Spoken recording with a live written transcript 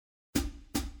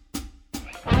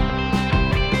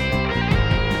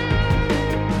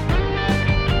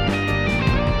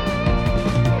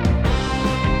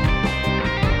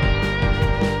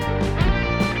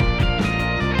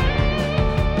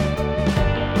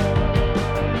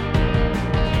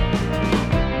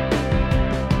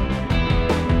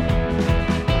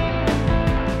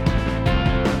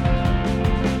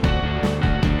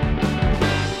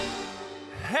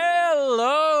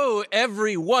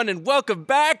everyone, and welcome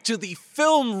back to the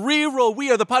Film Reroll.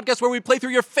 We are the podcast where we play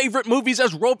through your favorite movies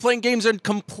as role-playing games and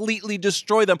completely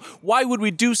destroy them. Why would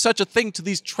we do such a thing to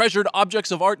these treasured objects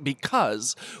of art?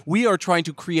 Because we are trying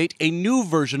to create a new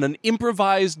version, an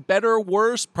improvised, better,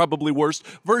 worse, probably worse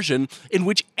version in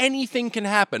which anything can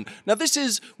happen. Now, this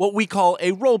is what we call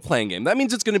a role-playing game. That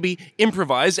means it's going to be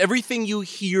improvised. Everything you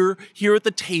hear here at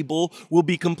the table will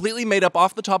be completely made up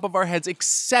off the top of our heads,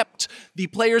 except the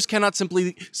players cannot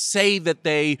simply say that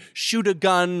they shoot a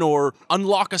gun or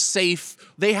unlock a safe.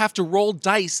 They have to roll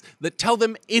dice that tell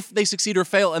them if they succeed or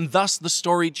fail, and thus the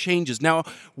story changes. Now,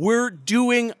 we're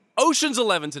doing Ocean's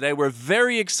 11 today. We're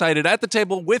very excited. At the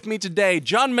table with me today,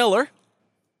 John Miller.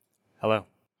 Hello.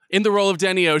 In the role of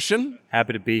Danny Ocean.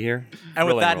 Happy to be here. And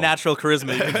with that natural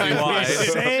charisma, you can see why.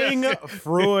 Saying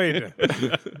Freud.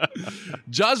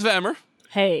 Joz Vammer.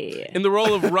 Hey. In the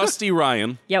role of Rusty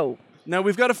Ryan. Yo. Now,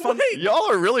 we've got a fun... Y'all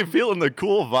are really feeling the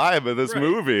cool vibe of this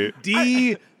movie.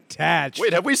 Detached.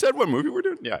 Wait, have we said what movie we're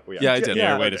doing? Yeah, we have. Yeah, I did.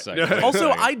 Yeah. Wait a second.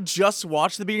 Also, I just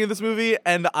watched the beginning of this movie,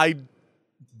 and I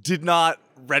did not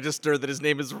register that his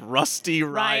name is Rusty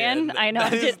Ryan. I know.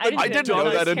 That is the I didn't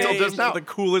know that until just now. The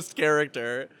coolest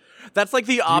character. That's like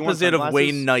the opposite of sunglasses?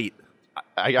 Wayne Knight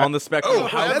on the spectrum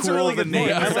of how that's a cool really the good name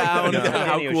point. I like sounds that. and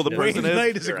how Yeah. cool the Wayne person Wayne is.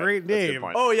 Knight is a great name.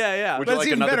 point. Oh, yeah. Would But you it's like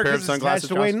even another better pair of because it's attached sunglasses,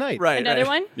 to Wayne Josh? Knight. Right. Another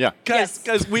one? Yeah.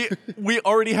 Guys, we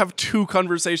already have two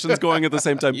conversations going at the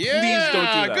same time. Please don't do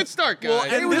that. Good start, guys. Well,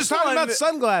 Hey, and we're this just talking one- about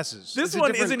sunglasses. This It's a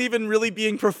one different- isn't even really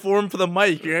being performed for the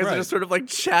mic. You guys are Right. just sort of like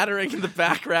chattering in the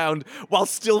background while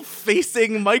still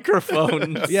facing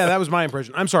microphones. Yeah, that was my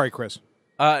impression. I'm sorry, Chris.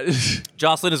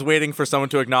 Jocelyn is waiting for someone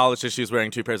to acknowledge that she's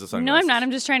wearing two pairs of No, sunglasses. I'm not.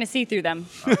 I'm just trying to see through them.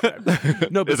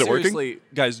 No, but Is it working? seriously,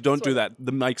 guys, don't do that.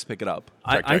 The mics pick it up.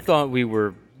 I thought we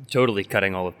were totally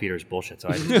cutting all of Peter's bullshit, so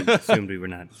I assumed we were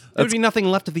not. There would be nothing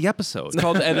left of the episode. It's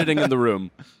called editing in the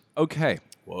room. Okay.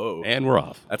 Whoa. And we're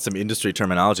off. That's some industry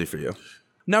terminology for you.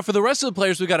 Now, for the rest of the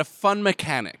players, we've got a fun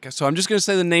mechanic. So I'm just going to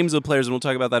say the names of the players, and we'll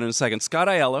talk about that in a second. Scott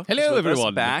Aiello. Hello, is with us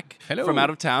everyone. back Hello. from out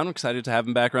of town. Excited to have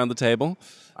him back around the table.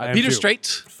 am Peter too. Straight.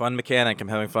 Fun mechanic. I'm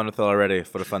having fun with it already.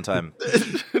 What a fun time.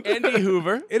 Andy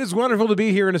Hoover. It is wonderful to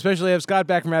be here, and especially have Scott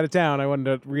back from out of town. I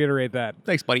wanted to reiterate that.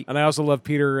 Thanks, buddy. And I also love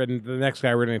Peter and the next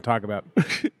guy we're going to talk about.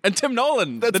 And Tim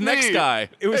Nolan, That's the next me. guy.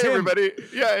 It was Hey, him. everybody.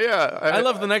 Yeah. I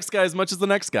love the next guy as much as the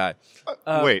next guy.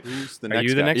 Wait, who's the next you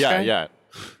the guy? next yeah, guy? Yeah.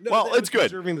 No, Well, that was it's good.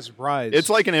 Preserving the surprise. It's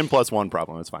like an N+1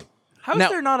 problem. It's fine. How is Now-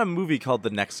 there not a movie called The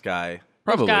Next Guy?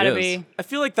 Probably Gotta is. be. I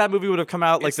feel like that movie would have come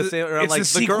out like It's the same, around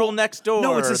it's like The Girl Next Door.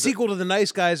 No, it's or a sequel to The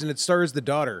Nice Guys, and it stars the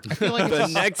daughter. I feel like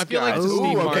it's next I feel like it's a guy. Steve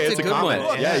Ooh, Martin. okay, it's a good comment.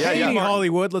 one. Yeah. Hey,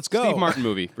 Hollywood, let's go. Steve Martin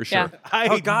movie for sure. Yeah. I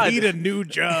Oh, God. need a new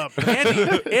job.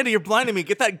 Andy, you're blinding me.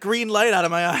 Get that green light out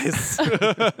of my eyes.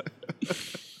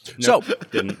 So,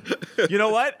 Didn't. You know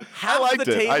what? Half liked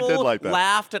the it. I table did like that.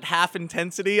 laughed at half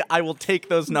intensity. I will take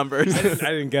those numbers. I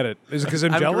didn't get it. Is it because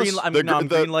I'm I'm jealous? I'm The- green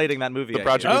the- lighting that movie. the I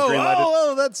project guess. was green-lighted.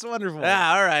 Oh, that's wonderful.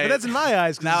 Yeah, all right. But that's in my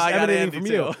eyes because Now I it's got emanating Andy, from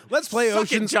too. you. Let's play Suck it,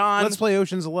 Ocean's. John. Let's play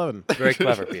Ocean's 11. Very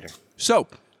clever, Peter. So,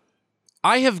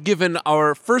 I have given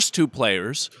our first two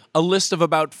players a list of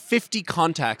about 50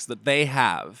 contacts that they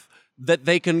have that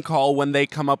they can call when they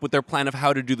come up with their plan of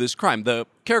how to do this crime. The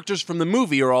characters from the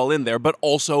movie are all in there, but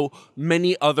also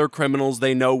many other criminals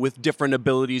they know with different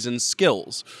abilities and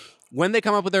skills. When they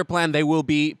come up with their plan, they will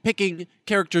be picking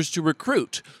characters to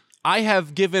recruit. I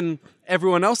have given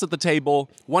everyone else at the table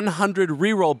 100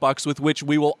 reroll bucks with which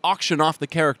we will auction off the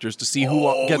characters to see who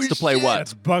gets to play what.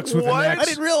 That's Bucks with What? an X. I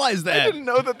didn't realize I that. didn't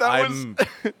know that I'm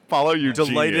was... Follow your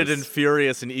Delighted genius. and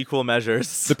furious in equal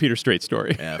measures. The Peter Straight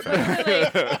story. Also,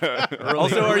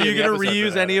 are you going to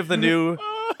reuse any of the new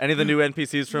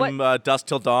NPCs from Dusk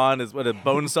Till Dawn? Is what a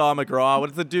Bonesaw McGraw? What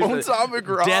is the dude? Bonesaw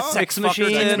McGraw? Death Sex fucker machine.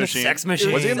 thing? Sex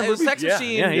machine. Was he in the It was movie? Sex Yeah.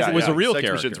 Machine. Yeah, It was a real Sex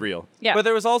character. Machine's real. Yeah. But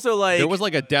there was also like There was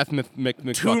like a Death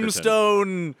McFuckerton.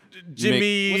 Tombstone,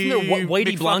 Jimmy. Wasn't there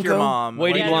Whitey McFuck Blanco? Your mom.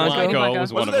 Whitey Yeah, Blanco. Whitey Blanco.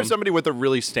 was one Wasn't of there them. somebody with a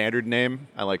really standard name?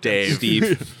 I like Dave.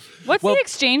 Steve. What's the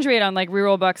exchange rate on like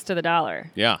reroll bucks to the dollar?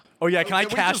 Yeah. Oh yeah, can I Can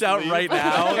we cash just out leave? right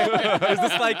now? Is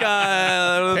this like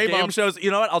those Hey, game Mom. shows? You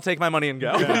know what? I'll take my money and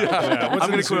go. What's I'm in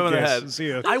gonna the quit on the suitcase? head. See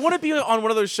ya. I want to be on one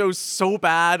of those shows so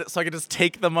bad, so I can just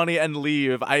take the money and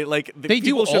leave. I like. They do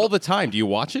people should- all the time. Do you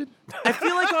watch it? I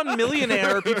feel like on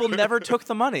Millionaire, people never took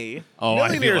the money. Oh, I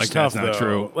feel Millionaire's like tough, that's not though.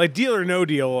 true. Like Deal or No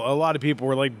Deal, a lot of people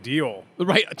were like, deal.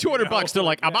 Right, $200. They're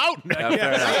like, I'm out.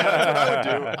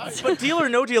 But Deal or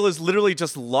No Deal is literally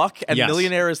just luck, and Yes.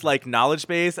 Millionaire is like knowledge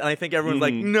base, and I think everyone's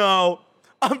like, no,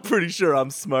 I'm pretty sure I'm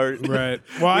smart. Right.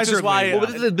 Well, Which is why. Well,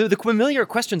 but the familiar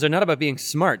questions are not about being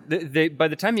smart. By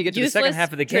the time you get to the second Useless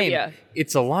half of the game, trivia.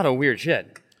 it's a lot of weird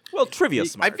shit. Well, trivia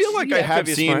smart. I feel like I have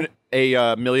trivia seen smart.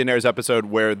 a Millionaires episode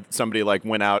where somebody like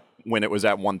went out when it was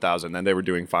at 1,000 and they were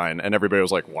doing fine, and everybody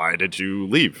was like, "Why did you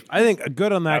leave?" I think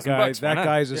good on that guy. $1,000, why That not?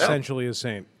 guy's essentially a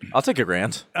saint. I'll take a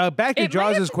grand. Back to It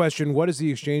might Jaws' question, what is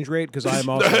the exchange rate? Because I'm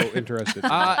also interested.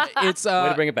 It's Way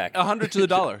to bring it back. 100 to the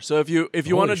dollar. So if you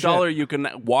want Holy a dollar, you can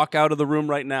walk out of the room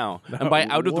right now. And by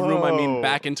out of the room, I mean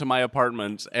back into my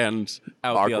apartment and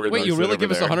out the Awkward. other. Wait, you Sit really over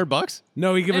give us there. $100?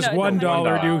 No, he give us no, $1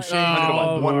 $1 to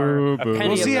exchange. Penny,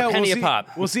 We'll see how penny we'll a see, pop.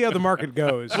 We'll see how the market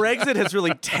goes. Brexit has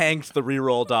really tanked the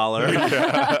reroll dollar.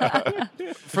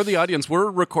 For the audience, we're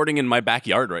recording in my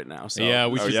backyard right now. So Yeah,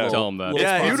 we should yeah. tell them that.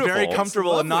 Yeah, it's very beautiful.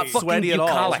 comfortable and not sweaty at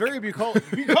all. It's very bucolic.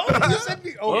 Bucolic? You said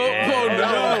oh,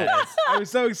 Yeah. no. I was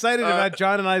so excited about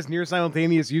John and I's near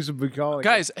simultaneous use of bucolic.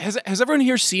 Guys, has everyone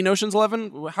here seen Ocean's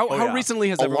 11? How yeah. recently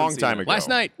has A everyone long seen time it? ago. Last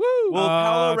night. Well,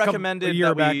 Paolo a couple- a recommended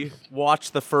year that we back.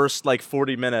 watch the first like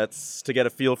 40 minutes to get a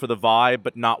feel for the vibe,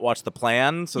 but not watch the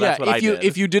plan. So that's what I did.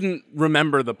 if you didn't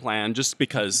remember the plan, just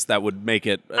because that would make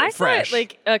it I fresh. saw it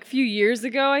like a few years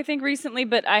ago, I think recently,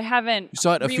 but I haven't. You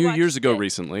saw it a few rewatched years ago it.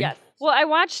 recently. Yes. Well, I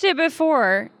watched it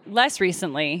before, less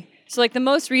recently. So like the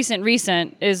most recent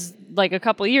is like a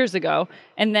couple years ago,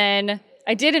 and then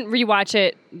I didn't rewatch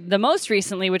it the most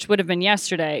recently, which would have been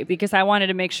yesterday, because I wanted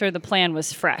to make sure the plan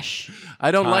was fresh.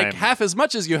 I don't like Time. half as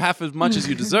much as you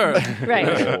deserve. Right.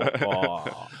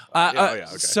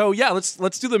 So yeah,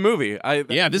 let's do the movie.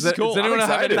 Yeah, this is cool. Does anyone I'm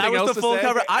have excited. anything That was else the to full say?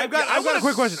 cover. I've got a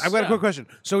quick question. I've got a quick question.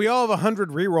 So we all have 100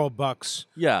 reroll bucks.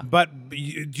 Yeah. But do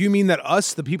you mean that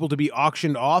us, the people to be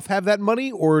auctioned off, have that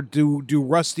money, or do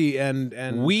Rusty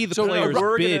and We, the So, players,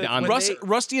 we're bid gonna- on when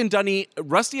Rusty and Danny,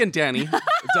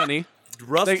 Dunny.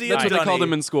 Rusty That's what they called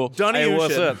him in school. Dunny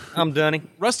Ocean. I'm Dunny.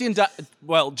 Rusty and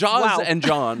Jaws and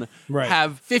John Right.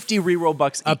 have 50 reroll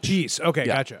bucks a each. piece? Okay,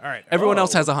 Yeah. gotcha. All right. Everyone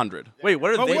else has 100. Wait, what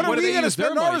are But they? what are do we they going to use their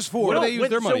spend money? ours for? What do they use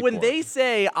their money So when for? they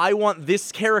say, "I want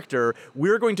this character,"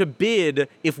 we're going to bid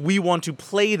if we want to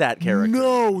play that character.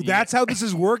 No, that's how this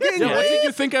is working? Yeah, what did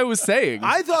you think I was saying?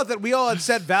 I thought that we all had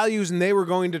set values and they were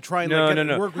going to try and No, like, no,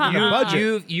 no. work with your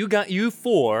budget. You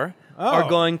four are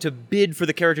going to bid for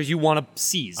the characters you want to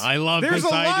seize. I love There's this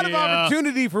a lot idea. of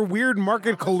opportunity for weird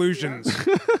market collusions.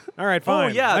 All right, Oh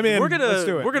fine. yeah, I mean, we're gonna let's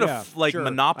do it. Yeah, sure.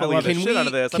 monopoly I love the it. shit out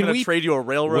of this. I'm Can gonna we- trade you a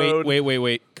railroad.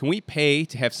 Wait. Can we pay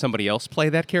to have somebody else play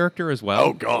that character as well?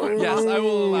 Oh God. Yes, I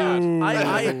will allow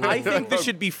it. I think this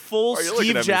should be full Are you looking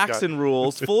Steve at me, Scott? Jackson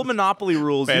rules, full Monopoly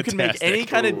rules. You can make any Fantastic.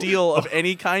 kind of deal of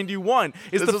any kind you want.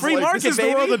 It's the is free like- market, This is the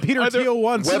baby. world that Peter Thiel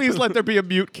wants. Please let there be a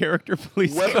mute character,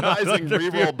 please. Weaponizing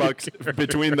reroll bucks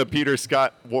between the Peter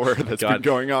Scott war that's been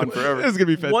going on forever. This is gonna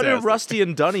be fantastic. What do Rusty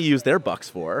and Dunny use their bucks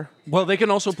for? Well, they can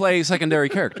also play secondary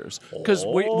characters because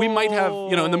we might have,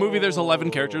 in the movie there's 11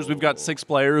 characters. We've got 6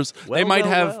 players. They might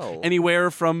have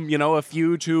anywhere from, a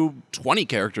few to 20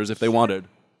 characters if they wanted.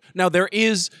 Now, there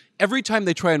is, every time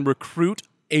they try and recruit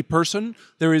a person,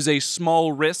 there is a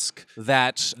small risk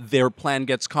that their plan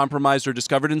gets compromised or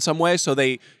discovered in some way, so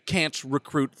they can't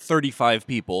recruit 35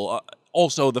 people.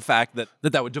 Also, the fact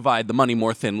that would divide the money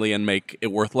more thinly and make it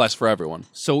worth less for everyone.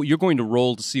 So you're going to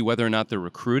roll to see whether or not they're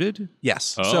recruited?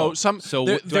 Yes. Oh. So So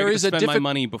there, do I there get is to a spend my different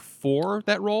money before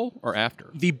that roll or after?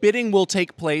 The bidding will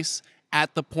take place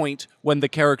at the point when the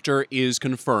character is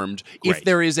confirmed. If Great.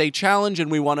 there is a challenge and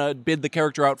we want to bid the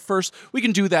character out first, we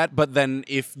can do that, but then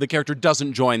if the character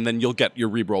doesn't join, then you'll get your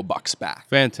reroll bucks back.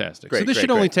 Fantastic. So Great, this great,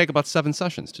 should only great. take about 7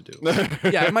 sessions to do.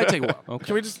 Yeah, it might take a while.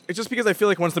 Can we just? It's just because I feel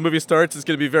like once the movie starts, it's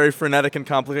going to be very frenetic and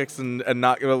complex, and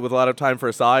not with a lot of time for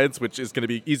asides, which is going to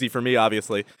be easy for me,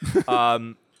 obviously.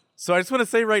 So I just want to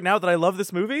say right now that I love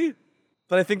this movie.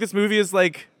 That I think this movie is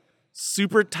like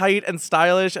super tight and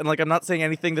stylish, and like I'm not saying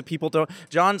anything that people don't.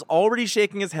 John's already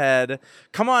shaking his head.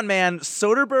 Come on, man.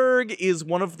 Soderbergh is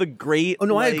one of the great. Oh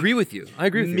no, I like, agree with you. I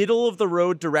agree with you. middle of the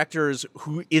road directors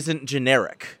who isn't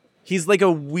generic. He's like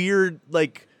a weird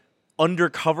like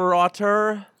undercover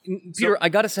auteur. Peter, I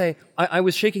gotta say, I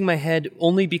was shaking my head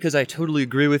only because I totally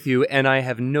agree with you, and I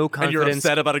have no And confidence. you're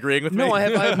upset about agreeing with me? No, I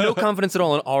have no confidence at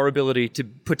all in our ability to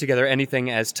put together anything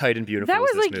as tight and beautiful That as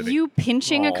was this like movie. you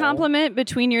pinching a compliment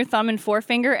between your thumb and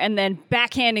forefinger and then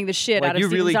backhanding the shit out Like of you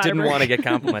Steven really didn't Soderbergh. want to get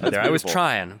complimented there. I was beautiful.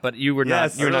 trying, but you were not.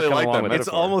 Yes, You were I not really coming like along that with It's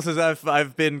it. almost as if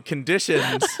I've been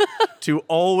conditioned to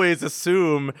always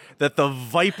assume that the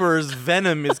viper's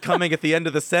venom is coming at the end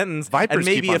of the sentence. Vipers and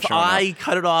maybe keep on if showing I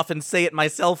cut it off and say it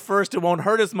myself first, it won't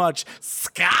hurt as much.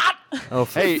 Scott! Oh,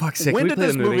 for Hey, fuck's sake! when can we did play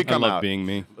this the movie I come love out? being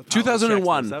me.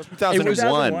 2001.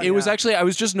 2001. It was actually, I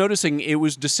was just noticing, it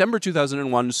was December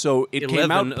 2001, so it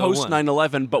came out 11/01. post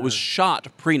 9/11, but was shot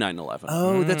pre 9/11.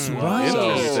 Oh, that's right.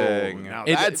 Interesting. Now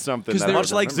It- that's something 'cause that there- I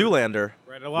Much like remember. Zoolander.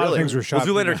 Right, a lot of things were shot.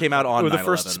 Well, Zoolander came out on Or the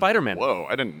first 9/11. Spider-Man. Whoa,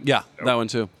 I didn't. Yeah, that one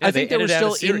too. Yeah, I think they they were edited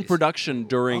out a still in series. production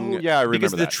during. Oh, yeah, I remember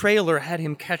Because that. the trailer had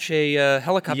him catch a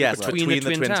helicopter Yes, between between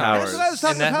the Twin Towers. Towers. That's what I was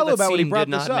talking And to Hello about when he scene brought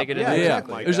did this not up. make it Yeah, into the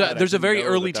exactly. movie. There's God, I there's a didn't very know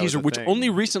early that was teaser a which thing. only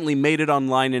recently made it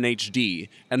online in HD,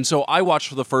 and so I watched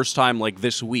for the first time like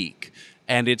this week,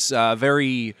 and it's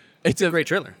it's a Great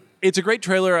trailer. It's a great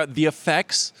trailer. The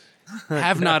effects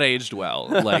have not aged well.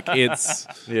 Like it's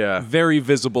very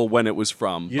visible when it was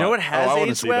from. You know what has I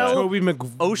wanna aged see that. well? Toby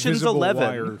Ocean's Visible 11.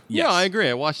 Wire. Yeah, I agree.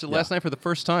 I watched it last night for the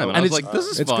first time, and And I was it's- like, "This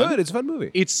is It's fun." good. It's a fun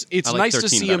movie. It's I like nice to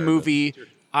 13 see a better, movie.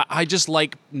 I just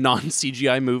like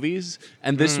non-CGI movies,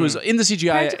 and this was in the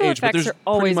CGI Practical age. But effects there's are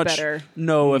always pretty much better.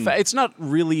 no effect. It's not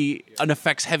really an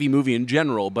effects-heavy movie in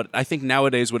general, but I think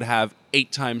nowadays would have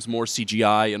 8 times more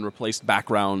CGI and replaced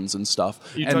backgrounds and stuff.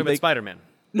 You're and talking about Spider-Man.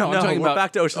 No, I'm No, talking we're about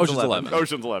back to Ocean's 11.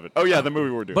 Ocean's 11. Oh, yeah, the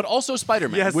movie we're doing. But also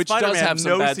Spider-Man, Yes, which Spider-Man, does have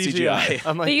some no bad CGI.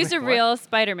 CGI. They used a real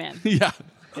Spider-Man. yeah.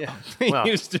 Wow.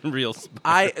 Used in real.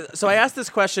 I asked this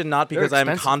question not because I'm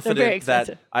expensive. They're very confident that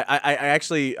expensive. I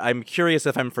actually I'm curious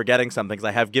if I'm forgetting something because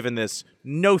I have given this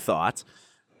no thought.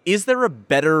 Is there a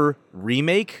better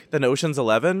remake than Ocean's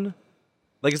 11?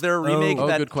 Like, is there a remake Oh,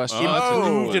 that good question.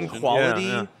 improved in quality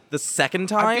Yeah. the second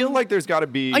time? I feel like there's got to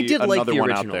be I did like another the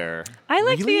one out original. there. I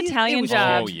like Really? the Italian It was-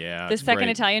 job. Oh, yeah, The it's second great.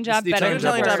 Italian job the better Italian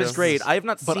than the Job first. is great. I have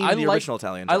not But seen I the like original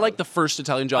Italian Job. I like the first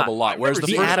Italian Job a lot, whereas the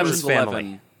the first Addams Ocean's Family.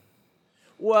 11.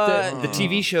 what? The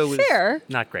TV show was Fair.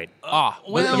 not great. Well,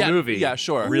 the yeah, movie. Yeah,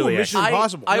 sure. Really, Mission I-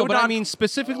 Impossible. I No, would but not I mean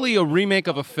specifically a remake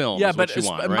of a film. Yeah, is but what you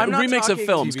want, I'm right? not remakes of talking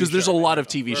films TV because there's a show. lot of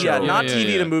TV shows. Yeah, not yeah,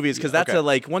 TV yeah. to movies because that's Okay. a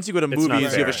like once you go to not movies, you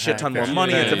have a fair. shit ton Fair. more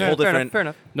money. Yeah, It's a yeah. whole Fair different.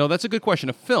 enough. No, that's a good question.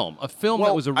 A film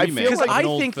that was a I remake. feel Because like of I an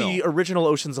old think film. the original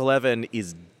Ocean's 11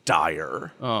 is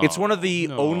dire. It's one of the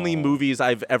only movies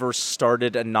I've ever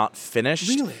started and not finished.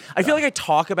 Really? I feel like I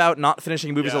talk about not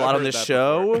finishing movies Yeah, a lot I've on heard this that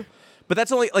show, but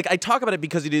that's only like I talk about it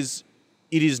because it is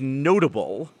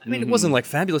notable. I mean, it wasn't like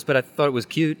fabulous, but I thought it was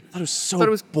cute. I thought it was so Thought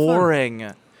it was fun.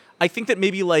 boring. I think that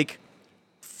maybe like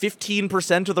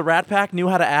 15% of the Rat Pack knew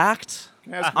how to act.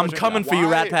 I ask a I'm question? coming for you,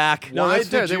 Why- Rat Pack. No, Why that's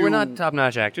fair. did They were you- not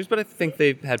top-notch actors, but I think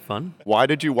they had fun. Why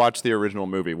did you watch the original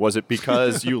movie? Was it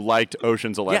because you liked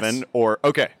Ocean's 11? Yes. Or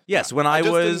okay, Yes, when I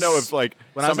just was didn't know if like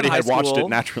when I was in somebody high had watched school, it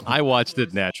naturally. I watched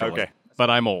it naturally. Okay. But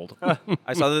I'm old.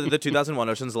 I saw the 2001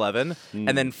 Ocean's 11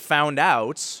 and then found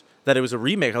out that it was a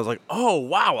remake. I was like, oh,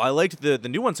 wow, I liked the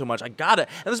new one so much. I got it.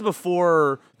 And this is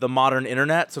before the modern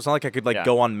internet, so it's not like I could Yeah.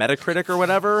 go on Metacritic or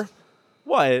whatever.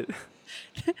 What?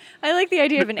 I like the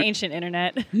idea of an ancient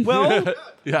internet. Well,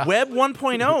 Web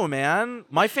 1.0, man.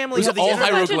 My family had the all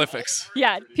internet. hieroglyphics.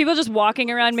 Yeah, people just walking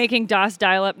around making DOS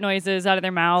dial-up noises out of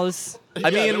their mouths. I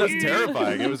mean, it was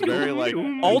terrifying. It was very like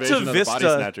Alta Invasion of the Body Vista.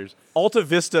 Snatchers. Alta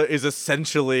Vista is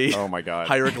essentially Oh my god.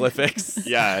 hieroglyphics.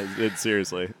 Yeah,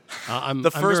 seriously. I'm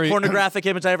The first very, pornographic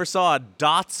image I ever saw,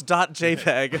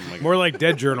 dots.jpg. More like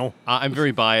Dead Journal. I'm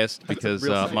very biased because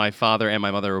my father and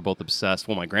my mother were both obsessed.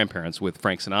 Well, my grandparents with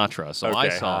Frank Sinatra, so I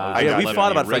Okay. saw. Yeah, Ocean's we 11, fought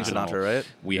the about Frank original. Sinatra, right?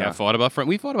 We have fought about Frank.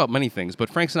 We fought about many things, but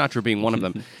Frank Sinatra being one of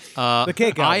them. The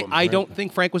Cake album, I right? don't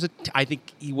think Frank was I think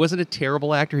he wasn't a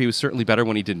terrible actor. He was certainly better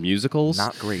when he did musicals.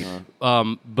 Not great.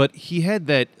 But he had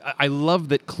that. I love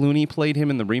that Clooney played him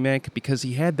in the remake because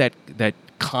he had that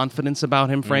confidence about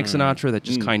him, Frank Sinatra, that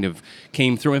just kind of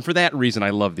came through. And for that reason,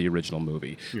 I love the original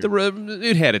movie.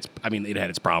 It had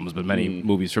its problems, but many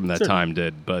movies from that time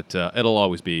did. But it'll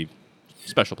always be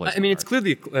special place. I mean, it's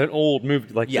clearly an old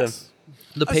movie. Like Yes.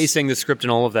 the pacing, the script, and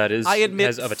all of that is. I admit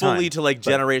has of a fully time. to like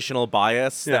generational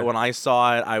bias Yeah. that when I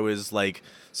saw it, I was like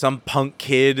some punk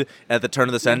kid at the turn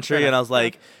of the century, and I was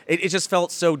like, it just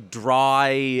felt so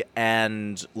dry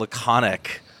and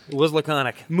laconic. It was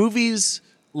laconic. Movies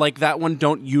like that one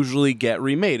don't usually get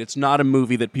remade. It's not a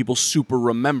movie that people super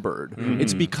remembered.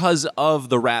 It's because of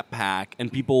the Rat Pack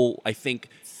and people, I think,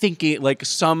 thinking like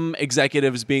some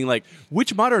executives being like,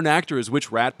 which modern actor is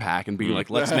which Rat Pack, and being like,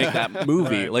 let's make that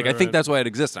movie. I think that's why it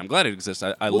exists. I'm glad it exists.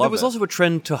 I Well, love there was it. also a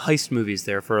trend to heist movies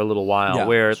there for a little while, Yeah,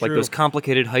 where true. like those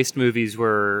complicated heist movies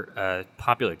were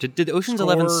popular. Did Ocean's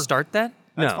 11 Score. start that?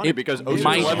 That's no. funny because Ocean's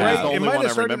might 11 have. is the It only might one have I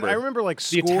started. remember. I remember like The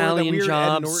Score, Italian the weird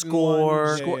Job, Ed Norton Score.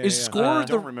 one. Score- Is Score I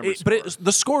don't remember but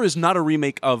the Score is not a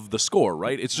remake of the Score,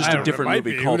 right? It's just I a don't know. different It might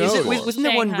movie be. called Who The knows? Score. Wasn't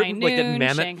there one Shanghai written like that Noon,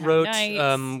 Mamet Shanghai wrote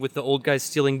Nights. with the old guy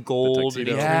stealing gold and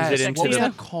he tuxedo. turns it Yes. into What was the.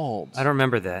 that called? I don't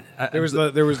remember that. There was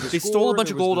the They Score, stole a bunch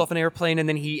there of was gold the- off an airplane, and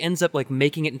then he ends up like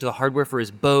making it into the hardware for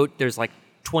his boat. There's like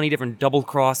 20 different double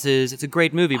crosses. It's a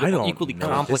great movie, but don't equally know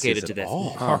complicated this to is at death. all.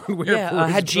 Hardware Yeah, for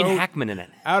had his Gene throat Hackman in it.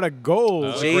 out of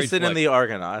gold. Jason and the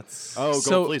Argonauts. Oh,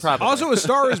 So- please. Also, A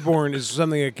Star Is Born is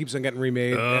something that keeps on getting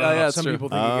remade. yeah, it's some true. people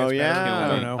think Oh, it gets better. yeah. I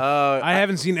don't know. I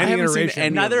haven't seen any haven't seen iteration.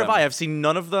 any Neither of have them. I. I've seen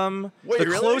none of them. Wait, the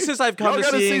really? closest I've come Y'all to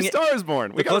gotta seeing see Stars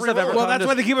Born. We the closest I've ever Well, come that's to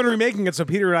why they keep on remaking it, so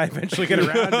Peter and I eventually get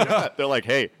around to it. They're like,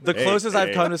 hey. the closest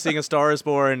I've come to seeing A Star Is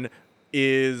Born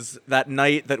is that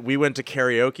night that we went to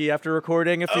karaoke after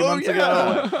recording a few months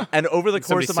ago. And over the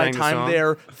course of my somebody sang the time song?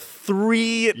 there,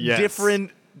 3 Yes.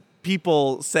 different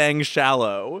people sang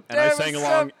Shallow. And I sang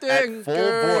along at full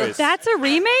voice. That's a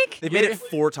remake? They made it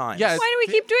 4 times. Yeah, Why do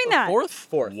we keep doing that?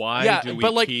 Fourth? Why yeah, do we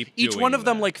but like keep each doing one of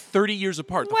them that? like 30 years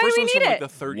apart. The Why do first we one's need from like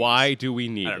it? the 30s. Why do we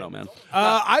need I don't know, man.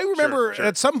 I remember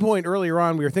at some point earlier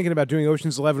on, we were thinking about doing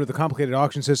Ocean's 11 with a complicated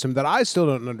auction system that I still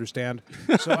don't understand.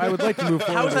 So I would like to move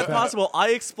forward. How is with that possible? I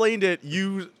explained it.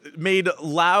 You made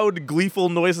loud, gleeful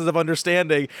noises of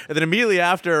understanding, and then immediately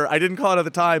after, I didn't call it at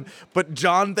the time, but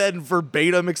John then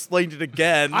verbatim explained it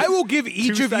again. I will give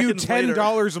each 2 of you seconds later.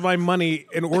 $10 of my money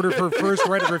in order for first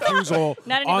right of refusal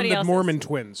Not on anybody the else's. Mormon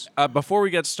twins. Before we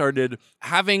get started,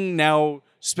 having now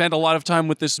spent a lot of time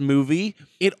with this movie,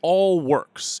 it all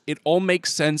works. It all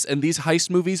makes sense, and these heist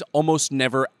movies almost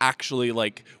never actually,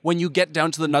 like, when you get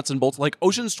down to the nuts and bolts, like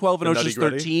Ocean's 12 and The Ocean's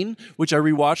nutty-gritty? 13, which I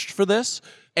rewatched for this,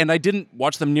 and I didn't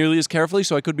watch them nearly as carefully,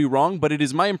 so I could be wrong, but it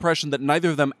is my impression that neither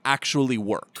of them actually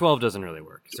work. 12 doesn't really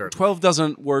work, certainly. 12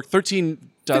 doesn't work, 13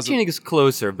 doesn't. 15 is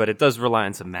closer, but it does rely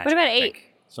on some magic. What about I 8? think.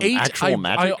 Some 8, actual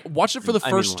magic. I watched it for the I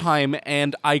mean, first like- time,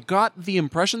 and I got the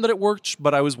impression that it worked,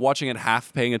 but I was watching it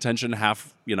half paying attention,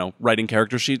 half, writing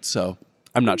character sheets, so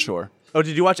I'm not sure. Oh,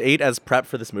 did you watch 8 as prep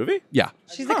for this movie? Yeah.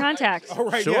 She's the contact. All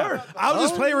right, Sure. yeah. I'll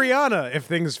just play Rihanna if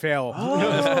things fail.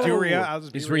 Just do Rihanna. I'll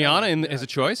just be Is Rihanna as a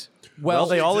choice? Well,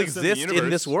 they all exists in the exist in,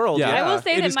 universe. this world. Yeah. Yeah. I will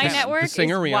say It that is my kind of- network the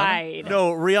singer is Rihanna? wide.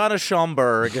 No, Rihanna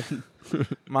Schomburg,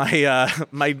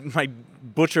 my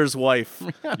butcher's wife.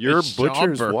 Your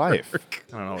butcher's Schomburg. wife.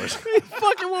 I don't know. Where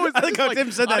Fucking what was I like how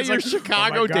Tim said that. Out It's of your like,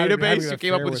 Chicago oh my God, I've been database, having you an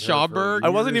came up affair with with her for Schomburg? I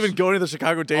wasn't years. even going to the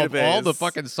Chicago database. Of all the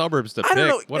fucking suburbs to I don't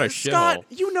know. pick, what a Scott, shithole.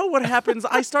 you know what happens.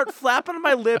 I start flapping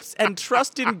my lips and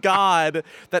trust in God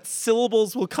that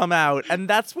syllables will come out, and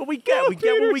that's what we get. We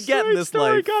get what we get in this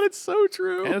life. God, it's so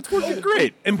true. And it's working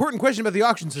great. Important question about the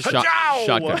auction system,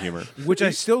 Shotgun humor. which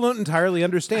I still don't entirely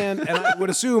understand, and I would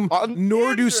assume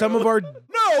nor do some of our.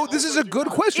 No, this is a good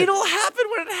question. It'll happen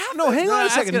when it happens. No, hang on a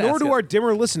ask second. it, Nor ask do it. our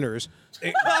dimmer listeners.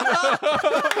 I'm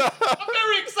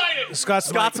very excited.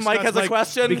 Scott's mic has a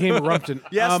question. Became erupted.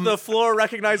 Yes, the floor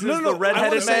recognizes no, the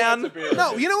redheaded I wanna man.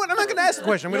 No, you know what? I'm not going to ask the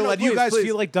question. I'm going to let you please, guys please.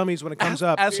 feel like dummies when it comes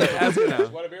up. Ask it now.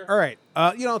 All right.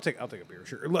 I'll take a beer.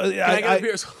 Sure. Can I get a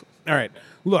beer? All right.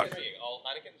 Look.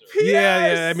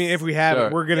 Yeah. I mean, if we have Sure.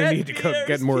 it, we're going to need to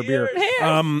get more beer.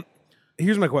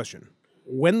 Here's my question.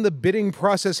 When the bidding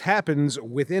process happens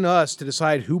within us to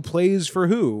decide who plays for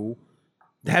who,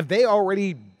 have they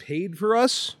already paid for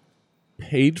us?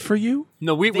 Paid for you?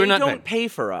 No, They we're not. don't pay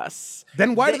for us.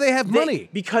 Then why do they have money?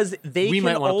 Because they We can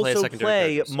might wanna play also secondary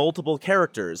play characters. multiple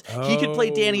characters. He could play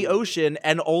Danny Ocean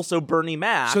and also Bernie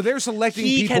Mac. So they're selecting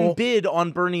he people- can bid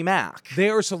on Bernie Mac.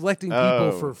 They are selecting people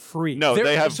Oh. for free. No,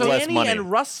 they have so less Danny money. and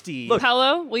Rusty.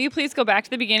 Paolo, will you please go back to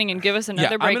the beginning and give us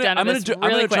another breakdown I'm of this gonna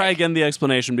really try quick? again the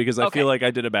explanation because I Okay. feel like I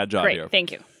did a bad job Great, here.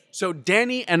 thank you. So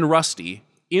Danny and Rusty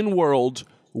in World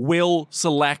will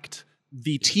select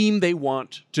the team they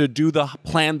want to do the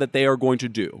plan that they are going to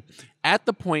do. At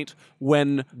the point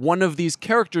when one of these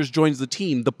characters joins the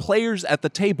team, the players at the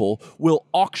table will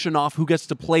auction off who gets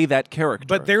to play that character.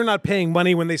 But they're not paying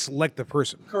money when they select the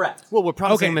person. Correct. Well, we're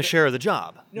promising Okay. them a share of the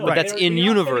job. No, but that's they're not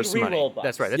in-universe getting money. reroll bucks.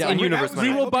 That's right. That's Yeah, in-universe money.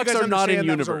 reroll I hope you bucks guys are not in understand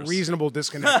that was universe. a reasonable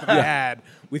disconnect that we had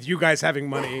with you guys having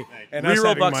money and us Reroll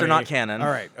having bucks are money. not canon. All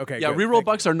right. Okay. yeah, good. reroll Thank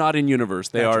bucks are not in universe.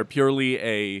 They Gotcha. are purely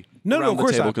a No, round of the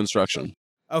course table not. construction. you.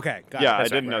 Okay. Got Yeah, it. I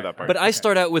didn't know that part. But I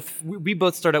start out with we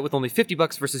both start out with only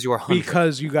 $50 versus your 100.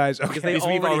 Because you guys. Okay. they Because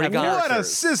we've already already have got what a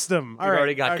characters. system. All We've right.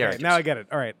 already got okay, characters. Now I get it.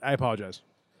 All right. I apologize.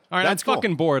 All right, That's I'm cool.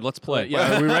 fucking bored. Let's play.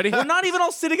 Yeah, are we ready? We're not even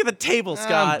all sitting at the table,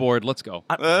 Scott. I'm bored. Let's go.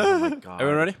 Oh my God.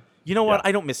 Everyone ready? You know what?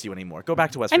 I don't miss you anymore. Go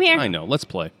back to West I'm Virginia. here. I know. Let's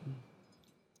play.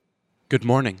 Good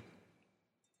morning.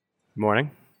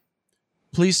 Morning.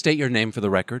 Please state your name for the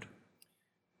record.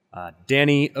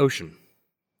 Danny Ocean.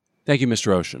 Thank you,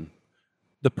 Mr. Ocean.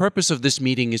 The purpose of this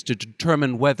meeting is to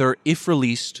determine whether, if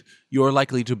released, you are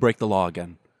likely to break the law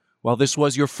again. While this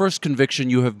was your first conviction,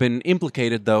 you have been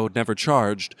implicated, though never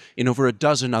charged, in over a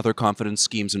dozen other confidence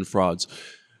schemes and frauds.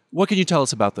 What can you tell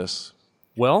us about this?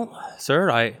 Well, sir,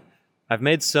 I've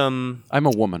made some. I'm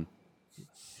a woman.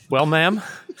 Well, ma'am,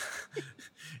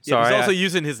 Yeah, Sorry, he's also I-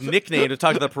 using his nickname to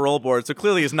talk to the parole board, so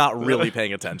clearly he's not really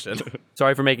paying attention.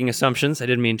 Sorry for making assumptions. I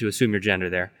didn't mean to assume your gender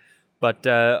there. But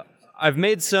I've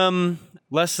made some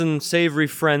less than savory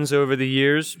friends over the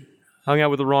years, hung out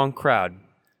with the wrong crowd.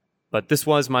 But this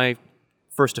was my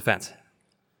first offense.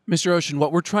 Mr. Ocean,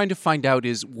 what we're trying to find out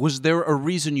is, was there a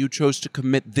reason you chose to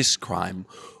commit this crime?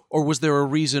 Or was there a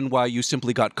reason why you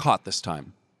simply got caught this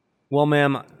time? Well,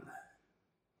 ma'am,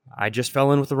 I just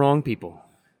fell in with the wrong people.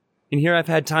 And here I've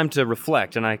had time to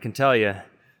reflect, and I can tell you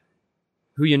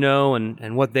who you know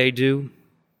and what they do.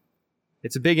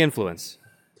 It's a big influence.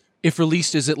 If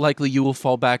released, is it likely you will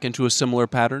fall back into a similar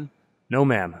pattern? No,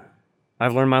 ma'am.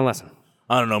 I've learned my lesson.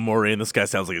 I don't know, Maureen. This guy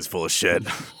sounds like he's full of shit.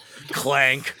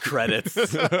 Clank credits.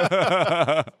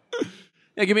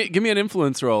 Yeah, give me an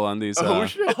influence roll on these. Could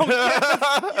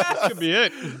be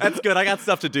it. That's good. I got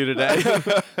stuff to do today.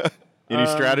 Any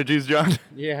strategies, John?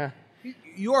 Yeah.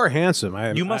 You are handsome.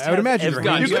 You must I would have imagine every-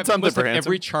 you're You handsome. got something Most for like handsome.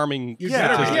 every charming. Yeah.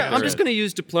 statistic Yeah, there I'm just is. going to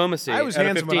use diplomacy. I was out of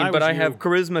handsome when 15, I but was I have you.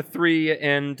 charisma 3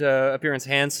 and appearance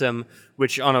handsome,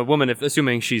 which on a woman, if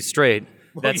assuming she's straight,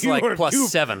 that's You like are- plus you-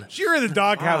 7. You're in the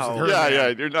doghouse with her. Yeah, man. yeah.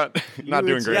 You're not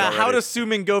doing great. Yeah, already. how'd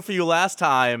assuming go for you last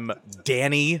time,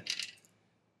 Danny?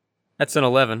 That's an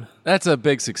 11. That's a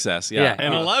big success. Yeah. Yeah.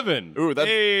 An 11. Ooh, that's-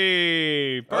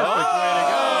 Hey, perfect way to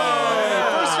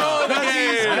go. First roll of the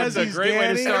game. That's a great way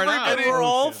to Danny. start out. And we're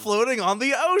all floating on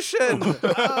the ocean.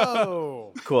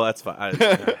 Oh. Cool, that's fine.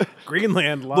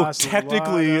 Greenland Look, lost.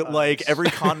 technically, a lot of like ice. every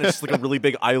continent is like a really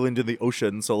big island in the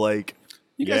ocean. So, like,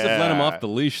 You guys have let him Yeah. off the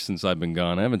leash since I've been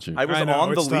gone, haven't you? I was I know, on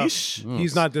the it's tough. leash.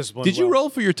 He's not disciplined. Did you well. roll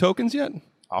for your tokens yet?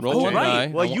 Roll Oh, one right.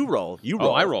 die. Well, you roll. You roll.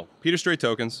 Oh, I roll. Peter Stray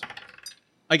tokens.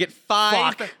 I get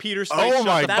 5 Fuck. Peter Stray. Oh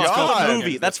my That's for God. the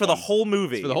movie. That's for the whole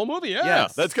movie. For the whole movie, yeah.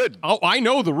 Yes. That's good. Oh, I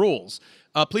know the rules.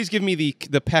 Please give me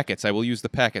the packets. I will use the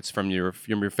packets from your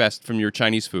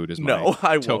Chinese food as my No,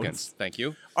 I won't. tokens. Thank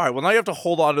you. All right. Well, now you have to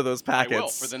hold on to those packets will,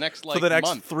 for the next, for the like, next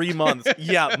month. 3 months.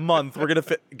 Yeah, month. We're gonna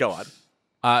fit. Go on.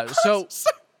 So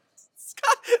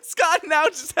Scott now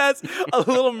just has a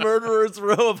little murderer's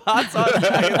row of hot sauce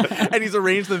packets, and he's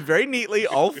arranged them very neatly,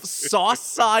 all sauce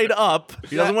side up.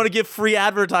 He doesn't want to give free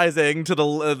advertising to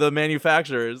the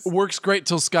manufacturers. works great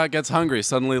till Scott gets hungry.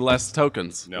 Suddenly, less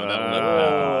tokens. No,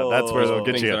 that'll That's where it'll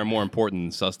get things you. that are more important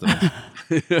than sustenance.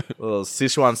 Little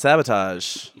Sichuan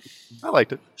sabatage. I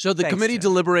liked it. So the Thanks, committee Tim.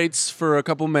 deliberates for a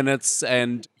couple minutes,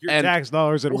 and Tax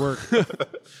dollars at work.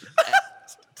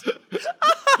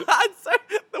 I'm sorry,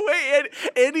 the way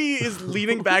Andy is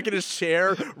leaning back in his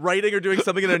chair, writing or doing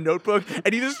something in a notebook,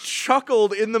 and he just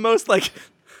chuckled in the most like,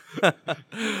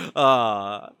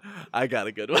 I got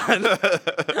a good one.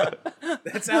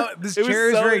 That's how this It was chair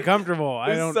is so- very comfortable. I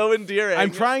It's don't. so endearing.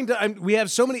 I'm trying to. We have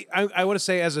so many. I want to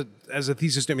say as a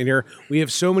thesis statement here, we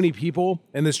have so many people,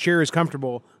 and this chair is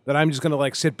comfortable that I'm just gonna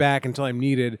like sit back until I'm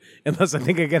needed, unless I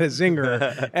think I get a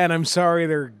zinger. And I'm sorry,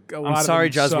 there. A lot I'm sorry,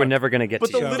 of them Juz, we're suck. never going to get But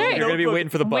to the you. little You're going to be notebook- waiting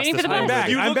for the bus. Waiting for this the whole bus.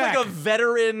 movie. You I'm look back. like a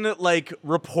veteran, like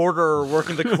reporter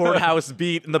working the courthouse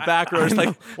beat in the background. It's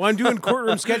like, Well, I'm doing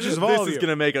courtroom sketches of all this of is you.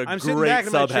 gonna make a I'm sitting great back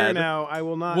in my chair subhead. now. I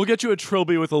will not. we'll get you a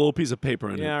trilby with a little piece of paper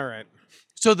in it. Yeah, all right.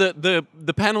 So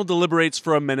the panel deliberates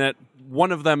for a minute.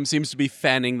 One of them seems to be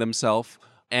fanning themselves,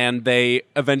 and they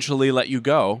eventually let you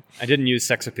go. I didn't use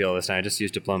sex appeal this time. I just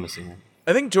used diplomacy.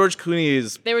 I think George Clooney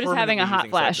is. They were just having a hot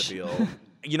permanently using flash. sex appeal.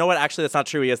 You know what? Actually, that's not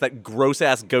true. He has that gross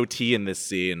ass goatee in this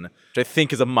scene, which I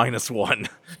think is a -1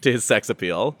 to his sex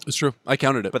appeal. It's true. I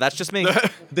counted it. But that's just me.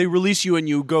 They release you, and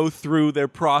you go through their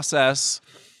process,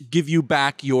 give you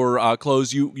back your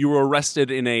clothes. You were arrested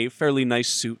in a fairly nice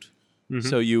suit,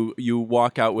 so you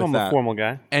walk out with I'm that, a formal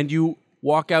guy. and you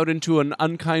walk out into an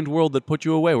unkind world that put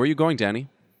you away. Where are you going, Danny?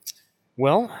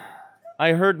 Well,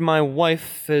 I heard my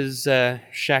wife is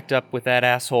shacked up with that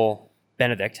asshole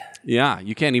Benedict Yeah,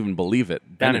 you can't even believe it.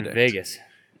 down Benedict. in Vegas.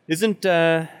 Isn't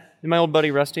my old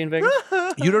buddy Rusty in Vegas?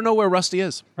 All You don't know where Rusty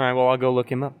is. right, well, I'll go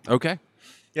look him up. Okay.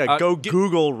 Yeah, go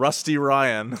Google Rusty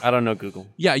Ryan. I don't know Google.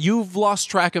 Yeah, you've lost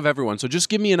track of everyone. So just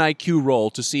give me an IQ roll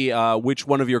to see which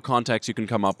one of your contacts you can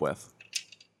come up with.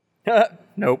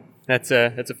 Nope. That's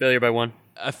a failure by 1.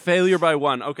 A failure by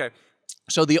 1. Okay.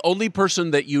 So the only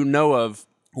person that you know of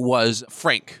was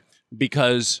Frank,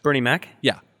 because Bernie Mac?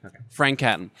 yeah, Frank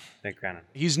Catton. Thank Cronin.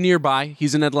 He's nearby.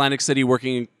 He's in Atlantic City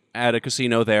working at a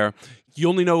casino there. You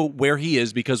only know where he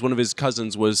is because one of his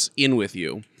cousins was in with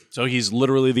you. So he's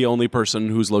literally the only person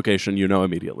whose location you know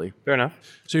immediately. Fair enough.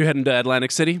 So you're heading to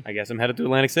Atlantic City? I guess I'm headed to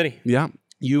Atlantic City. Yeah.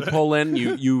 You pull in,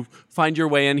 you find your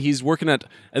way in. He's working at,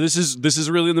 and this is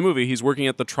really in the movie, he's working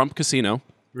at the Trump Casino.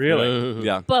 Really?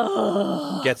 Yeah.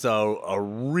 Gets a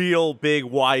real big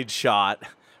wide shot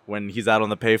when he's out on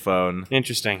the payphone.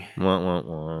 Interesting.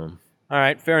 All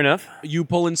right, fair enough. You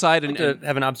pull inside and To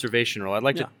have an observation roll. I'd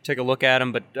like to take a look at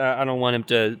him, but I don't want him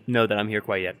to know that I'm here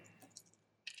quite yet.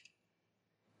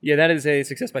 Yeah, that is a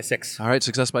success by 6. all right,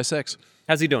 success by 6.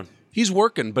 How's he doing? He's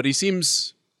working, but he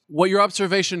seems. What your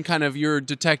observation kind of you're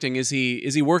detecting is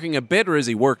he working a bit or is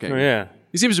he working? Oh, yeah.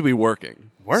 He seems to be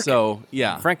working. Working? So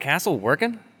yeah, Frank Castle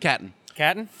working? Catton.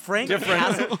 Catton? Frank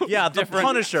Castle. Yeah, the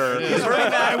Punisher. Bernie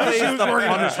Mac plays the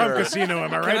Punisher. Casino,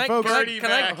 am I right, folks? Bernie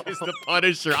Mac is the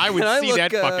Punisher. I would see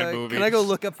that fucking movie. Can I go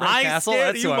look up Frank I'm Castle?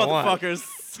 scared That's of you who I want.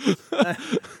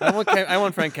 motherfuckers. I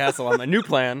want Frank Castle on my new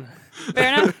plan.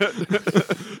 Fair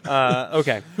enough.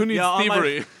 Okay. Who needs Yeah, on my-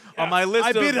 thievery? On my list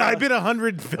I bid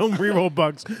 100 film reroll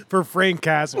bucks for Frank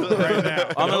Castle right now.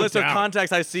 on my No list of doubt.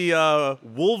 contacts, I see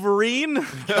Wolverine.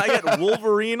 Can I get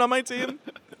Wolverine on my team?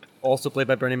 Also played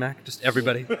by Bernie Mac. Just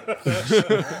everybody.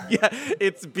 Yeah,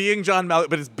 it's being John Malkovich,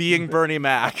 but it's being Bernie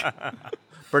Mac.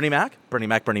 Bernie Mac? Bernie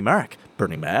Mac, Bernie Mac.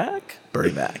 Bernie Mac?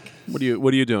 Bernie Mac. What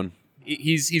are you doing?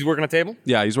 He's working a table?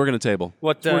 Yeah, he's working a table.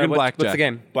 What's working blackjack. What's the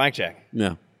game? Blackjack.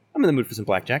 Yeah. I'm in the mood for some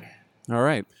blackjack. All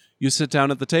right. You sit down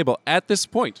at the table. At this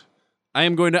point, I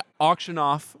am going to auction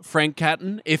off Frank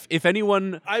Catton. If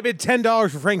anyone, I bid $10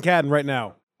 for Frank Catton right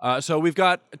now. so we've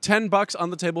got $10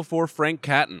 on the table for Frank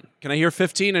Catton. Can I hear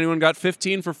 15? Anyone got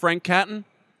 15 for Frank Catton?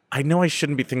 I know I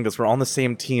shouldn't be thinking this. We're all on the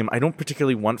same team. I don't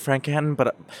particularly want Frank Cannon,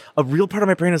 but a real part of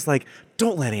my brain is like,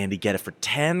 don't let Andy get it for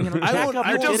 10. You know, jack up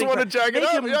I the just bidding wanna price. jack it Make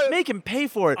up, him, yeah. Make him pay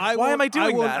for it. Why am I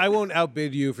doing that? I won't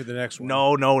outbid you for the next one.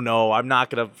 No. I'm not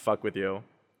going to fuck with you.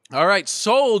 All right,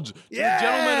 sold to the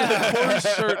gentleman in the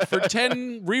tortoise shirt for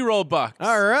 10 reroll bucks.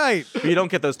 All right. But you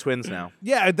don't get those twins now.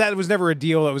 Yeah, that was never a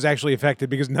deal that was actually effected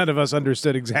because none of us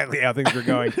understood exactly how things were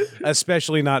going,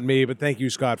 especially not me. But thank you,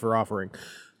 Scott, for offering.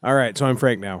 All right, so I'm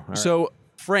Frank now. All right. So,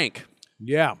 Frank,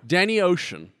 yeah. Danny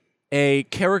Ocean, a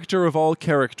character of all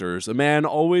characters, a man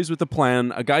always with a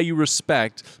plan, a guy you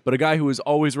respect, but a guy who is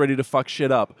always ready to fuck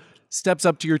shit up, steps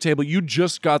up to your table. You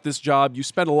just got this job. You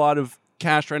spent a lot of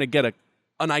cash trying to get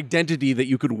an identity that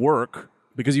you could work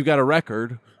because you got a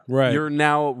record. Right. You're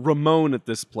now Ramon at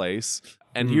this place.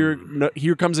 And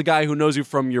here comes a guy who knows you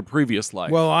from your previous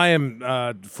life. Well, I am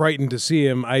frightened to see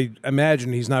him. I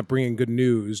imagine he's not bringing good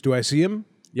news. Do I see him?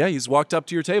 yeah, he's walked up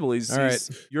to your table.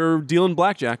 You're dealing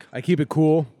blackjack. I keep it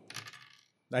cool.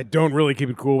 I don't really keep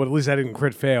it cool, but at least I didn't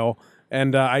crit fail.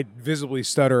 And I visibly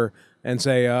stutter and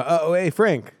say, "Oh, hey,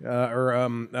 Frank," or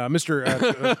Mr.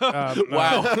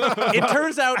 Wow. It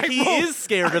turns out he is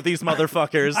scared of these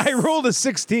motherfuckers. I rolled a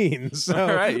 16, so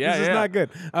All right, yeah, this is yeah. not good.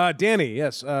 Danny,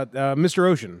 yes, Mr.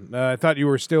 Ocean. I thought you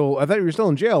were still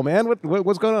in jail, man.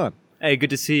 What's going on? Hey,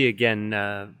 good to see you again,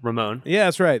 Ramon. Yeah,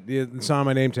 that's right. You saw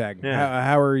my name tag. Yeah.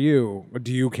 How are you?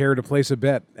 Do you care to place a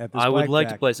bet at this I would like to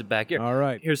blackjack? place it back here. All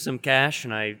right. Here's some cash,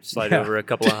 and I slide Yeah. over a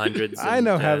couple of hundreds. I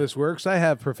know and, how this works. I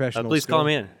have professional. Please skill. call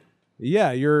me in.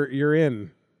 Yeah, you're in.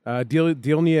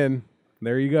 Deal me in.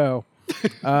 There you go. You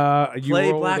Play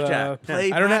rolled, blackjack.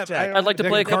 Play I don't blackjack. have. I don't I'd like to have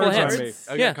play a couple of cards on hands.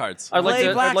 me. I got cards. I'd like Play to.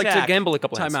 I'd like to blackjack. gamble a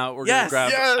couple Time hands. out. We're Yes. going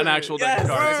to grab an actual deck of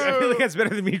cards. I feel like that's better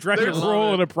than me trying to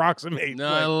roll and approximate.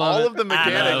 No, I love All it. of the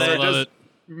mechanics I are love just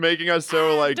making us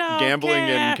so like gambling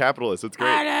and capitalists. It's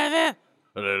great.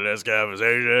 This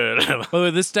conversation. By the way,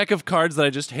 this deck of cards that I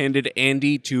just handed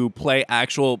Andy to play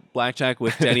actual blackjack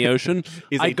with Danny Ocean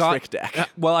Is I a got, trick deck.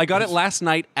 Well, I got it last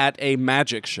night at a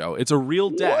magic show. It's a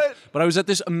real deck, What? but I was at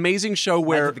this amazing show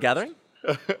where Magic the Gathering?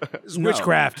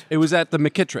 Witchcraft. it was at the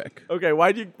McKittrick. Okay,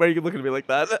 why are you looking at me like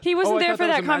that? He wasn't Oh, I there thought for that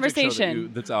that was a magic show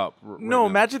conversation. that's up. Right No,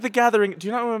 now. Magic the Gathering. Do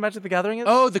you not know what Magic the Gathering is?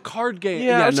 Oh, the card game.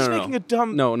 Yeah, I was no, just no, making no. a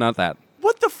dumb- No, not that.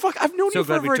 What the fuck? I've known So you for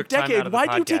glad we over a took time out decade. of the Why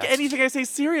do you take podcast. anything I say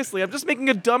seriously? I'm just making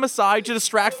a dumb aside to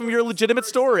distract from your legitimate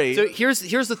story. So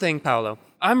here's the thing, Paolo.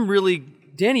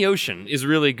 Danny Ocean is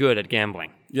really good at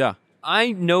gambling. Yeah,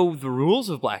 I know the rules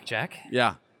of blackjack.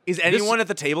 yeah. is anyone at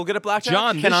the table good at blackjack?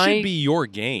 John, Can this I- should be your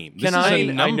game. This Can is I? a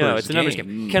numbers I know it's a numbers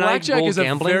game. Can Blackjack I roll is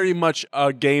gambling? very much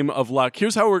a game of luck.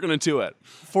 Here's how we're going to do it.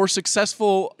 For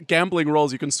successful gambling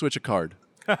rolls, you can switch a card.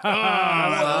 All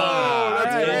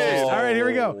right, here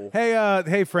we go.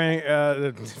 Hey, Frank.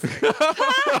 Your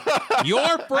I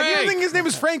didn't Frank. think his name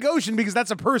was Frank Ocean because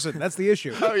that's a person. That's the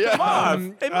issue. Oh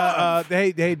yeah.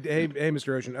 Hey,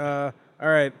 Mr. Ocean. All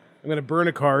right, I'm gonna burn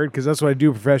a card because that's what I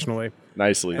do professionally.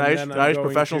 Nicely. Nice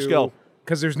professional skill.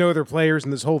 Because there's no other players,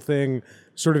 and this whole thing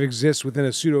sort of exists within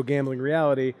a pseudo gambling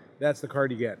reality. That's the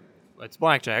card you get. it's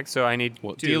blackjack, so I need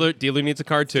Well, two. dealer needs a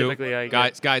card too. Typically, I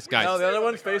guys. No, the other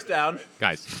one's face down.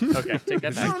 Guys. Okay, take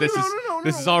that back.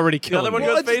 This is already The killing other one me.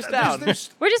 goes face down.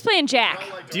 We're just playing Jack.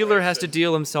 Dealer has to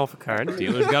deal himself a card.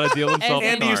 Dealer's got to deal himself. And a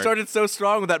Andy, you card. started so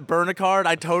strong with that burn a card.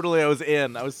 I was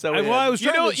in. I was so in. Well, I was You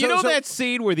trying know, to, you know that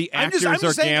scene where the I'm actors just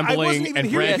are saying, I wasn't gambling even and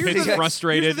here. Brad Here's Pitt's the thing.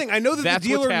 frustrated. Here's the thing. I know that That's the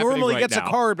dealer what's happening normally right gets now. a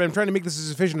card, but I'm trying to make this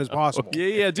as efficient as possible.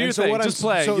 Yeah, do your so thing. what Just I'm,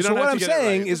 play. So, You don't so have what to I'm get it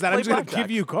saying right. is that Just I'm just play going to blackjack.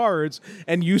 give you cards,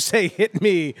 and you say hit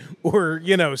me or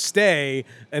stay.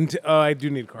 And I do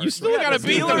need cards. You still got to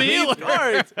beat the dealer.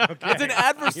 Cards. It's an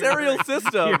adversarial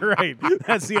system. You're right.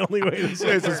 That's the only way to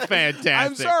say This is it. fantastic.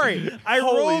 I'm sorry. I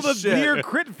Holy rolled a shit. near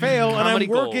crit fail, and I'm Comedy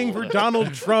working gold. for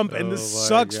Donald Trump, and this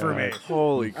sucks for me.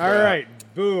 Holy crap. All right.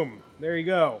 Boom. There you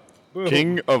go. Boom.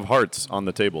 King of Hearts on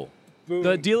the table.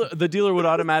 The dealer would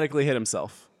automatically hit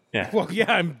himself. Well, yeah,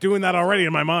 I'm doing that already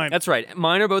in my mind. That's right.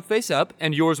 Mine are both face up,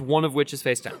 and yours, one of which is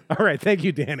face down. All right, thank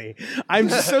you, Danny. I'm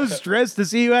so stressed to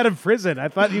see you out of prison. I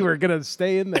thought you were gonna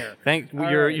stay in there. You right.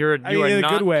 are I mean, in a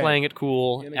not good way. playing it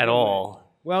cool at all.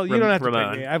 Well, you don't have to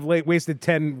Ramon. pay me. I've wasted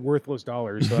 10 worthless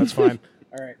dollars, so that's fine.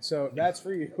 All right, so that's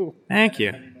for you. Thank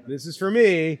you. This is for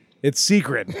me. It's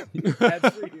secret.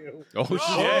 That's for you. Oh,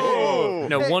 shit.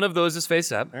 No, one of those is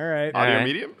face up. All right. Audio right.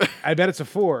 medium? I bet it's a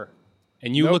 4.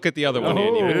 And you look at the other one,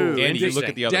 Andy. Oh, Andy, you look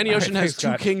at the other Danny one. Ocean has Thanks, 2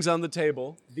 Scott. kings on the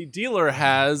table. The dealer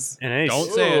has An ace.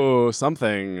 Don't say it. oh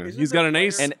something. He's got an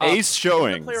ace. An ace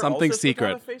showing. Something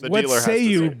secret. The What dealer has say to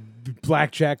you, say.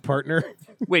 blackjack partner?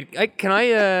 Wait, can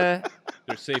I?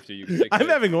 There's safety. You can take I'm safe.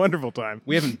 having a wonderful time.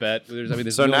 We haven't bet.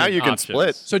 There's So no now you can options.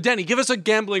 split. So Danny, give us a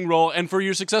gambling roll, and for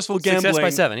your successful gambling, Success by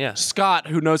 7, yeah. Scott,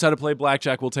 who knows how to play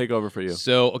blackjack, will take over for you.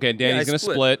 So, okay, Danny's I going to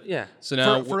split. split. Yeah. So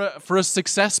now. For a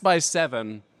success by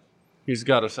 7, he's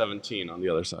got a 17 on the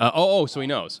other side. So he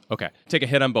knows. Okay. Take a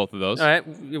hit on both of those. All right.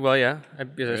 Well, yeah.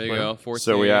 There you go. 14.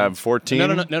 So we have 14.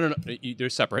 No. They're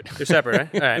separate. They're separate,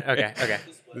 right? All right. Okay.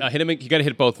 Hit him. You got to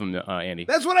hit both of them, Andy.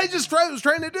 That's what I just was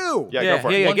trying to do. Yeah, go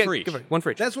for it. One get- for each. give her one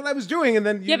for each. That's what I was doing, and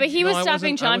then Yeah, but he was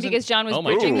stopping John because John was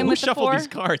bridging them Who with the shuffled 4. these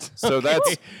cards? So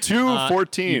that's 2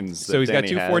 14s. So he's got that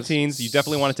two Danny has. 14s. You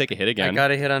definitely want to take a hit I again. got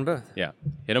a hit on both. Yeah.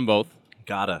 Hit them both.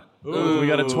 Gotta. Ooh, we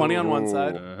got a 20 on one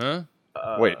side.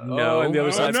 Wait. No, and the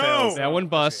other side fails. That one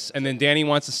busts, and then Danny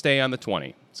wants to stay on the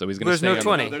 20. So he's going to There's stay no on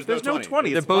 20. There's no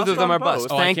 20. They're both of them are bust.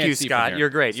 Oh, I Thank can't you, see from Scott. here. You're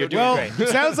great. You're doing Well, great. it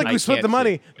sounds like I we split can't the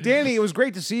money. Danny, it was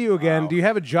great to see you again. Do you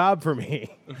have a job for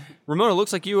me? Ramona,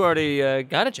 looks like you already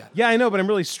got a job. Yeah, I know, but I'm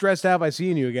really stressed out by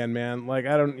seeing you again, man. Like,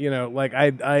 I don't, like,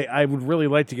 I would really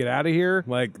like to get out of here.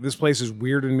 Like, this place is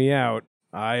weirding me out.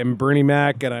 I am Bernie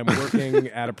Mac, and I'm working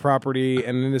at a property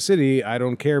and in a city I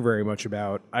don't care very much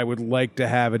about. I would like to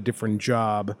have a different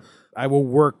job. I will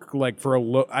work like for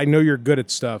I know you're good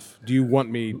at stuff. Do you want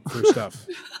me for stuff?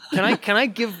 Can I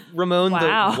give Ramon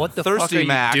Wow. the what the Thirsty fuck are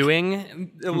Mac. you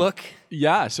doing look?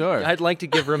 Yeah, sure. I'd like to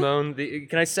give Ramon the.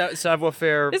 Can I savoir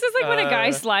faire? This is like when a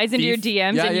guy slides into your thief?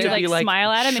 DMs Yeah, and you yeah. like Be like, smile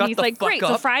at him "Shut and he's the like, fuck "Great,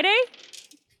 up." so Friday."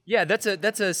 Yeah, that's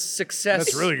a success.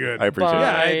 That's really good. I appreciate By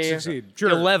Yeah, that. I'd succeed. Sure.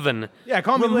 11. Yeah,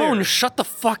 call me Ramon, later. shut the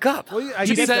fuck up. Well, yeah, I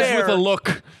He get says that. with a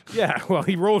look. Yeah, well,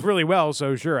 he rolled really well,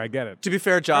 so sure, I get it. To be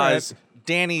fair, Jaws,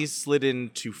 Danny slid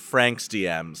into Frank's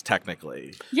DMs,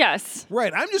 technically. Yes.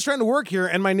 Right, I'm just trying to work here,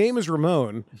 and my name is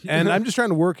Ramon, and I'm just trying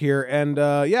to work here, and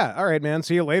yeah, all right, man,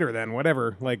 see you later then,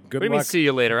 whatever. Like, good What do you mean luck. see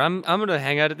you later? I'm gonna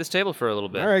hang out at this table for a little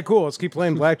bit. All right, cool, let's keep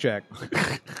playing blackjack.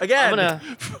 Again! I'm gonna.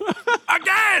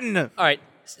 Again! All right,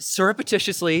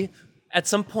 surreptitiously. At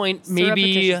some point, maybe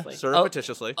Surreptitiously.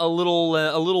 Surreptitiously. a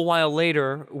little while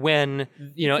later, when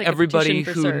like a everybody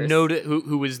petition for who Sirs.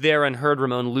 who was there and heard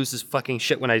Ramon lose his fucking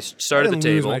shit when I I started the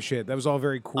didn't lose table. my shit. That was all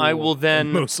very cool. I will then-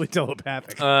 and mostly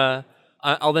telepathic.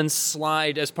 I'll then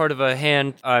slide as part of a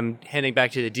hand. I'm handing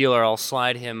back to the dealer. I'll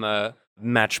slide him a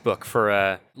matchbook for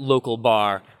a local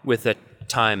bar with a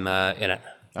time in it.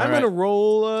 I'm gonna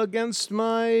roll against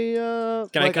my.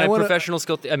 Can I wanna- professional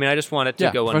skill? I mean, I just want it to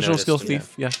Yeah, go professional unnoticed. skill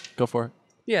thief. Yeah, go for it.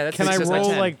 Yeah, that's Can I success by roll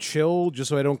 10. like chill just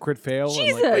so I don't crit fail? and, like-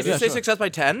 Jesus. Did you say success by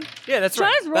 10? Yeah, that's John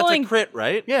right. is rolling. That's a crit,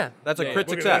 right? Yeah. That's a Yeah, crit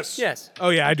yeah. success. Yes. Oh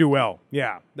yeah, I do well.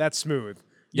 Yeah, that's smooth.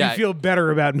 Yeah. You feel better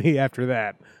about me after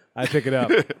that. I pick it up.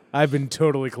 I've been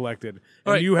totally collected,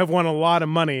 and right. you have won a lot of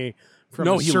money from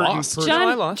No, a he certain lost. person. I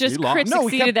John lost. just You lost. crit No, we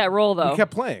succeeded kept- that roll though. You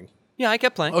kept playing. Yeah, I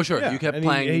kept playing. Oh, sure. Yeah, You kept and he-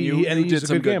 playing. he- you and you he's did a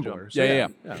some good good gambler, jobs. so Yeah.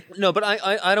 No, but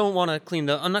I don't want to clean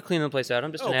the. I'm not cleaning the place out.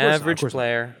 I'm just an of course not, average of course not.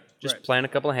 player, just Right. playing a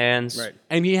couple of hands. Right.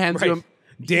 And he hands you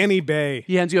Danny Bay.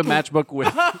 a matchbook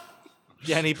with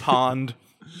Danny Pond.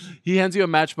 he hands you a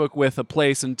matchbook with a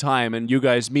place and time, and you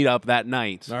guys meet up that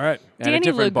night. All right. At a Danny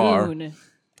different bar. Lagoon.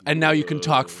 And now you can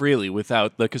talk freely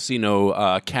without the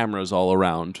casino cameras all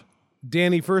around.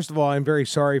 Danny, first of all, I'm very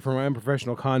sorry for my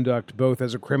unprofessional conduct, both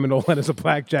as a criminal and as a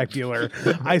blackjack dealer.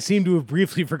 I seem to have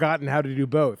briefly forgotten how to do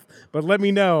both. But let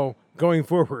me know, going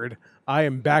forward, I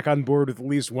am back on board with at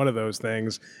least one of those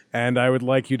things, and I would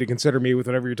like you to consider me with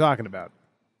whatever you're talking about.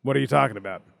 What are you talking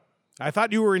about? I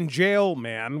thought you were in jail,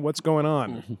 man. What's going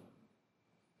on?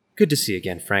 Good to see you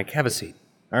again, Frank. Have a seat.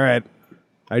 All right.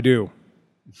 I do.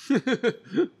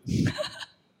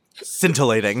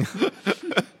 Scintillating.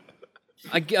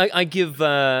 I give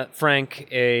Frank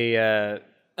a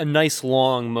nice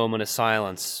long moment of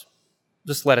silence.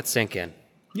 Just let it sink in.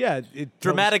 Yeah. It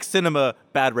Dramatic cinema,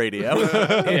 bad radio.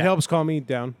 It helps calm me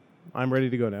down. I'm ready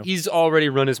to go now. He's already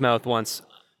run his mouth once.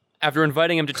 After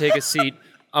inviting him to take a seat,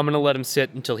 I'm going to let him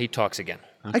sit until he talks again.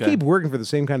 I keep working for the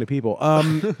same kind of people.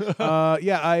 I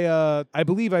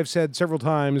believe I've said several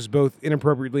times, both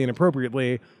inappropriately and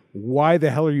appropriately, why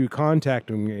the hell are you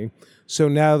contacting me? So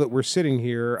now that we're sitting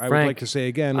here, I would Frank, like to say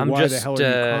again, I'm why just, the hell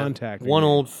are you contacting one me?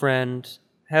 old friend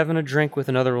having a drink with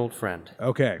another old friend.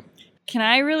 Okay. Can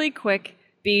I really quick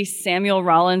be Samuel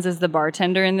Rollins as the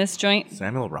bartender in this joint?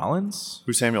 Samuel Rollins?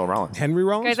 Who's Samuel Rollins? Henry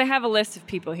Rollins? Guys, I have a list of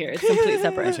people here. It's completely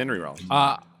separate. Henry Rollins.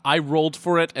 I rolled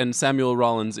for it, and Samuel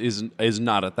Rollins is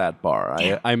not at that bar.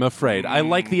 I'm afraid. I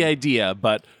like the idea,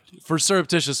 but for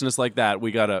surreptitiousness like that,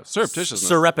 we gotta surreptitiousness.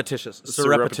 Surreptitious.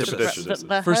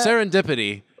 For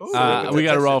serendipity, we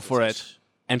gotta roll for it,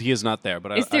 and he is not there.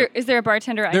 But Is there a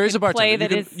bartender I there can is a bartender.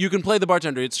 play You can play the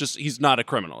bartender. It's just he's not a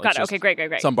criminal. Got It's it. just Okay,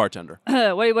 great. Some bartender.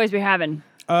 What do you boys be having?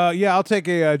 Yeah, I'll take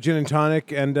a gin and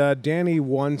tonic, and Danny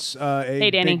wants a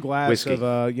Danny. big glass Whiskey. of,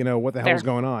 what the hell is Fair.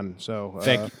 going on. So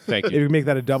Thank if you. you make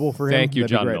that a double for him, Thank you,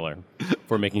 that'd be John great. Miller,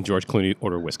 for making George Clooney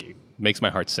order whiskey. Makes my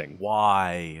heart sing.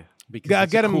 Why?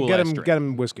 Get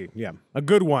him whiskey. Yeah, a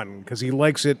good one because he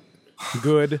likes it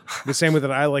good the same way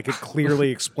that I like it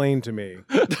clearly explained to me.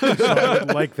 So I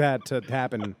would like that to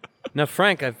happen. Now,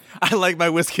 Frank, I like my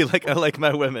whiskey like I like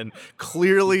my women.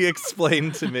 Clearly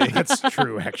explained to me. That's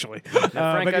true, actually. Frank,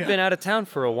 but I've been out of town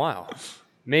for a while.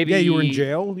 Maybe Yeah, you were in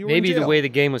jail? You were in maybe jail. the way the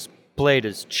game was played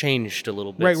has changed a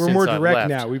little bit. Right, we're since more I've direct left.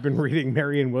 now. We've been reading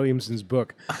Marianne Williamson's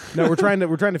book. No, we're trying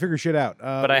to figure shit out.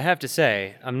 But I have to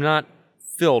say, I'm not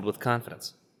filled with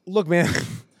confidence. Look, man,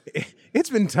 it's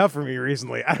been tough for me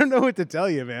recently. I don't know what to tell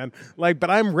you, man. But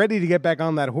I'm ready to get back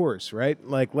on that horse, right?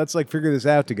 Let's figure this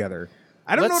out together.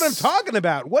 I don't know what I'm Let's- talking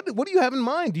about. What do you have in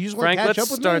mind? Do you just want Frank, to catch let's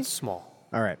up with start me? small.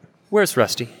 All right. Where's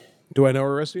Rusty? Do I know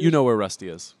where Rusty is? You know where Rusty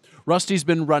is. Rusty's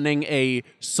been running a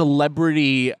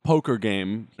celebrity poker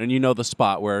game, and you know the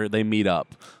spot where they meet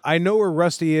up. I know where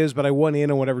Rusty is, but I want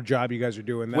in on whatever job you guys are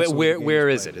doing. That's the way the game Where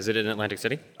is played. it? Is it in Atlantic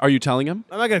City? Are you telling him?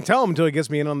 I'm not going to tell him until he gets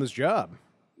me in on this job.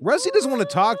 Rusty doesn't want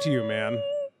to talk to you, man.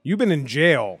 You've been in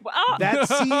jail. That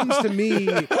seems to me.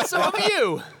 So have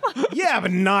you. Yeah,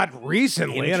 but not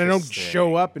recently. And I don't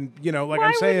show up and,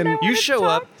 I'm saying. You show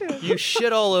up, you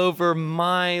shit all over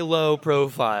my low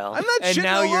profile. I'm not and shitting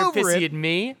now all you're over pissy it. at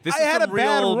me. This I is had some a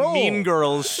bad real roll. Mean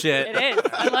Girls shit. It is.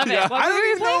 I love it. What I movie don't are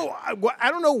even you know.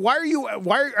 I don't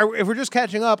know. If we're just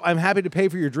catching up, I'm happy to pay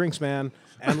for your drinks, man.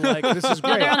 And this is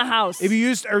great. they're on the house. If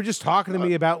you are just talking to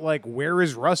me about where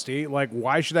is Rusty?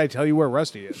 Why should I tell you where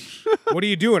Rusty is? What are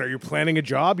you doing? Are you planning a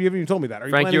job? You haven't even told me that. Are you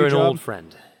Frank, planning you're a an job? old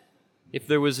friend. If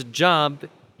there was a job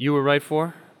you were right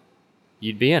for,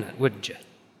 you'd be in it, wouldn't you?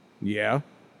 Yeah.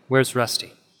 Where's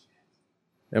Rusty?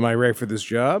 Am I right for this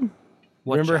job?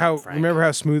 What Remember job, Frank?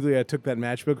 how smoothly I took that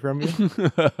matchbook from you?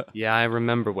 Yeah, I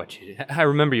remember what you did. I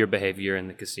remember your behavior in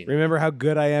the casino. Remember how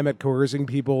good I am at coercing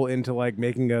people into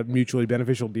making a mutually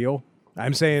beneficial deal?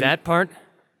 I'm saying That part,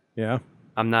 Yeah.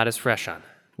 I'm not as fresh on.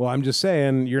 Well, I'm just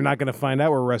saying you're not going to find out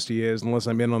where Rusty is unless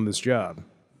I'm in on this job.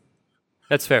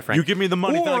 That's fair, Frank. You give me the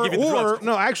money, then I give you the drugs.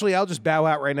 no, actually, I'll just bow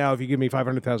out right now if you give me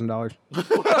 $500,000.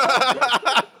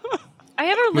 I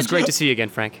have a It was great to see you again,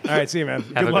 Frank. All right, see you, man.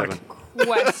 Have Good a luck. good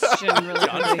one. question really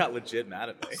John quickly. got legit mad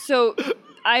at me. So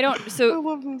I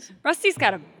love this. Rusty's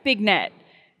got a big net.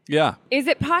 Yeah. Is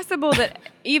it possible that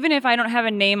even if I don't have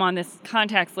a name on this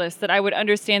contacts list, that I would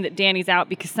understand that Danny's out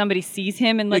because somebody sees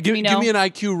him and lets me know? Give me an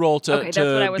IQ roll to Okay, that's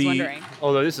what I was be wondering.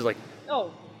 Although this is like,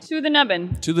 Oh, to the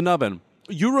nubbin. to the nubbin.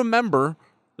 You remember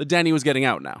that Danny was getting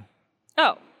out now.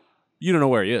 Oh, You don't know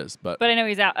where he is, but but I know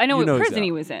he's out. I know You what know he's prison out.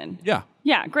 he was in. yeah.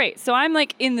 Yeah, great. So I'm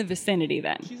in the vicinity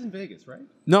then. She's in Vegas, right?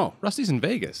 No. Rusty's in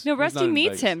Vegas. No, not Rusty in meets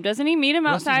Vegas. him. Doesn't he meet him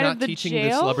Rusty's outside not of the teaching the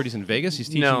jail? celebrities in Vegas. He's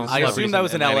teaching No. the I celebrities assumed that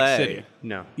was in Atlantic LA. City.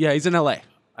 no. Yeah, he's in LA.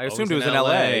 I assumed it was in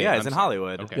LA. Yeah, he's in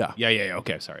Hollywood. Okay. Yeah. Yeah.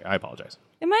 Okay. Sorry. I apologize.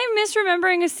 Am I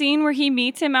misremembering a scene where he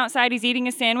meets him outside? He's eating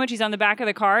a sandwich. He's on the back of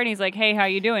the car, and he's like, "Hey, how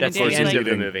you doing?" That's and the Danny's end like, of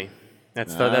the movie.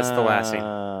 That's the last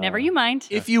scene. "Never you mind."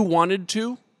 If you wanted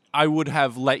to, I would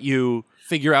have let you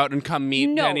figure out and come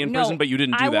meet Danny in prison, but you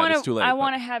didn't do that. It's too late.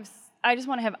 I just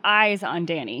want to have eyes on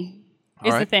Danny. Is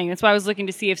All the right. thing. That's why I was looking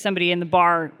to see if somebody in the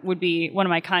bar would be one of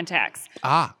my contacts.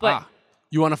 But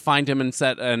You want to find him and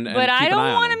set and but keep I an don't eye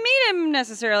on want to him. meet him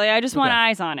necessarily. I just want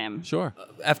eyes on him. Sure.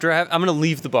 I'm going to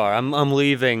leave the bar. I'm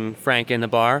leaving Frank in the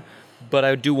bar, but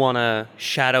I do want to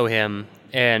shadow him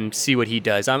and see what he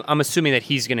does. I'm assuming that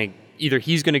he's going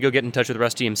to go get in touch with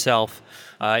Rusty himself,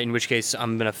 in which case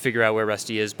I'm going to figure out where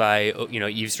Rusty is by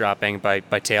eavesdropping, by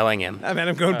tailing him. I mean,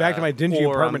 I'm going back to my dingy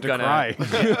or apartment I'm to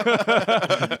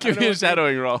gonna- cry. Give me a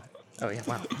shadowing roll. Oh yeah,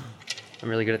 wow. I'm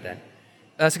really good at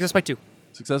that. Success by 2.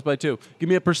 Success by 2. Give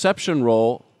me a perception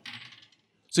roll.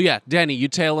 So yeah, Danny, you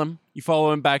tail him. You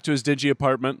follow him back to his dingy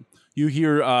apartment. You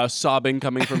hear sobbing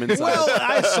coming from inside. Well,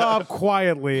 I sob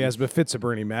quietly as befits a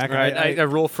Bernie Mac. All right, I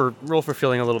roll for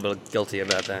feeling a little bit guilty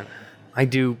about that. I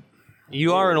do.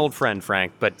 You are an old friend,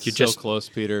 Frank, but you're So just close,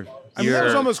 Peter. I mean, that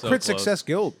was almost so crit close. success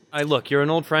guild. Look, you're an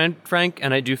old friend, Frank,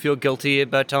 and I do feel guilty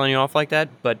about telling you off like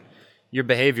that, but your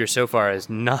behavior so far has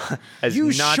not You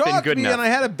not shocked been good me, enough. and I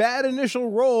had a bad initial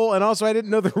roll, and also I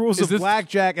didn't know the rules of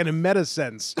blackjack in a meta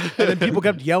sense. And then people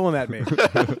kept yelling at me.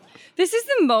 This is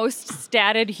the most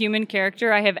statted human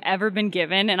character I have ever been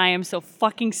given, and I am so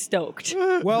fucking stoked.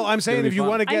 Well, I'm saying if you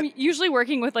want to get... I'm usually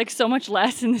working with like so much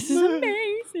less, and this is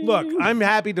amazing. Look, I'm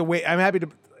happy to wait. I'm happy to...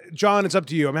 John, it's up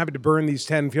to you. I'm happy to burn these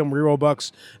 10 film reroll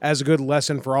bucks as a good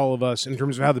lesson for all of us in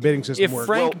terms of how the bidding system if works.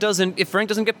 Frank doesn't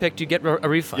get picked, you get a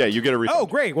refund. Yeah, you get a refund. Oh,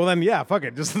 great. Well, then, yeah, fuck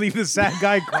it. Just leave this sad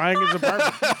guy crying in his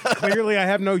apartment. Clearly, I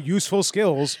have no useful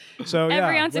skills. So, yeah,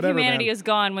 Every ounce of whatever, humanity man. is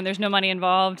gone when there's no money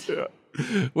involved.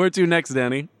 Where to next,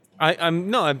 Danny?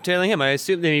 I'm tailing him. I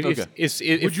assume that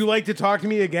if Would you like to talk to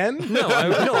me again?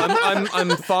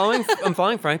 I'm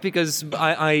following Frank because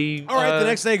I All right, the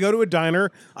next day I go to a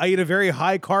diner, I eat a very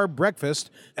high-carb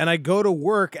breakfast, and I go to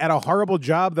work at a horrible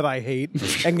job that I hate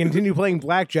and continue playing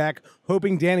blackjack,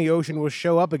 hoping Danny Ocean will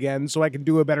show up again so I can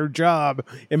do a better job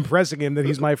impressing him that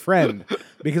he's my friend.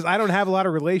 Because I don't have a lot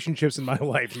of relationships in my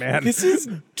life, man. This is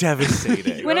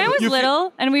devastating. When I was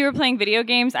little and we were playing video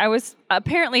games, I was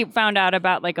apparently found out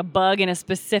about like a bug in a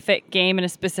specific game in a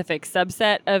specific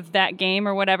subset of that game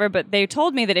or whatever. But they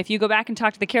told me that if you go back and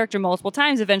talk to the character multiple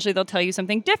times, eventually they'll tell you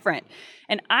something different.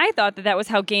 And I thought that was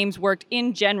how games worked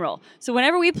in general. So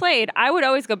whenever we played, I would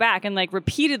always go back and like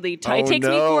repeatedly. It takes me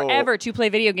forever to play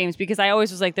video games because I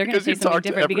always was like, they're going to say something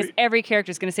different because every character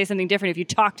is going to say something different if you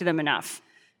talk to them enough.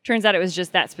 Turns out it was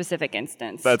just that specific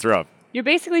instance. That's rough. You're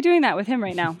basically doing that with him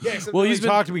right now. Well, he's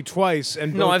talked to me twice,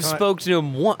 and No, both I've ti- spoken to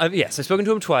him once. Yes, I've spoken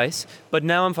to him twice, but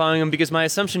now I'm following him because my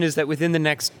assumption is that within the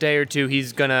next day or two,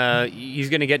 he's gonna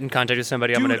get in contact with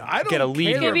somebody. I'm Dude, gonna I don't get a lead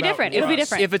care here. It'll be about different. It'll be us.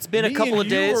 different. If it's been a Me couple and of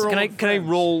you days, are can I old can I friends.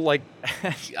 roll like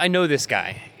I know this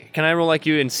guy? Can I roll like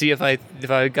you and see if I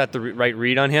got the right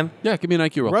read on him? Yeah, give me an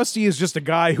IQ roll. Rusty is just a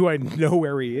guy who I know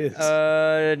where he is.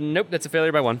 Nope, that's a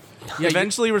failure by 1.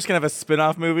 Eventually, we're just gonna have a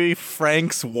spin-off movie,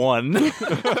 Frank's One.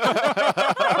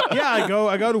 Yeah,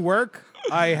 I go to work.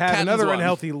 I have Captain's another one.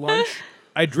 unhealthy lunch.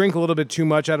 I drink a little bit too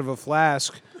much out of a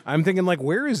flask. I'm thinking like,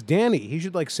 where is Danny? He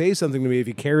should like say something to me if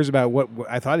he cares about what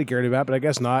I thought he cared about, but I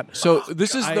guess not. So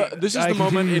this is the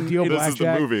moment continue to deal in This is the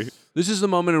blackjack. movie. this is the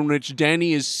moment in which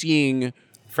Danny is seeing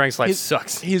Frank's life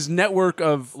sucks. his network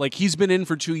of like he's been in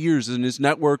for 2 years and his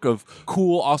network of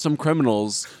cool, awesome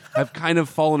criminals have kind of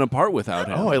fallen apart without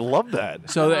him. Oh, I love that.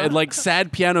 So that, like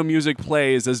sad piano music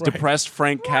plays as depressed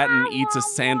Frank Catton eats a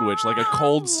sandwich, like a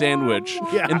cold sandwich,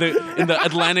 in the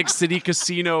Atlantic City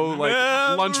casino like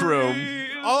lunchroom.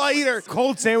 All I eat are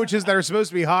cold sandwiches that are supposed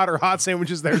to be hot or hot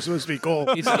sandwiches that are supposed to be cold.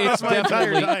 It's my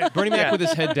entire definitely diet. Bernie Mac with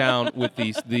his head down with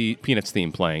the Peanuts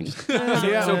theme playing.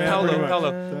 Yeah, So man,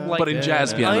 Paolo, pretty much. like, But in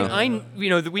jazz piano. We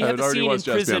have it the already scene in was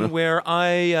jazz prison piano. where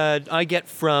I get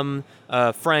from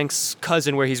Frank's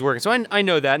cousin where he's working. So I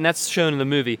know that, and that's shown in the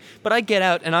movie. But I get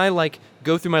out and I like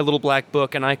go through my little black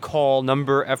book and I call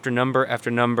number after number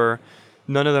after number.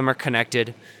 None of them are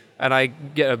connected, and I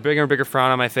get a bigger and bigger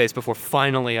frown on my face before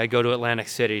finally I go to Atlantic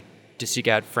City to seek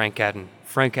out Frank Catton.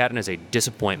 Frank Catton is a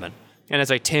disappointment, and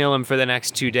as I tail him for the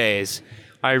next 2 days,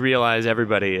 I realize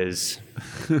everybody is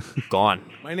gone.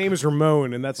 My name is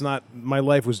Ramon, and that's not. My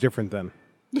life was different then.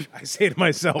 I say to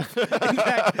myself. In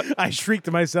fact, I shriek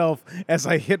to myself as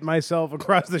I hit myself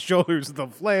across the shoulders with a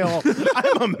flail.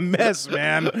 I'm a mess,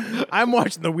 man. I'm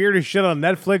watching the weirdest shit on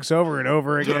Netflix over and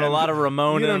over again. Doing a lot of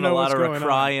Ramon You don't and know a lot what's of going on.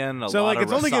 crying. So like,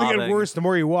 it's only going to get worse the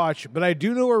more you watch. But I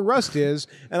do know where Rust is,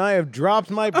 and I have dropped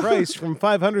my price from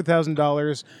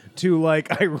 $500,000 to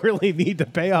like I really need to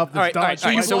pay off this All right, dog. all right,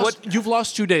 all right. So You've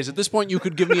lost 2 days. At this point, you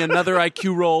could give me another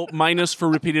IQ roll minus for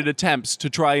repeated attempts to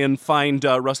try and find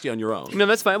Rusty on your own. No,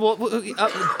 that's that's fine. Well,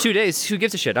 2 days. Who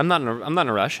gives a shit? I'm not in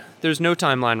a rush. There's no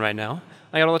timeline right now.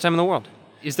 I got all the time in the world.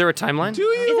 Is there a timeline? Is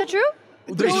that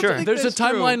true? Pretty sure. There's a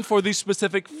timeline for the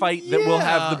specific fight that will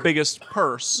have the biggest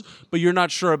purse, but you're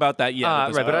not sure about that yet. at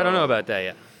this Right, but I don't know about that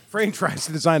yet. Frank tries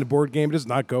to design a board game. It does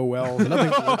not go well.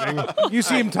 Nothing's working. You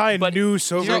see him tie a noose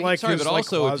over like sorry, his but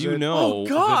also like, if you closet. know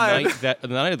God. the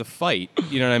night of the fight,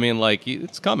 you know what I mean? Like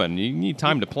it's coming. You need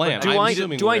time to plan. Do I'm I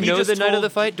assuming know we're- the night of the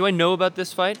fight? Do I know about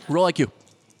this fight? Roll IQ.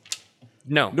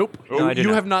 No. Nope. No, I do you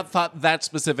not. have not thought that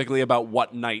specifically about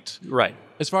what night. Right.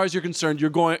 As far as you're concerned, you're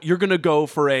going to go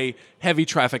for a heavy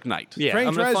traffic night. Yeah, Frank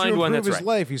I'm gonna tries find to one improve that's his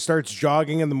right. life. He starts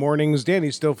jogging in the mornings.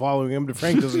 Danny's still following him, but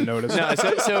Frank doesn't notice.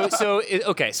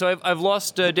 Okay. So I've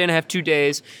lost a day and a half, 2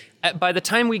 days. By the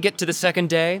time we get to the second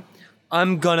day,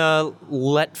 I'm gonna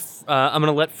let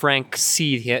Frank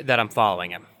see that I'm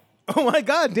following him. Oh my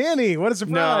God, Danny! What a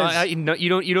surprise! No, you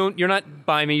don't. You're not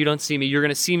by me. You don't see me. You're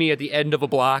gonna see me at the end of a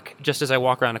block, just as I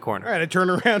walk around a corner. All right, I turn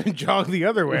around and jog the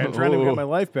other way. I'm trying to get my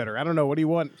life better. I don't know. What do you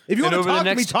want? If you want to talk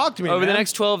to me, talk to me. Over the man.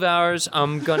 next 12 hours,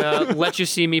 I'm gonna let you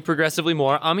see me progressively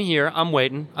more. I'm here. I'm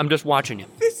waiting. I'm just watching you.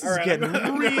 This is getting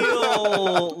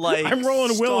real, like, I'm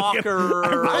rolling Will against-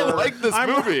 stalker. I like this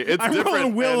movie. It's I'm different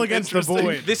rolling Will and against the interesting.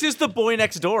 boy. This is the boy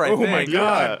next door, I Oh think. my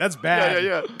God, that's bad.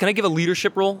 Yeah. Can I give a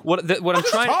leadership role? What I'm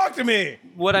trying. Talk to me.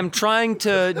 What I'm trying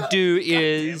to do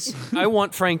is, I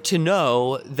want Frank to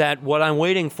know that what I'm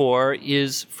waiting for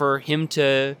is for him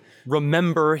to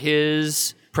remember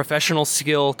his professional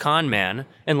skill con man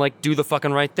and like do the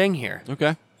fucking right thing here.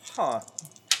 Okay.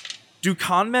 Do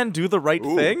con men do the right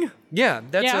thing? Yeah,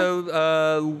 that's Yeah.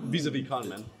 a Vis-a-vis con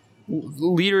men.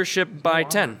 leadership by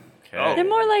 10. They're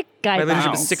more like My guide leadership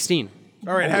dogs. is 16.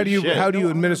 All right, how do you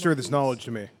administer this knowledge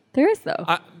to me? There is though.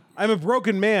 I'm a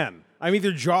broken man. I'm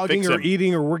either jogging Fix or him.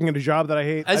 eating or working at a job that I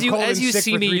hate. As I've you called in sick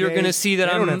see for me, 3 you're days. gonna see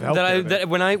that They don't have health care, that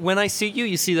when I see you,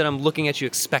 you see that I'm looking at you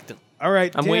expectant. All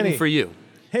right, I'm Danny. waiting for you.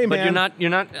 Hey, But man. you're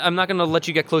not. I'm not gonna let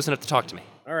you get close enough to talk to me.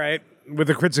 All right. With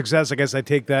a crit success, I guess I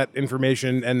take that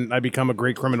information and I become a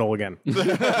great criminal again. I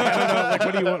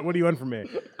don't know. Like, what do you want from me?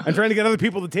 I'm trying to get other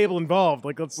people at the table involved.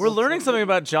 Like, We're learning something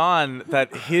about John,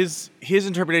 that his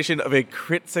interpretation of a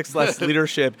crit success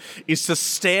leadership is to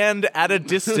stand at a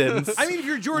distance. I mean, if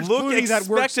you're George look Clooney, that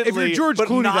works. If you're expectantly, George but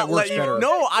Clooney, not that works let you- better.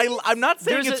 No, I'm not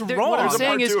saying it's wrong. What I'm There's a saying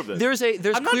part is two of this.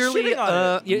 there's I'm not clearly shitting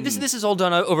on it. this is all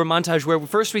done over montage where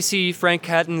first we see Frank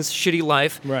Hatton's shitty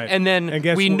life, Right. and then And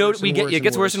gets we worse and worse it and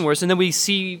gets worse worse. and worse, and then we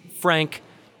see Frank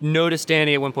notice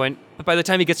Danny at one point, but by the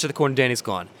time he gets to the corner, Danny's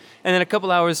gone, and then a couple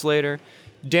hours later,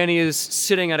 Danny is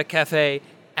sitting at a cafe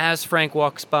as Frank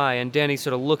walks by, and Danny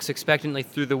sort of looks expectantly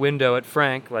through the window at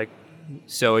Frank, like,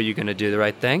 so are you going to do the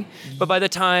right thing? But by the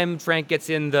time Frank gets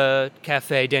in the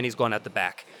cafe, Danny's gone out the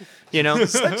back. You know?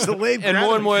 Such delayed And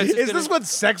more and more, it's Is gonna- this what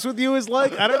sex with you is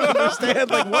like? I don't understand.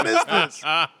 Like, what is this?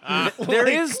 There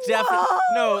is definitely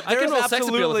no. I can There's roll sex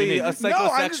appeal if you absolutely need. a No,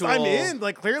 psychosexual. I'm in.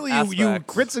 Like, clearly you aspect.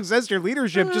 crit success your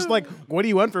leadership. Just like, what do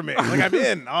you want from me? Like, I'm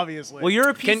in, obviously. Well, you're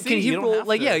a PC. Can you he don't roll have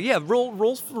like to.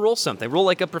 roll something? Roll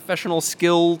like a professional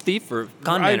skill thief or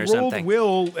con I man or rolled something.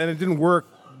 Will, and it didn't work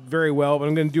very well, but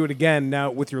I'm going to do it again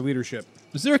now with your leadership.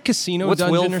 Is there a casino What's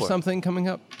Will dungeon or for? something coming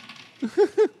up?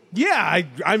 Yeah,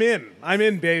 I'm in. I'm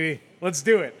in, baby. Let's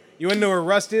do it. You want to know where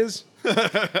Rust is?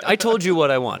 I told you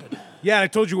what I wanted. Yeah, I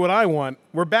told you what I want.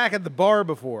 We're back at the bar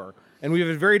before, and we've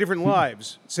had very different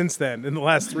lives since then in the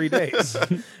last 3 days.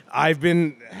 I've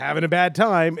been having a bad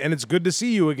time, and it's good to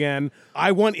see you again.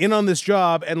 I want in on this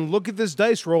job, and look at this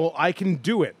dice roll. I can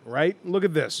do it, right? Look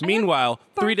at this. Meanwhile,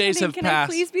 3 days have Can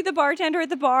passed. I please be the bartender at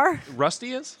the bar?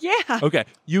 Rusty is? Yeah. Okay.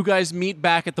 You guys meet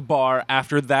back at the bar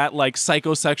after that like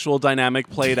psychosexual dynamic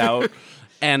played out.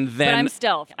 And But then I'm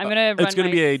stealth. I'm gonna run. it's going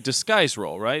to be a disguise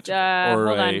roll, right? Hold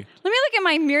on. a- Let me look at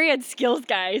my myriad skills,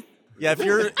 guys. Yeah,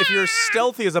 if you're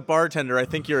stealthy as a bartender, I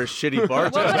think you're a shitty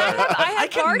bartender. I have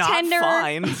cannot bartender.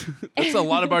 find. That's a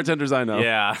lot of bartenders I know.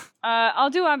 Yeah.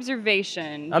 I'll do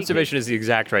observation. because Observation is the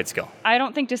exact right skill. I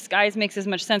don't think disguise makes as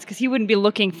much sense because he wouldn't be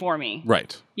looking for me.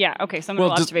 Right. Yeah. Okay. So I'm gonna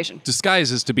roll observation.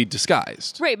 Disguise is to be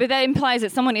disguised. Right, but that implies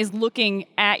that someone is looking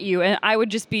at you, and I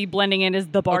would just be blending in as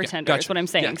the bartender. gotcha. Is what I'm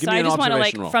saying. Yeah, give so me I an just want to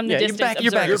like observation roll. from the Yeah, you're distance. back-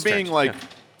 you're back observe. You're being like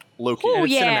Loki. Oh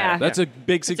It's yeah, cinematic. That's a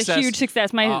big it's success. a huge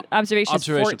success. My observation is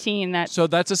 14. That So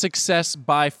that's a success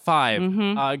by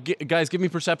 5. Guys, give me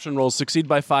perception rolls. Succeed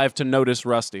by 5 to notice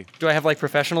Rusty. Do I have like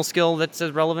professional skill that's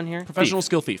relevant here? Professional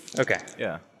skill thief. Okay.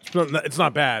 Yeah. It's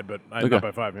not bad, but I got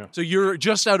by 5. Yeah. So you're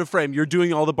just out of frame. You're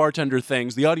doing all the bartender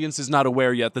things. The audience is not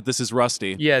aware yet that this is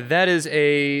Rusty. Yeah, that is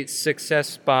a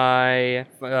success by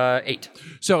 8.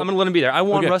 So I'm going to let him be there. I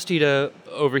want Okay. Rusty to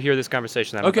overhear this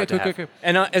conversation that I'm Okay, about to have. okay.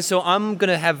 And so I'm going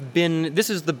to have been, this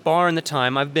is the bar and the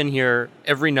time. I've been here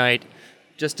every night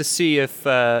just to see if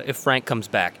Frank comes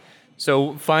back.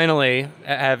 So finally,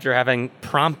 after having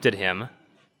prompted him,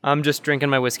 I'm just drinking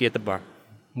my whiskey at the bar,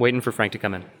 waiting for Frank to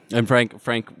come in. And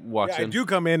Frank walks I do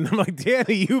come in. I'm like,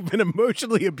 Danny, you've been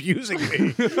emotionally abusing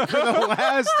me for the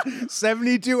last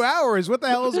 72 hours. What the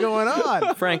hell is going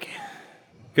on? Frank,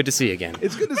 good to see you again.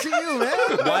 It's good to see you, man.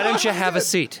 Why don't you have a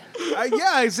seat?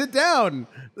 I sit down.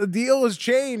 The deal has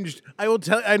changed. I will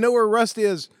tell. I know where Rusty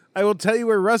is. I will tell you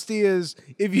where Rusty is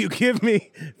if you give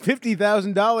me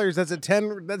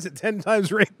 $50,000. That's a 10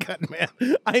 times rate cut, man.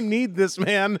 I need this,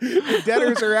 man. The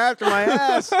debtors are after my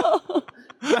ass.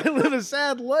 I live a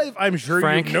sad life. I'm sure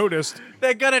Frank? you've noticed.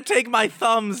 They're gonna take my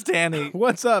thumbs, Danny.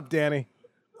 What's up, Danny?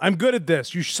 I'm good at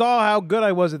this. You saw how good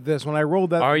I was at this when I rolled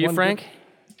that. Are you, one Frank?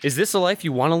 Is this a life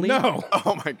you want to lead? No.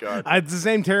 Oh my God. It's the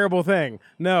same terrible thing.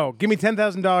 No. Give me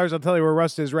 $10,000. I'll tell you where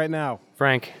Rust is right now.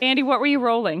 Frank, Andy, what were you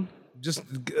rolling? Just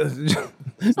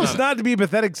not to be a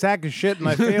pathetic sack of shit, and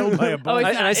I failed by a bunch.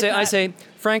 it's not- I say,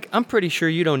 Frank, I'm pretty sure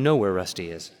you don't know where Rusty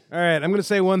is. All right, I'm going to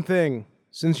say one thing.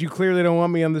 Since you clearly don't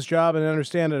want me on this job and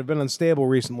understand that I've been unstable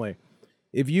recently,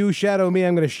 if you shadow me,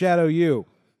 I'm going to shadow you.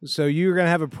 So you're going to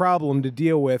have a problem to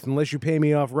deal with unless you pay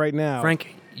me off right now.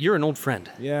 Frank, you're an old friend.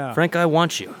 Yeah. Frank, I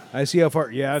want you. I see how far.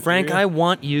 Yeah. Frank, yeah. I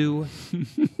want you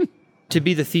to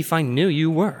be the thief I knew you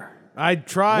were. I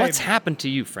tried. What's happened to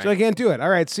you, Frank? So I can't do it. All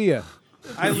right, see ya.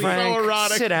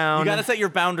 Frank, sit down. You gotta set your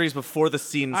boundaries before the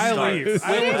scene I starts.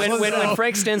 leave. When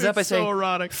Frank stands up, I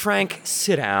say, Frank,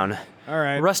 sit down. All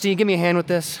right. Rusty, give me a hand with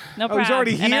this. No Oh, problem. he's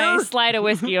already And I here? slide a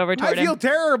whiskey over I toward feel him.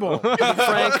 terrible.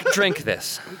 Frank, drink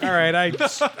this. All right,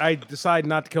 I decide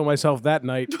not to kill myself that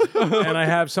night, and I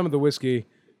have some of the whiskey,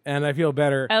 and I feel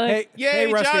better. I like-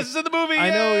 hey, Rusty, Josh is in the movie!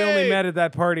 I know we Yay! only met at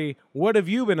that party. What have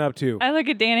you been up to? I look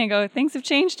at Danny and go, things have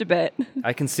changed a bit.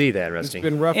 I can see that, It's Rusty.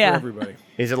 been rough Yeah. for everybody.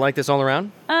 Is it like this all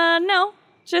around? No,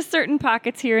 just certain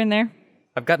pockets here and there.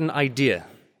 I've got an idea.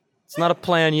 It's not a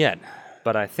plan yet,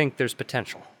 but I think there's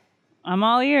potential. I'm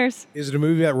all ears. Is it a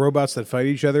movie about robots that fight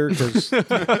each other? Because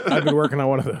I've been working on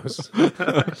one of those.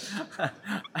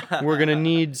 We're going to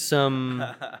need some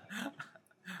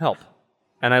help.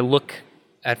 And I look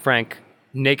at Frank,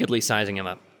 nakedly sizing him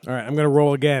up. All right, I'm going to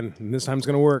roll again, and this time it's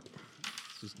going to work.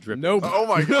 Nope. Oh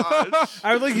my gosh.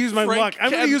 I would like to use my luck. I'm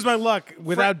going to use my luck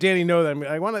without Danny know that.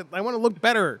 I want to look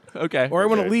better. Okay. Or I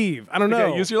want to Okay. leave. I don't know.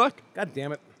 Okay, use your luck. God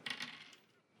damn it.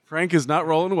 Frank is not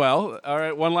rolling well. All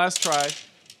right, one last try.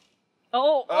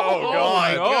 Oh,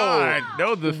 God.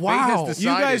 No, the fate has decided You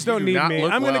guys don't do need not me.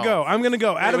 look I'm going to well. go. I'm going to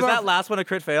go. Out Was of that last one a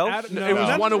crit fail? No, It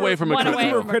was one away from a One crit away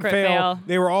fail. from crit crit fail. fail.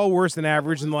 They were all worse than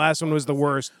average, and the last one was the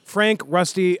worst. Frank,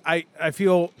 Rusty, I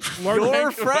feel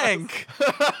You're Frank.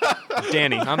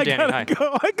 Danny, I'm Danny. Hi.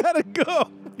 I gotta go.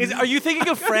 Are you thinking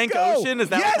of Frank Go. Ocean? Is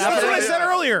that yes, what's that's what I happening? said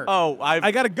earlier. Oh,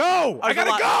 I gotta go. I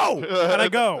gotta go. And I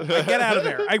go. I get out of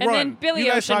there. I and run. then Billy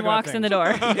You guys talk Ocean about walks in the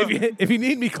things. door. If you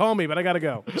need me, call me. But I gotta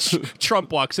go.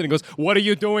 Trump walks in and goes, "What are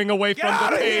you doing away from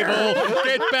the table?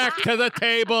 Get back to the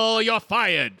table. You're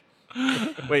fired."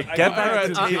 Wait, get back to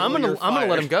the table. I'm gonna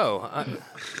let him go.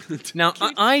 Now,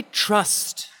 I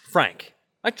trust Frank.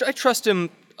 I trust him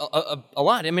a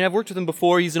lot. I mean, I've worked with him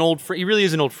before. He's an old friend. He really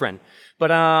is an old friend. But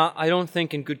I don't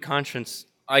think, in good conscience,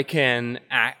 I can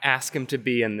ask him to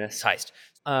be in this heist.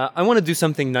 I want to do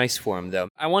something nice for him, though.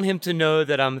 I want him to know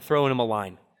that I'm throwing him a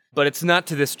line. But it's not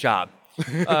to this job.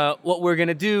 What we're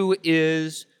gonna do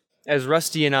is, as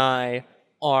Rusty and I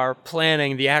are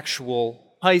planning the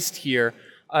actual heist here,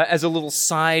 as a little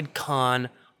side con,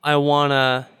 I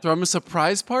wanna Throw him a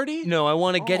surprise party? I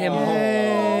wanna get him.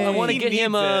 I wanna He get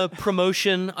him needs a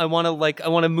promotion. I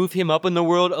wanna move him up in the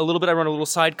world a little bit. I run a little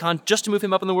side con just to move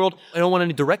him up in the world. I don't want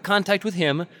any direct contact with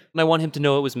him, and I want him to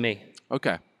know it was me.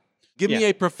 Okay. Give me Yeah.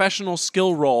 a professional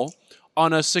skill roll.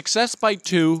 On a success by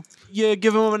 2, you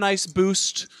give him a nice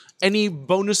boost. Any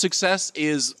bonus success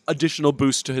is additional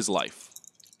boost to his life.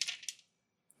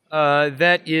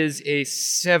 That is a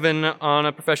 7 on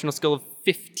a professional skill of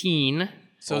 15.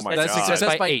 So Oh my that's God. success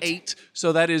By by 8. 8.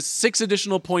 So that is 6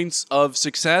 additional points of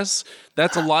success.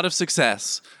 That's a lot of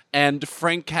success. And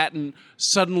Frank Catton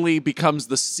suddenly becomes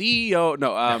the CEO.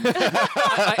 No,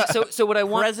 So what I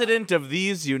want, President of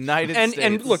these United and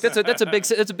States. look, that's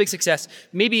a big success.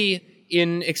 Maybe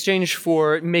in exchange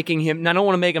for making him, and I don't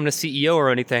want to make him the CEO or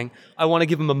anything. I want to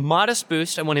give him a modest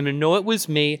boost. I want him to know it was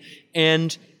me.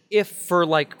 And if for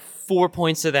like 4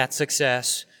 points of that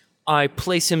success, I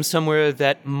place him somewhere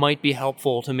that might be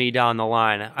helpful to me down the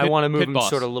line. I want to move pit him boss.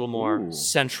 sort of a little more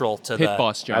central to Pit the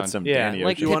boss, John. That's some Yeah, Danny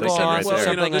like Ocean you they want said to- right well, there.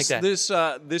 something like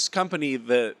that. This company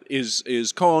that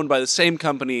is co-owned by the same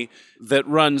company that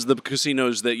runs the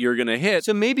casinos that you're going to hit.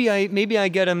 So maybe I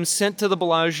get him sent to the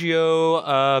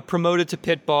Bellagio, promoted to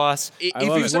pit boss.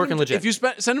 If you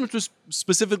send him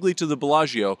specifically to the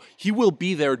Bellagio, he will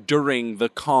be there during the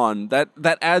con. That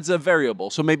adds a variable.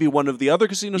 So maybe one of the other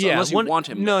casinos, unless you want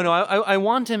him. No, I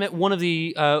want him at one of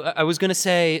the. I was going to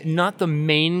say not the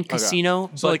main casino,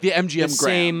 So but like the MGM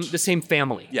Grand. the same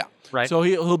family. Yeah. Right. So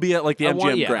he'll be at like the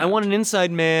MGM Grand. I want an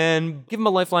inside man. Give him a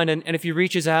lifeline, and if he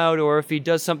reaches out, or if he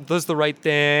does the right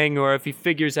thing, or if he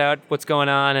figures out what's going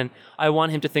on, and I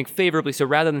want him to think favorably. So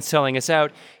rather than selling us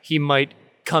out, he might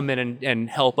come in and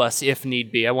help us if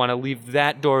need be. I want to leave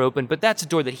that door open, but that's a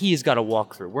door that he's got to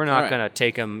walk through. We're not going to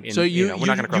take him in. So we're not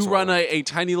going to cross you the run line. a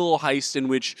tiny little heist in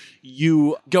which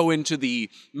you go into the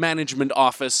management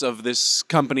office of this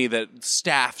company that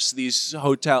staffs these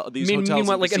hotels. Meanwhile, and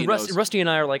and casinos. Rusty and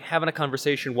I are like having a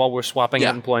conversation while we're swapping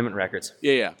out employment records.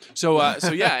 Yeah. So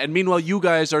and meanwhile, you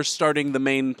guys are starting the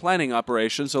main planning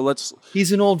operation. So let's.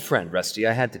 He's an old friend, Rusty.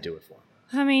 I had to do it for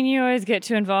him. I mean, you always get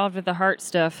too involved with the heart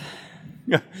stuff.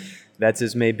 That's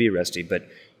as may be, Rusty, but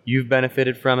you've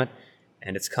benefited from it,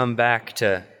 and it's come back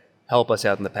to help us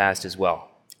out in the past as well.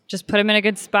 Just put him in a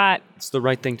good spot. It's the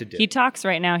right thing to do. He talks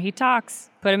right now. He talks.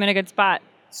 Put him in a good spot.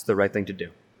 It's the right thing to do.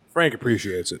 Frank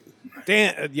appreciates it.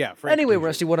 Dan, yeah. Frank Anyway, appreciates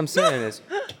Rusty, what I'm saying is,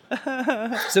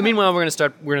 so meanwhile, we're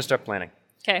gonna start planning.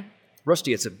 Okay.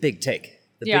 Rusty, it's a big take,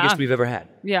 the Yeah. biggest we've ever had.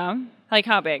 Yeah. Like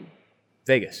how big?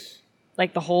 Vegas,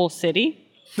 Like the whole city?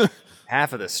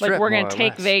 half of the strip. Like we're more gonna or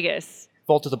take less. Vegas.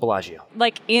 Vault of the Bellagio.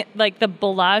 Like the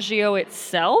Bellagio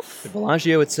itself?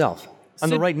 Bellagio itself on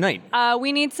the right night.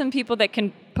 We need some people that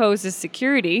can pose as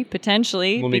security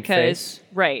potentially We'll need because face.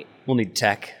 right. We'll need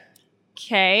tech.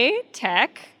 Okay,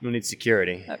 tech, We'll need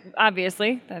security.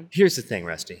 obviously. Here's the thing,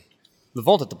 Rusty. The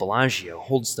vault at the Bellagio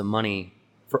holds the money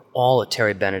for all of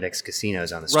Terry Benedict's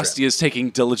casinos on the strip. Rusty is taking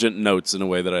diligent notes in a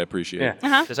way that I appreciate.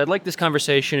 Yeah, because I'd like this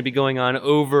conversation to be going on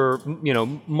over,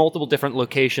 multiple different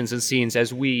locations and scenes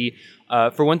as we,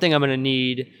 for one thing, I'm going to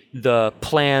need the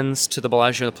plans to the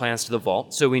Bellagio, the plans to the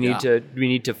vault. So we need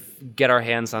to get our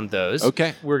hands on those.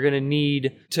 Okay. We're going to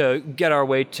need to get our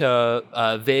way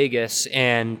to Vegas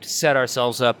and set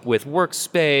ourselves up with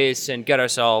workspace and get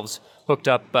ourselves hooked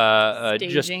up,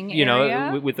 Staging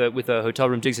area? with a hotel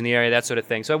room, digs in the area, that sort of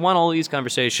thing. So I want all these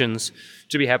conversations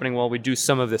to be happening while we do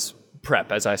some of this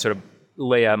prep as I sort of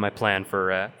lay out my plan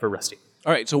for Rusty.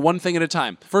 All right. So one thing at a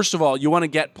time. First of all, you want to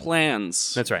get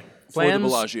plans. That's right. For the Plans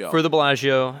Bellagio. For the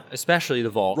Bellagio, especially the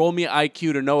vault. Roll me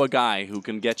IQ to know a guy who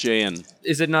can get you in.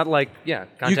 Is it not like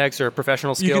contacts or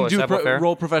professional You skill can or do savoir-faire?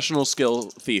 roll professional skill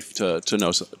thief to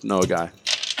know a guy.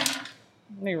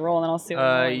 Let me roll and I'll see what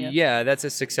I'm rolling at. Yeah, that's a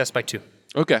success by 2.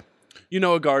 Okay. You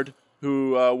know a guard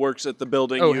who works at the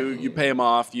building. Oh. You pay him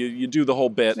off. You do the whole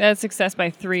bit. That's success by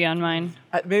 3 on mine.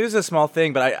 Maybe it's a small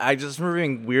thing, but I just remember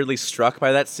being weirdly struck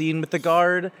by that scene with the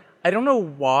guard. I don't know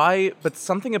why, but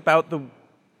something about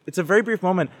it's a very brief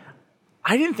moment.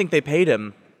 I didn't think they paid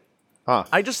him. Huh.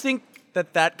 I just think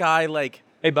that guy,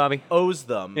 Hey, Bobby. owes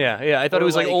them. Yeah. I thought Or it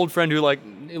was like like- old friend who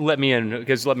let me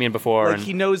in before. Like and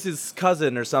he knows his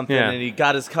cousin or something, Yeah. and he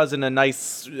got his cousin a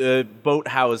nice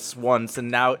boathouse once, and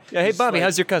now hey, he's Bobby, like,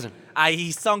 how's your cousin?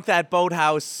 He sunk that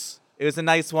boathouse. It was a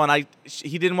nice one.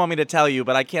 He didn't want me to tell you,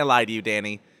 but I can't lie to you,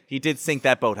 Danny. He did sink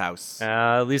that boathouse.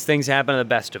 These things happen to the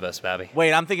best of us, Bobby.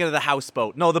 Wait, I'm thinking of the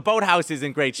houseboat. No, the boathouse is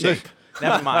in great shape.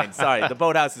 Never mind. Sorry, the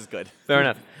boathouse is good. Fair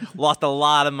enough. Lost a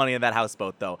lot of money in that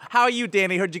houseboat, though. How are you,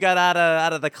 Danny? Heard you got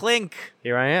out of the clink.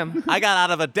 Here I am. I got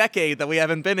out of a decade that we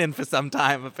haven't been in for some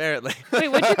time, apparently. Wait,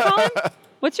 what'd you call him?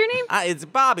 What's your name? It's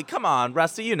Bobby. Come on,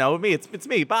 Rusty. You know me. It's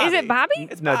me, Bobby. Is it Bobby?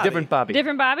 It's No, Bobby. different Bobby.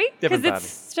 Different Bobby? Different Because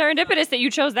it's serendipitous that you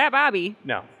chose that Bobby.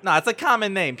 No. No, it's a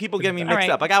common name. People get me mixed right.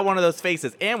 up. I got one of those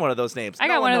faces and one of those names. I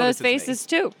No got one of those notices me. faces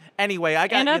too. Anyway, I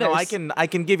got And others. I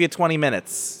can give you 20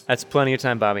 minutes. That's plenty of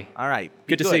time, Bobby. All right.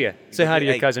 Good to see you. Say hi to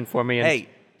your cousin for me and Hey.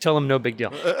 tell him no big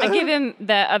deal. I give him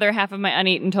the other half of my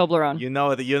uneaten Toblerone. You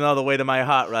know the way to my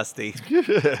heart, Rusty.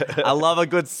 I love a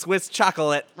good Swiss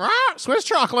chocolate. Swiss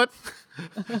chocolate.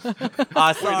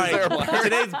 Sorry.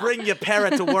 Today's bring your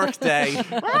parrot to work day.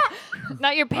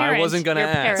 Not your parent. I wasn't going to your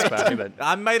ask, parent. Bobby, but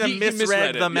I might have He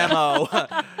misread misread the it, memo.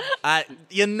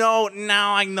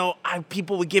 Now I know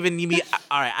people were giving me.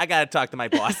 All right, I gotta talk to my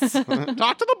boss. Talk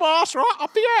to the boss, right?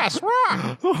 Up the ass,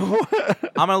 right?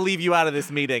 I'm gonna leave you out of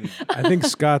this meeting, I think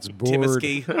Scott's bored.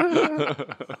 Timothy.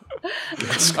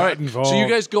 All right. involved. So you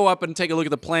guys go up and take a look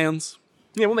at the plans.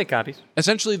 Yeah, we'll make copies.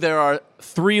 Essentially, there are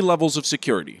 3 levels of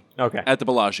security Okay. at the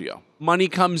Bellagio. Money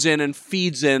comes in and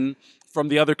feeds in from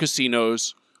the other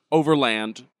casinos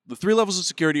overland. The 3 levels of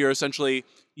security are essentially,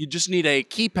 you just need a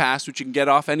key pass, which you can get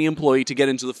off any employee to get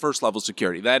into the first level of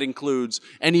security. That includes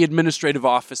any administrative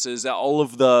offices, all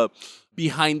of the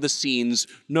behind the scenes,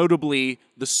 notably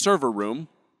the server room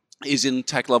is in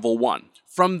tech level 1.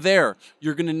 From there,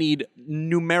 you're going to need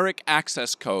numeric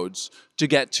access codes to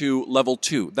get to level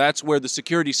 2. That's where the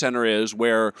security center is,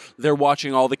 where they're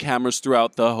watching all the cameras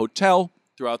throughout the hotel,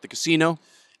 throughout the casino.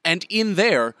 And in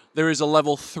there is a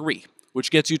level 3,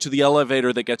 which gets you to the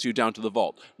elevator that gets you down to the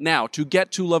vault. Now, to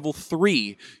get to level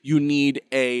 3, you need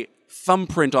a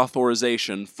thumbprint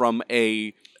authorization from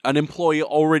an employee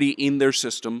already in their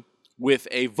system, with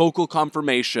a vocal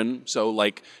confirmation. So,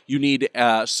 like, you need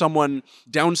someone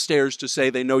downstairs to say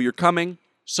they know you're coming,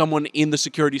 someone in the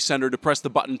security center to press the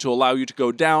button to allow you to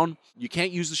go down. You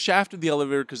can't use the shaft of the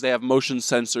elevator because they have motion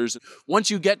sensors. Once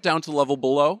you get down to the level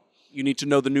below, you need to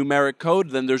know the numeric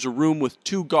code. Then there's a room with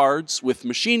 2 guards with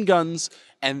machine guns,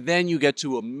 and then you get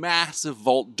to a massive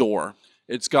vault door.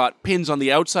 It's got pins on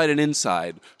the outside and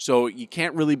inside, so you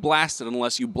can't really blast it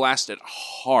unless you blast it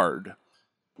hard.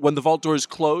 When the vault door is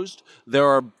closed, there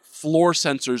are floor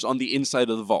sensors on the inside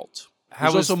of the vault.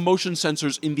 There's also motion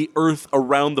sensors in the earth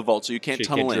around the vault, so you can't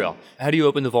tunnel in. How do you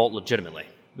open the vault legitimately?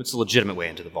 What's the legitimate way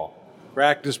into the vault?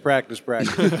 Practice.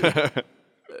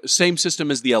 Same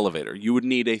system as the elevator. You would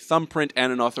need a thumbprint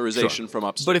and an authorization from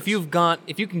upstairs. But if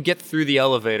you can get through the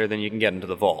elevator, then you can get into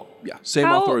the vault. Yeah, same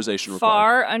How authorization required.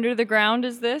 far under the ground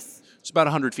is this? It's about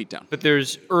 100 feet down. But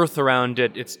there's earth around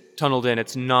it. It's tunneled in.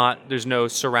 There's no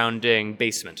surrounding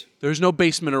basement. There's no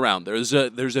basement around. There's a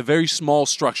very small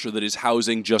structure that is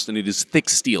housing and it is thick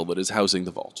steel that is housing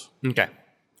the vault. Okay.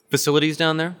 Facilities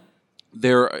down there?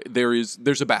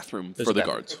 There's a bathroom for the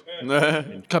guards.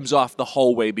 It comes off the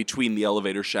hallway between the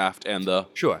elevator shaft and the...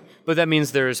 Sure. But that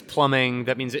means there's plumbing.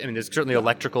 There's certainly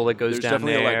electrical that goes down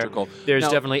there. There's definitely electrical. There's Now,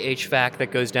 definitely HVAC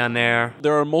that goes down there.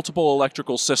 There are multiple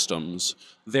electrical systems.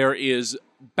 There is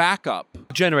backup.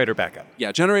 Generator backup.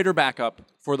 Yeah, generator backup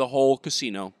for the whole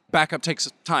casino. Backup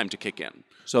takes time to kick in.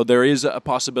 So there is a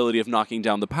possibility of knocking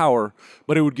down the power,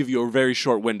 but it would give you a very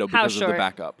short window because of the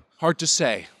backup. Hard to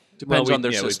say. Depends on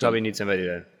their system. We probably need somebody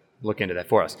to look into that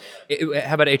for us.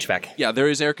 How about HVAC? Yeah, there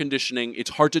is air conditioning.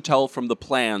 It's hard to tell from the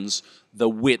plans the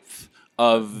width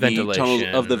of the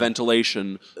tunnel of the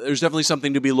ventilation. There's definitely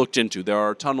something to be looked into. There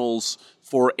are tunnels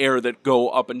for air that go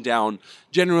up and down.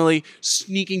 Generally,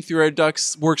 sneaking through air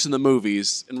ducts works in the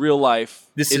movies. In real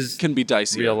life, it can be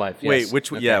dicey. Real life. Yes. Wait,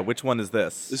 which one is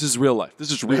this? This is real life.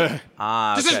 This is real. Okay.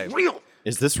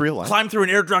 Is this real life? Climb through an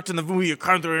air duct in the movie. You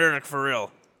climb through an air duct for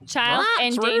real. Child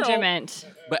endangerment.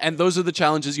 And those are the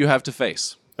challenges you have to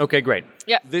face. Okay, great.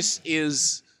 Yep. This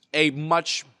is a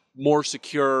much more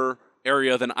secure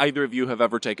area than either of you have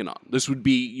ever taken on. This would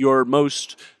be your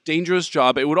most dangerous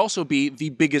job. It would also be the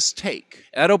biggest take.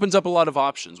 That opens up a lot of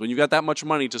options. When you've got that much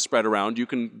money to spread around, you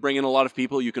can bring in a lot of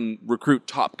people. You can recruit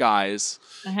top guys.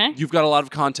 Uh-huh. You've got a lot of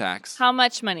contacts. How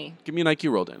much money? Give me an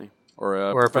IQ roll, Danny. Or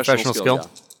a professional skill.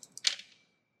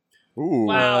 Yeah. Ooh.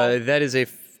 Wow. That is a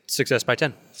success by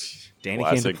 10. Danny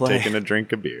Classic taking a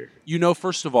drink of beer. You know,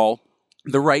 first of all,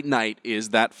 the right night is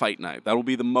that fight night. That will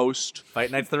be the most...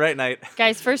 Fight night's the right night.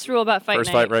 Guys, first rule about fight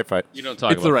First night. fight, right fight. You don't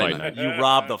talk It's about the right fight night. night. You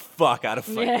rob the fuck out of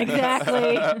fight Yeah, night.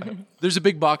 exactly. There's a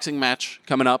big boxing match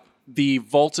coming up. The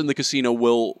vaults in the casino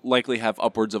will likely have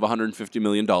upwards of $150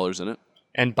 million in it.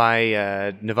 And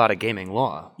by Nevada gaming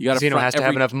law, You gotta casino front has to have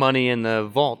every- enough money in the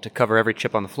vault to cover every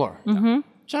chip on the floor.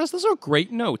 Jazz, those are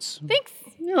great notes. Thanks.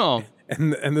 You know,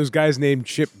 And those guys named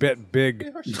Chip Bet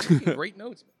Big. great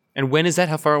notes. And when is that?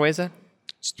 How far away is that?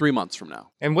 It's 3 months from now.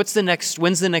 And when's the next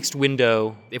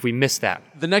window if we miss that?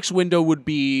 The next window would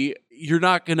be, you're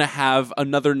not going to have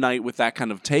another night with that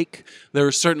kind of take. There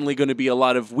are certainly going to be a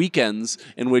lot of weekends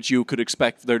in which you could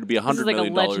expect there to be $100 This is like a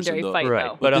million legendary in the... fight, Right.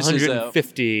 though. But This is,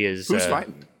 150 is... Who's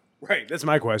fighting? Right, that's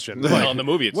my question. Well, in the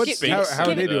movie, it's What's, space. how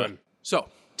are they doing? So,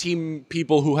 team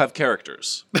people who have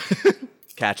characters.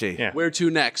 Catchy. Yeah. Where to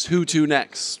next? Who to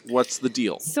next? What's the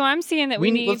deal? So I'm seeing that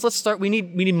we need... Let's start. We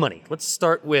need money. Let's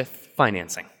start with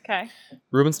financing. Okay.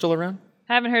 Ruben still around?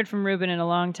 Haven't heard from Ruben in a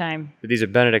long time. But these are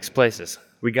Benedict's places.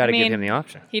 We got to give him the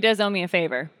option. He does owe me a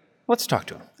favor. Let's talk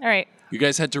to him. All right. You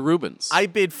guys head to Rubens. I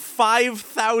bid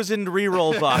 5,000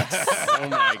 reroll bucks. Oh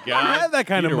my god! I have that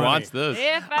kind of Peter money. wants this.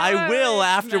 If I will were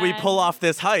after we Rich pull off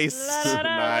this heist.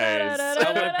 Nice.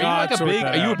 God, sort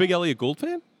that Are you a out. big Elliot Gould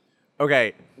fan?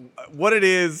 Okay, what it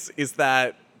is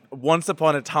that once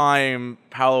upon a time,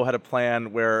 Paolo had a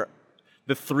plan where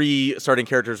the 3 starting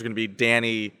characters are going to be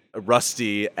Danny,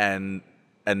 Rusty, and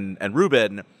and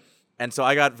Ruben, and so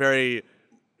I got very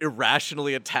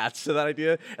irrationally attached to that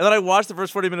idea. And then I watched the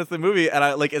first 40 minutes of the movie, and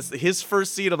I like it's his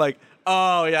first scene. I'm like,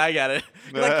 oh yeah, I get it.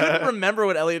 I couldn't remember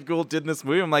what Elliot Gould did in this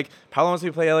movie. I'm like, Paolo wants me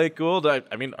to play Elliot Gould. I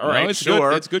mean, all right, it's sure.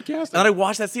 Good. It's good casting. And then I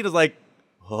watched that scene. I was like,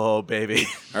 oh baby.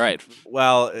 All right.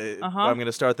 Well, I'm going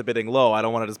to start the bidding low. I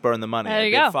don't want to just burn the money. There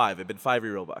you I bid go. 5. I bid 5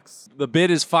 reroll bucks. The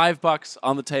bid is $5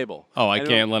 on the table. Oh, I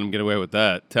can't let him get away with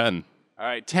that. 10. All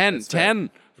right, 10 fair.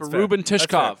 for Fair. Ruben That's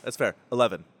fair. Tishkov. That's fair.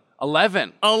 11.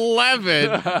 11.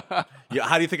 11. Yeah,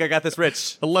 how do you think I got this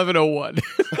rich? 1101.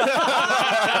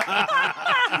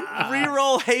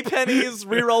 Reroll hay pennies,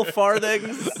 reroll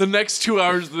farthings. The next 2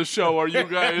 hours of the show are you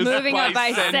guys Moving up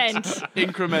by cent.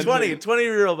 incrementing. 20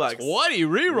 reroll bucks. 20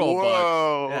 reroll bucks.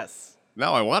 Whoa. Yes.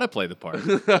 Now I want to play the part.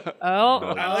 Oh,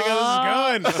 I like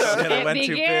how this is going. Man, I went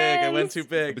too big. I went begins. too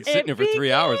big. Been sitting here for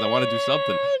 3 hours. I want to do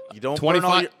something. You don't burn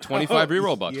all 25 your...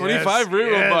 reroll bucks. 25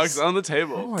 reroll yes. bucks on the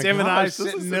table. Tim and I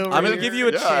sitting over I'm going to here. give you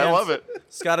a chance. I love it.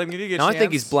 Scott, I'm going to give you a No, chance. I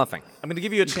think he's bluffing. I'm going to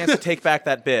give you a chance to take back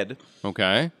that bid.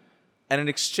 Okay. And in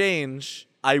exchange,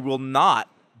 I will not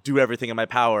do everything in my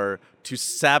power to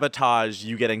sabotage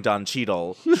you getting Don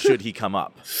Cheadle should he come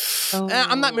up.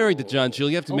 I'm not married to John Cheadle.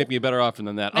 You have to make me a better offer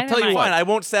than that. I'll Neither tell you am I. Fine, what. I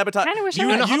won't sabotage. Kinda wish I You,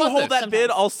 would. you How about hold this? that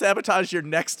bid, I'll sabotage your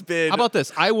next bid. How about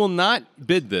this? I will not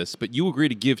bid this, but you agree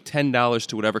to give $10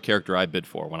 to whatever character I bid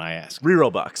for when I ask.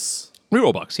 reroll bucks?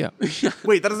 Reroll bucks, yeah.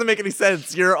 Wait, that doesn't make any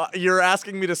sense. You're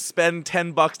asking me to spend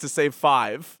 $10 to save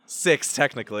 5, 6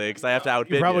 technically, because I have to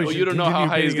outbid you. Probably Well, should you don't know how continue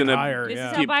high he's bidding going higher. this is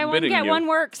Yeah. how keep buy one, bidding get you. one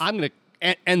works. I'm going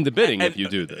to end the bidding if you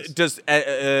do this. Does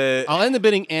I'll end the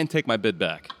bidding and take my bid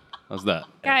back. How's that?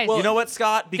 Guys, you know what,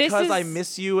 Scott? This Because I is-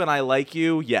 miss you and I like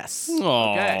you. Yes.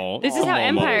 Oh. this is how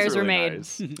empires really are made.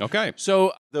 nice. Okay.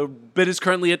 So the bid is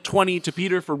currently at 20 to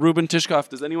Peter for Ruben Tishkov.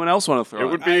 Does anyone else want to throw It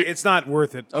would in? be It's not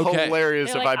worth it. Okay.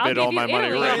 hilarious They're if like, I bid "I'll all give my you money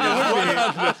Italy."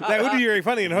 right. That would be very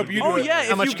funny, and I hope you do Oh it. yeah,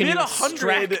 if much you can bid you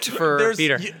 100 extract for there's-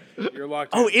 Peter? You're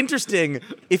locked Oh, in. interesting.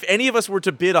 If any of us were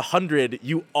to bid 100,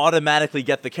 you automatically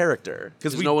get the character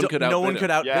because no one could no outbid one it.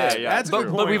 could outbid. Yeah, yeah. That's a good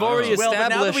But point. we've already Well, but now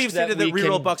that established we've stated that we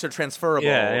reroll can- bucks are transferable.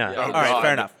 Yeah, yeah. All right,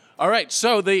 fair enough. All right,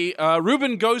 so the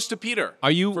Ruben goes to Peter. Are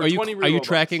you for are you 20 are you reroll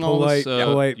tracking all Polite, this?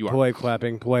 polite, You are. polite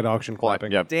clapping, polite auction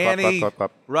clapping. Yeah. Danny, Clap, clap,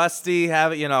 clap, clap. Rusty,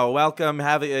 welcome.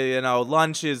 Have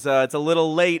lunch is it's a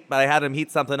little late, but I had him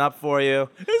heat something up for you.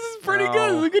 This is pretty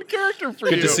good. It's a good character for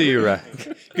you. Good to see you,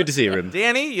 Good to see you, Ruben.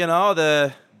 Danny,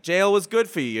 the jail was good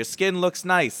for you. Your skin looks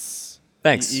nice.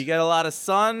 Thanks. You get a lot of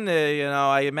sun.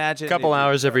 I imagine. Couple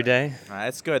hours every day.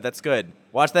 That's good. That's good.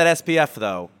 Watch that SPF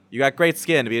though. You got great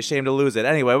skin. To be ashamed to lose it.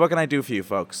 Anyway, what can I do for you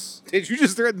folks? Did you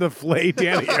just threaten to flay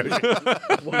Danny Ocean?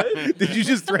 What? Did you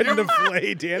just threaten to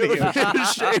flay Danny Ocean?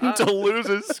 Ashamed to lose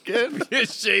his skin.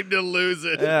 Ashamed to lose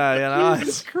it. Yeah,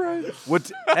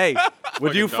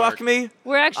 would you fuck me?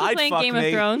 We're actually I'd playing fuck Game me.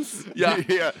 of Thrones. Yeah.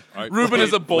 Yeah. Ruben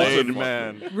is a Blade Bolton.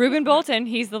 man. Ruben Bolton,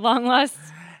 he's the long lost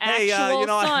Hey, actual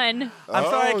I- son. I'm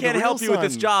sorry I Oh, can't the help real you with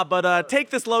this son. job, but take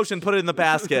this lotion, put it in the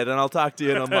basket, and I'll talk to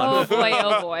you in a Oh month. boy,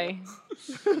 oh boy.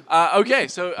 Okay,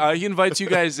 so he invites you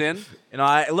guys in.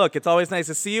 Look, it's always nice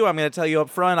to see you. I'm going to tell you up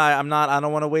front, I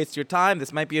don't want to waste your time.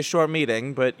 This might be a short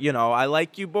meeting, but I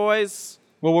like you boys.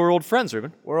 Well, we're old friends,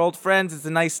 Ruben. We're old friends. It's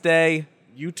a nice day.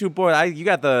 You two boys, you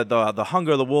got the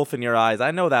hunger of the wolf in your eyes. I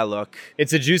know that look.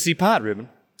 It's a juicy pot, Ruben.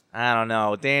 I don't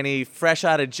know. Danny, fresh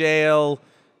out of jail.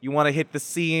 You want to hit the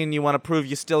scene. You want to prove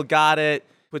you still got it.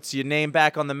 Puts your name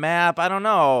back on the map. I don't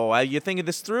know. Are you thinking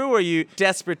this through, or are you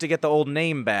desperate to get the old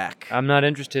name back? I'm not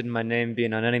interested in my name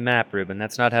being on any map, Ruben.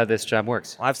 That's not how this job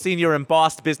works. I've seen your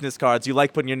embossed business cards. You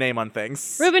like putting your name on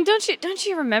things. Ruben, don't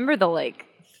you remember the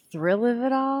thrill of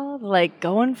it all?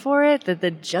 Going for it,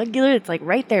 the jugular, it's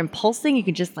right there and pulsing. You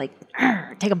can just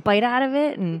take a bite out of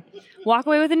it and walk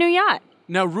away with a new yacht.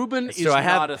 Now, Ruben is true, I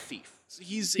have- not a thief.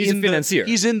 He's a financier.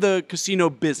 He's in the casino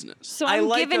business. So I I'm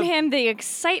like giving him the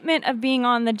excitement of being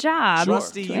on the job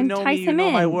Rusty, to you know entice me. You him know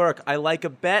in. my work. I like a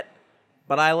bet,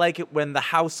 but I like it when the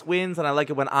house wins, and I like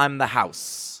it when I'm the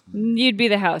house. You'd be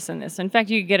the house in this. In fact,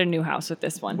 you could get a new house with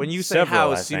this one. When you say Several,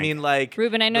 I house, you think. mean like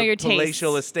Ruben, I know the your tastes.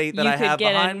 palatial estate that You I could have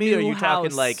get a behind me, or are new you talking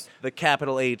house. like the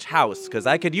capital H house? Because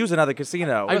I could use another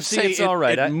casino. I'd say it's all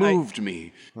right. It moved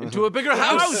me into a bigger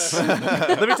house.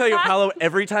 Let me tell you, Paolo,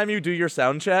 every time you do your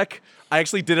sound check, I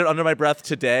actually did it under my breath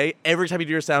today. Every time you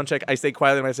do your sound check, I say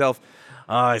quietly to myself,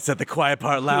 oh, I said the quiet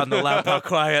part loud and the loud part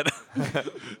quiet.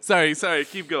 Sorry,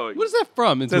 keep going. What is that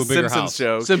from? Into The a bigger Simpsons house.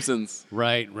 joke. Simpsons.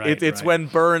 Right. It's when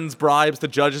Burns bribes the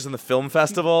judges in the film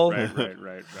festival.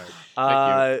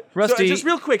 Right. Rusty- So just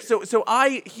real quick.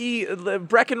 He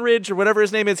Breckenridge or whatever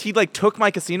his name is, he like took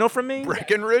my casino from me.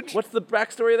 Breckenridge? What's the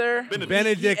backstory there?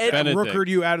 Benedict Benedict. rookered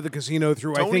you out of the casino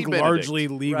through, I Tony think, Benedict. largely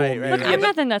legal Right, right. means. I'm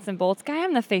not the nuts and bolts guy.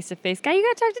 I'm the face-to-face guy. You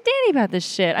got to talk to Danny about this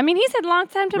shit. I mean, he's had a long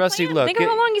time to Rusty, plan. look, Think of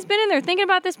how long he's been in there thinking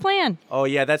about this plan. Oh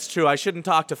yeah, that's true. I shouldn't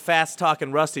talk to fast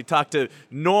talking Rusty. Talk to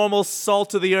normal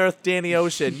salt of the earth Danny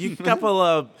Ocean. You couple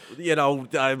of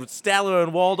Staller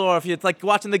and Waldorf. It's like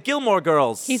watching the Gilmore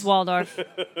Girls. He's Waldorf.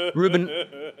 Ruben,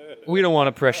 we don't want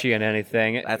to pressure you in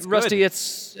anything. That's Rusty, good.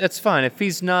 it's fine. If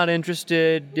he's not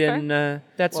interested in,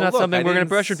 that's Well, not look, something I we're going to didn't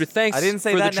pressure him to. Thanks I didn't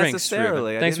say for that the drinks,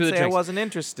 necessarily. Ruben. Thanks I for didn't the say drinks. I wasn't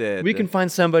interested. We can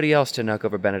find somebody else to knock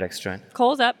over Benedict's joint.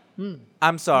 Cole's up.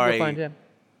 I'm sorry. We'll find him.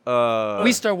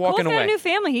 we start walking Cole's got away. a new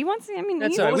family. He wants. I mean,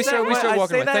 That's he's all right. We always start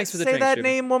walking away. That, Thanks for the say drinks, that Ruben.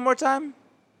 name one more time.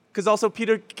 Because also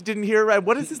Peter didn't hear it right.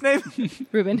 What is his name?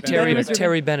 Ruben. Terry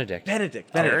Ruben. Benedict.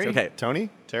 Benedict. Terry? Okay. Tony?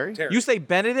 Terry? You say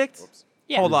Benedict?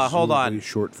 Yeah. Hold on. Presumably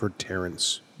short for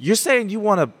Terrence. You're saying you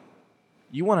want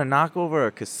to knock over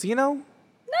a casino?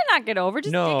 No, knock it over.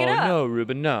 Just No, dig it up. no,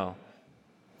 Ruben, no.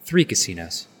 3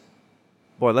 casinos.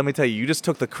 Boy, let me tell you, you just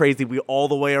took the crazy wheel all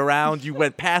the way around. You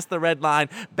went past the red line,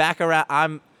 back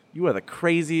around. You are the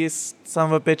craziest son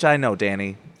of a bitch I know,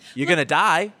 Danny. You're gonna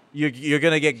die. You're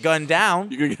gonna get gunned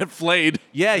down. You're gonna get flayed.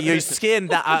 Yeah, your skin.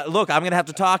 Look, I'm gonna have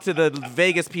to talk to the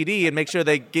Vegas PD and make sure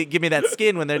they give me that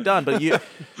skin when they're done. But you,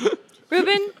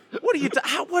 Ruben, what are you I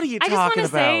just want talking to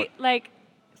about? say, like,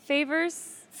 favors.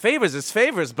 Favors is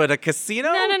favors, but a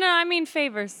casino? No. I mean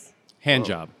favors. Hand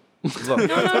job.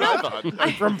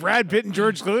 From Brad Pitt and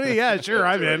George Clooney? Yeah, sure,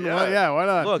 I'm in. Well, yeah, why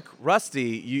not? Look,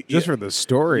 Rusty, Just for the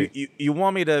story. you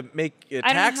want me to make don't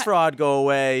tax fraud go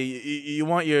away? You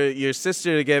want your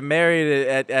sister to get married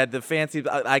at the fancy?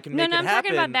 I can No, make it I'm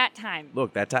happen. talking about that time.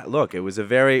 Look, that time. Look, it was a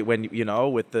very with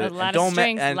the A lot don't of ma-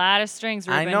 strings,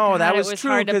 and Ruben. I know, that God, was it was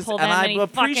true, hard to 'cause- pull and that I many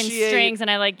fucking appreciate- strings, and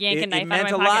I like yank a it knife out meant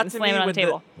of a my lot pocket and to slam me it on the with the-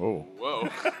 table. Whoa.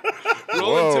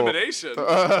 Roll intimidation.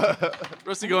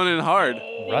 Rusty going in hard.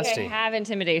 Rusty. I have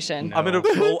intimidation.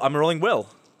 I'm rolling will.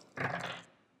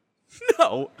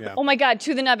 No, Oh my God,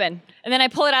 to the nubbin. And then I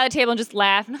pull it out of the table and just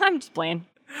laugh. I'm just playing.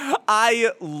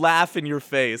 I laugh in your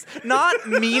face, not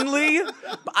meanly.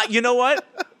 But you know what?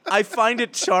 I find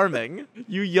it charming.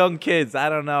 You young kids, I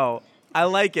don't know. I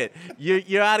like it.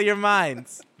 You're out of your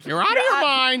minds. You're out of your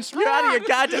minds. You're out of your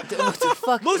goddamn.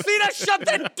 Lucina, shut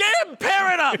that damn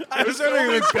parrot up! I was hoping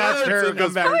when Scott's parent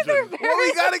come back. Well,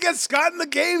 we got to get Scott in the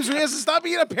games. He has to stop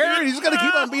being a parent. He's going to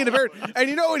keep on being a parent. And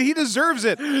you know what? He deserves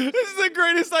it. This is the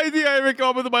greatest idea I ever come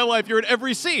up with in my life. You're in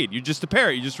every scene. You're just a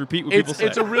parrot. You just repeat what people say.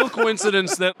 It's a real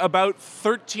coincidence that about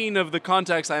 13 of the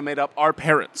contacts I made up are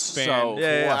parents. So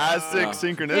Classic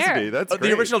synchronicity. There. That's great.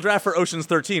 The original draft for Ocean's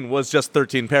 13 was just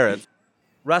 13 parrots.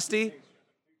 Rusty,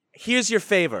 here's your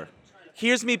favor.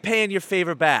 Here's me paying your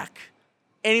favor back.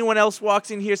 Anyone else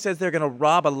walks in here, says they're going to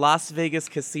rob a Las Vegas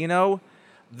casino,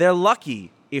 they're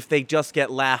lucky if they just get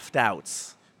laughed out.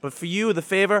 But for you, the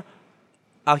favor,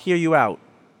 I'll hear you out.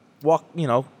 What's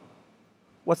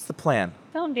the plan?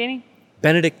 Tell him, Danny.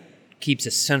 Benedict keeps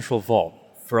a central vault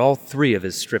for all 3 of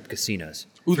his strip casinos.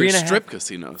 Ooh, Three there's and a half- strip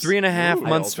casinos. 3.5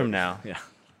 months from now, Yeah.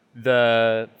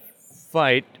 the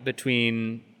fight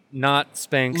between not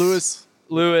Spanx, Lewis.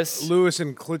 Lewis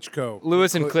and Klitschko.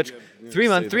 Lewis and Klitschko.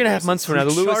 3.5 months from now, the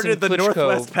Lewis Charted and the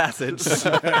Northwest Klitschko, Passage.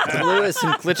 the Lewis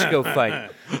and Klitschko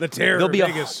fight. The terror There'll of be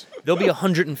Vegas. there'll be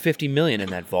 150 million in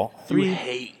that vault. You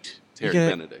hate Terry You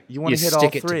Benedict. You want You to hit all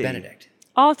stick it 3. to Benedict.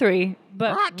 All 3,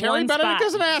 but Terry one Benedict spot.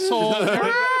 is an asshole.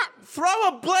 Throw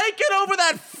a blanket over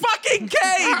that fucking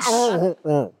cage!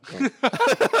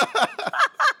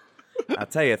 I'll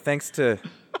tell you, thanks to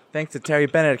Terry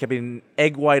Benedict, I've been eating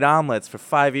egg white omelets for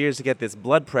 5 years to get this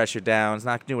blood pressure down. It's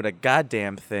not doing a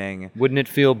goddamn thing. Wouldn't it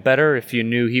feel better if you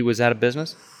knew he was out of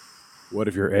business? What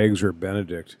if your eggs are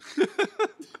Benedict?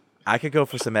 I could go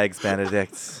for some eggs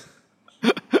Benedict.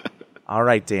 All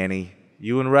right, Danny.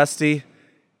 You and Rusty,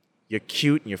 you're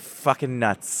cute and you're fucking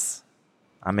nuts.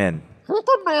 I'm in. You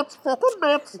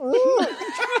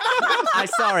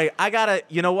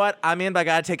know what? I'm in, but I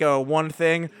gotta take a one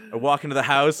thing. I walk into the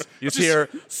house, you just hear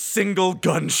single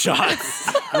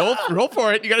gunshots. roll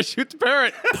for it. You got to shoot the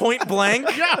parrot. Point blank.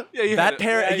 Yeah, you That had it.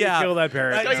 parrot, You yeah. kill that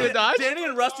parrot. Are you gonna dodge? Danny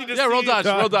and Rusty just Yeah, roll see- dodge,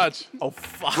 roll dodge. Oh,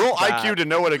 fuck. Roll that. IQ to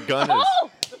know what a gun is.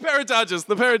 The parrot dodges,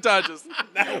 the parrot dodges.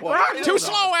 Too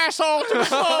slow, asshole. Too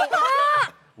slow.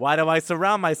 Why do I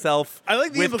surround myself I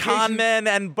like the with implication- con men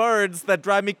and birds that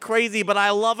drive me crazy, but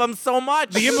I love them so much?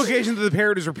 The implication that the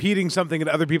parrot is repeating something that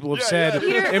other people have said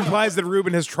implies that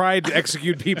Ruben has tried to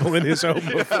execute people in his home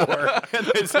before.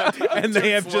 And they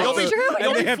have just You'll be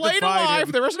defied flayed him.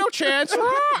 alive. There is no chance.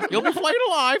 You'll be flayed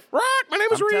alive. My name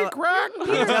is Reed.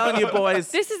 I'm telling you, boys.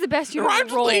 This is the best you've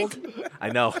ever rolled. I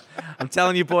know. I'm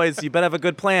telling you, boys, you better have a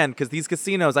good plan, because these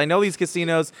casinos, I know these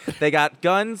casinos, they got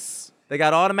guns, they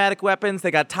got automatic weapons,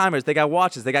 they got timers, they got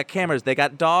watches, they got cameras, they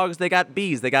got dogs, they got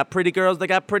bees, they got pretty girls, they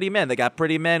got pretty men. They got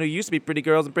pretty men who used to be pretty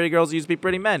girls and pretty girls who used to be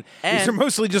pretty men. These are And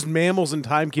mostly just mammals and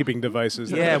timekeeping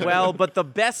devices. yeah, well, but the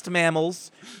best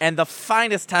mammals and the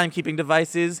finest timekeeping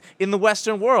devices in the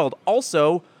Western world.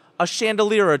 Also, a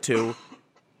chandelier or two.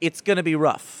 It's going to be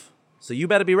rough. So you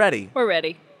better be ready. We're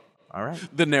ready. All right.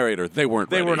 The narrator, they weren't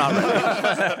They ready. were not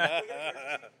ready.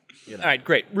 All right,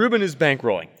 great. Ruben is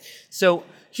bankrolling. So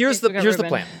here's we the got here's the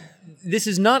Ruben. plan. This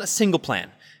is not a single plan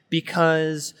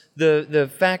because the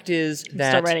fact is that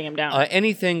start writing 'em down.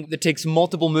 Anything that takes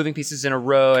multiple moving pieces in a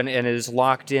row and is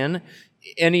locked in,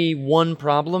 any one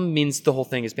problem means the whole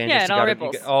thing is banned. Yeah, it all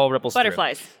ripples. All ripples. through.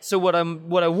 Butterflies. So what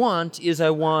I want is I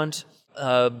want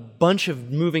a bunch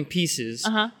of moving pieces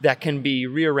that can be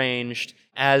rearranged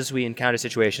as we encounter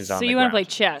situations on So the you ground. want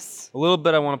to play chess? A little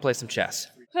bit. I want to play some chess.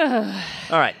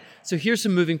 All right. So here's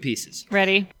some moving pieces.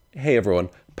 Ready? Hey everyone,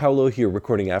 Paolo here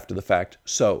recording after the fact.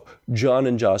 So, John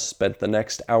and Joss spent the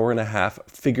next hour and a half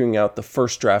figuring out the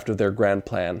first draft of their grand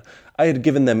plan. I had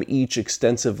given them each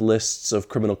extensive lists of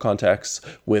criminal contacts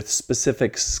with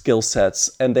specific skill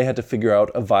sets, and they had to figure out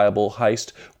a viable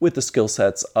heist with the skill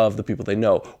sets of the people they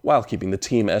know, while keeping the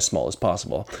team as small as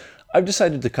possible. I've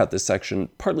decided to cut this section,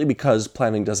 partly because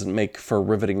planning doesn't make for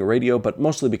riveting radio, but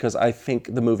mostly because I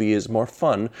think the movie is more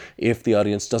fun if the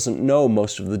audience doesn't know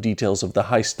most of the details of the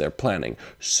heist they're planning.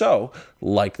 So,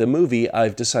 like the movie,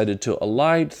 I've decided to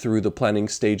elide through the planning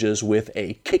stages with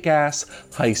a kick-ass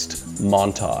heist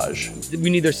montage. We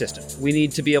need their system. We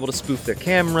need to be able to spoof their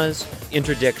cameras,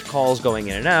 interdict calls going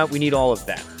in and out. We need all of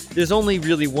that. There's only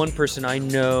really one person I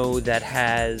know that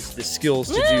has the skills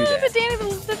to do that. But Danny,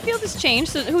 the field has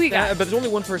changed. So who you got? But there's only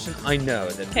one person I know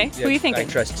that Okay, who you thinking? I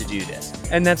trust to do this,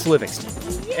 and that's Livingston.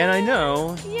 And I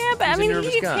know Yeah, but I he's mean, a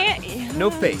nervous you guy. can't. No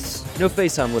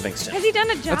face on Livingston. Has he done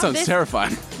a job? That sounds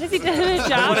terrifying. Has he done a I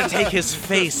job? want to take his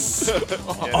face.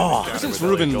 Since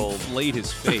Ruben flayed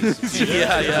his face.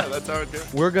 Yeah, that's how it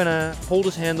goes. We're gonna hold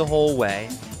his hand the whole way,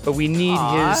 but we need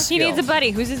his. He needs a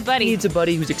buddy. Who's his buddy? He needs a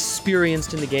buddy who's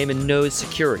experienced in the game and knows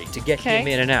security to get him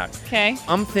Okay. in and out. Okay,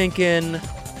 I'm thinking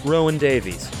Rowan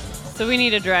Davies. so we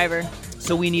need a driver.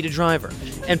 So we need a driver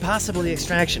and possibly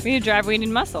extraction. We need a driver. We need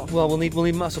muscle. Well, we'll need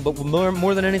muscle, but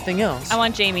more than anything else, I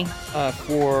want Jamie.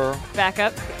 for Back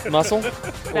up. muscle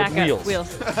or Back wheels. up.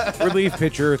 Wheels. Relief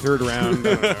pitcher, third round.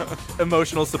 I don't know.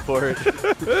 Emotional support.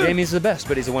 Jamie's the best,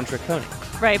 but he's a one-trick pony.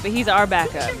 Right, but he's our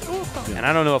backup. And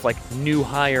I don't know if like new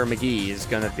hire McGee is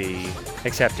gonna be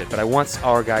accepted, but I want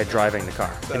our guy driving the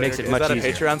car. It makes it much Is that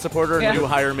easier. a Patreon supporter? Yeah. New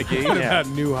hire McGee? Yeah.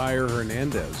 New hire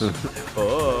Hernandez.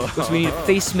 So we need a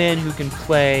face man who can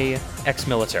play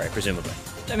ex-military, presumably.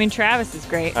 I mean, Travis is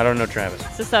great. I don't know Travis.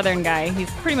 He's a Southern guy. He's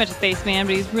pretty much a face man,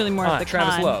 but he's really more of the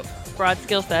Travis con. Love. Broad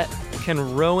skill set.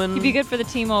 Can Rowan He'd be good for the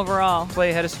team overall.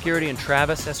 play head of security and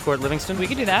Travis escort Livingston? We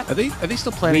could do that. Are they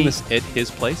still planning this at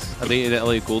his place? Are they at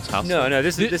Elliot Gould's house? No,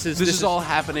 this This is all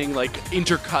happening like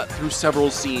intercut through several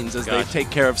scenes as they take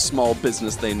care of small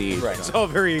business they need. Right. It's all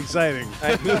very exciting.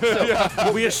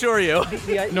 We assure you.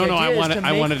 No, I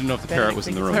wanted to know if the parrot was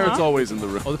in the room. Parrot's always in the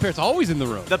room. Oh, the parrot's always in the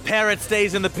room. The parrot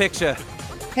stays in the picture.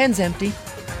 Hands empty.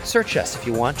 Search us if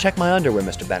you want. Check my underwear,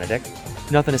 Mr. Benedict.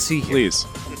 Nothing to see here. Please.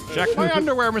 Check my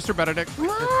underwear, Mr. Benedict. We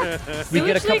Sewage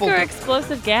get a couple leak or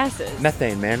explosive gases?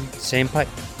 methane, man. Same pipe.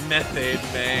 Method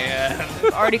man.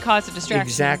 Already caused a distraction.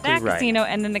 Exactly at that right. casino,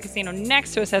 and then the casino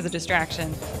next to us has a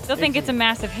distraction. They'll think it's a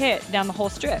massive hit down the whole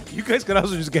strip, You guys could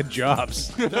also just get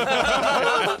jobs. We're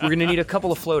gonna need a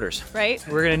couple of floaters. right?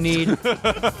 We're gonna need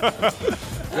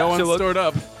Go on, So, stored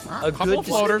up. a Couple of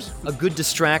floaters. a good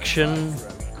distraction,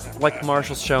 like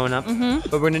Marshall's showing up. Mm-hmm.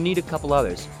 But we're gonna need a couple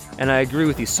others. And I agree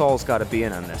with you. Saul's got to be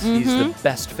in on this. He's the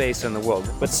best face in the world.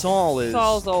 But Saul is. Mm-hmm.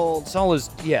 Saul's old. Saul is,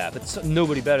 yeah, but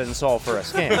nobody better than Saul for a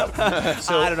scam.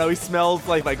 I don't know. He smells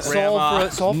like my grandma.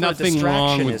 Saul for a Nothing distraction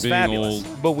wrong with is being fabulous.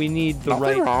 old. But we need the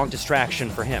right distraction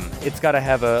for him. It's got to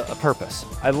have a purpose.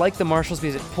 I like the Marshals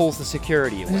because it pulls the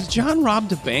security away, Has John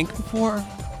robbed a bank before?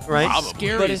 right?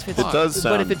 Scary But as if it's, fuck. It does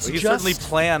But if sound- it's He just certainly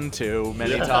planned to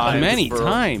many times. Many for-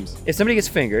 times. if somebody gets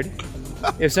fingered,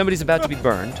 If somebody's about to be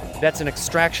burned, that's an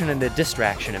extraction and a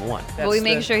distraction in one. But we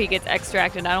make sure he gets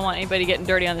extracted. I don't want anybody getting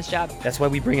dirty on this job. That's why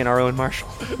we bring in our own marshal.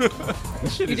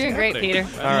 You're doing great, Peter.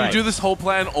 All right. You do this whole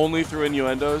plan only through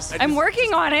innuendos? I'm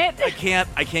working on it. I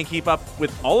can't keep up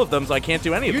with all of them, so I can't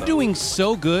do any of You're them. doing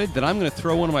so good that I'm going to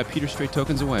throw one of my Peter Strait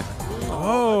tokens away.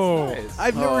 Oh,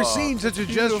 I've never seen such a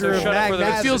gesture of Shut up, brother. It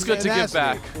magnanimity. feels good to give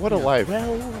back. What a life.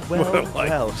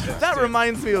 That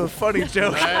reminds me of a funny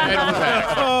joke.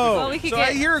 Well, we could So get.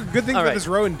 I hear good things All about right. this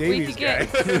Rowan we Davies could guy. get.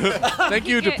 Thank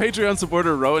you to get- Patreon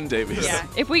supporter Rowan Davies. Yeah,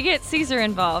 if we get Caesar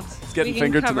involved, getting we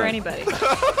can fingered cover tonight. anybody.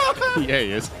 Yeah,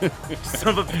 he is.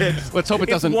 Son of a bitch. Let's hope it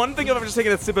It's doesn't. one thing if I'm just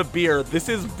taking a sip of beer. This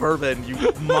is bourbon, you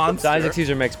So monster. Isaac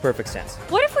Caesar makes perfect sense.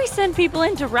 What if we send people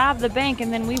in to rob the bank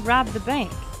and then we rob the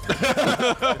bank?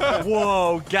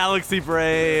 Whoa, galaxy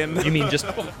brain. You mean just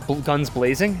guns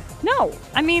blazing? No,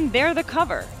 I mean they're the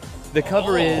cover. The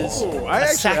cover is a I like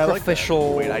that.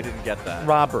 sacrificial Wait, I didn't get that.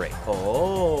 robbery.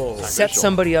 Oh. Set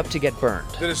somebody up to get burned.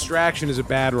 The distraction is a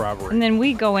bad robbery. And then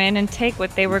we go in and take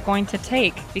what they were going to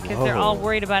take because they're all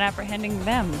worried about apprehending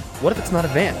them. What if it's not a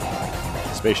van?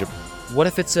 Spaceship. What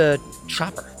if it's a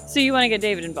chopper? So you want to get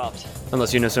David involved?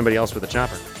 Unless you know somebody else with a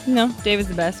chopper. No, David's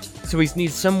the best. So we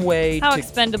need some way How to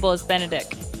expendable is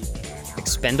Benedict?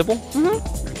 expendable.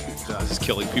 Josh is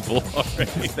killing people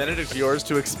already. Benedict's yours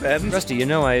to expend. Rusty, you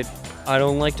know I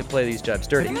don't like to play these jobs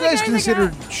dirty. Have you Some of the guys guys I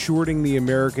considered shorting the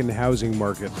American housing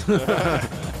market? Some of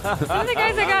the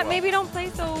guys I got maybe don't play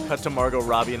so. Cut to Margot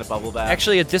Robbie in a bubble bath.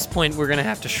 Actually, at this point, we're gonna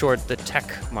have to short the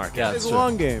tech market. Yeah, It's a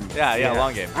long game. yeah,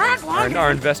 long game.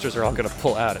 Our investors are all gonna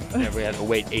pull out, and we have to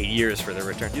wait 8 years for their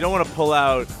return. You don't want to pull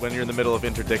out when you're in the middle of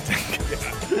interdicting.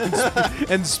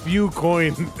 And spew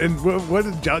coin. And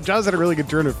John's had a really good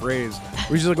turn of phrase.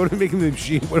 We're just like, what if we make the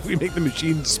machine? What if we make the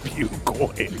machine spew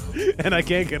coin? And I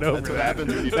can't get over that.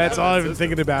 That's all I've been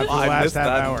thinking about for the I last missed half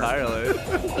that hour.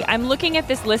 entirely. I'm looking at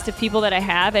this list of people that I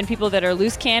have and people that are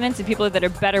loose cannons and people that are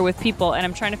better with people, and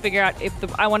I'm trying to figure out if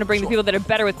I want to bring the people that are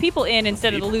better with people in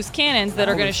instead of the loose cannons that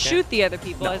are going to shoot the other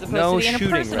people as opposed No to the shooting,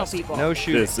 interpersonal Rusty. people. No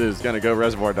shooting. This is gonna go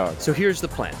Reservoir Dogs. So here's the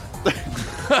plan.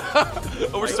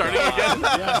 Oh, we're starting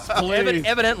again.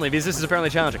 Evidently, because this is apparently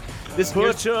challenging.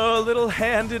 Put your little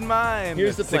hand in mine.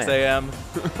 Here's the 6 plan. a.m.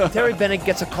 Terry Bennett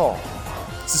gets a call.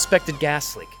 Suspected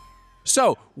gas leak.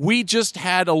 So we just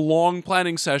had a long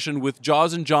planning session with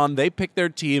Jaws and John. They picked their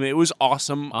team. It was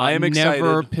awesome. I am excited.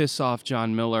 Never piss off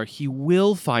John Miller. He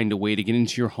will find a way to get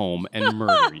into your home and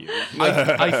murder you.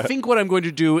 I think what I'm going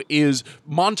to do is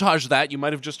montage that. You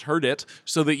might have just heard it,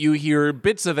 so that you hear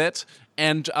bits of it.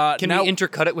 And Can now, we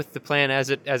intercut it with the plan as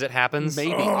it happens?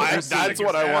 maybe. That's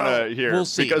what I want to hear. We'll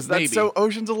see, Because that's maybe. so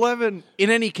Ocean's 11.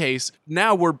 In any case,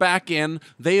 now we're back in.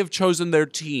 They have chosen their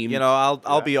team. You know,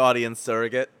 I'll be audience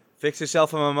surrogate. Fix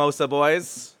yourself a mimosa,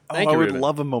 boys. Thank I you, would Ruben.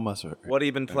 love a mimosa. What have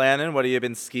you been planning? What have you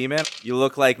been scheming? You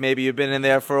look like maybe you've been in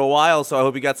there for a while, so I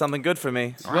hope you got something good for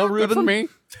me. Well, Ruben, for me.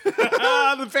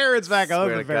 The ferret's back. I love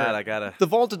Swear the to ferret. God, I gotta. The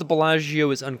vault at the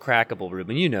Bellagio is uncrackable,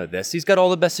 Ruben. You know this. He's got all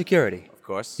the best security. Of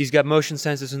course. He's got motion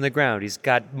sensors in the ground. He's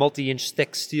got multi-inch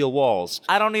thick steel walls.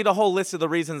 I don't need a whole list of the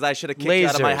reasons I should have kicked you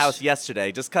out of my Lasers. house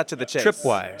yesterday. Just cut to the chase.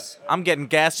 Tripwires. I'm getting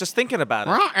gas just thinking about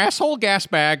it. Asshole gas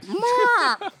bag.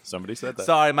 Somebody said that.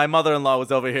 Sorry, my mother-in-law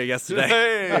was over here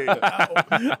yesterday.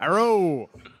 Arrow.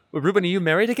 Wait, Ruben, are you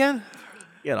married again?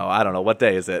 You know, I don't know. What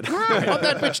day is it? Want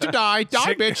that bitch to die.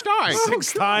 Die, bitch, die.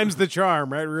 6 times the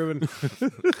charm, right, Ruben?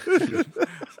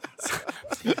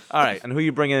 All right, and who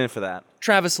you bringing in for that?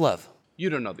 Travis Love. You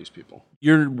don't know these people.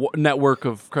 Your network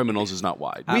of criminals is not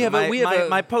wide.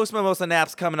 My post mimosa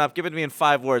nap's coming up. Give it to me in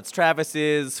 5 words. Travis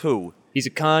is who? He's a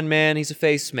con man. He's a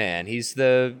face man. He's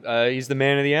the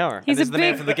man of the hour. He's This is a the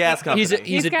man big. from the gas company.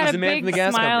 He's got the a man big from the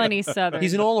gas smile company. and he's southern.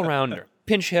 He's an all-arounder,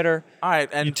 pinch hitter. All right,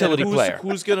 and utility who's, player.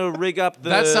 Who's gonna rig up the?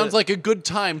 That sounds like a good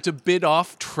time to bid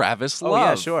off Travis Oh Love.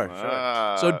 yeah, sure.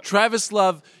 So Travis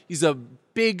Love, he's a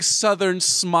big southern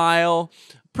smile,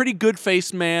 pretty good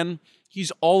faced man.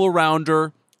 He's all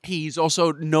arounder. He's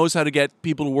also knows how to get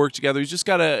people to work together. He's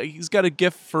got a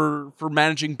gift for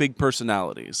managing big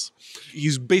personalities.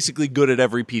 He's basically good at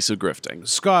every piece of grifting.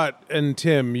 Scott and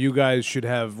Tim, you guys should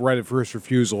have right of first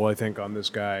refusal, I think, on this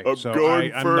guy. I'm So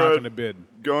going I'm for not it. going to bid.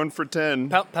 Going for 10.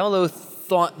 Paolo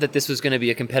thought that this was going to be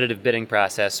a competitive bidding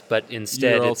process, but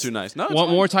instead You're all it's too nice. No, it's One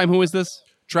fine. more time, who is this?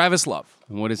 Travis Love.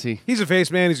 And what is he? He's a face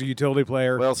man. He's a utility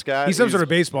player. Well, Scott. He's some sort of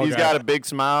baseball He's guy. got a big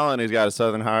smile and he's got a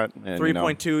southern heart. And,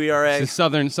 3.2 ERA. His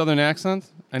southern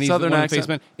accent? And he's Southern one of the accent. face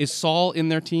men. Is Saul in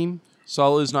their team?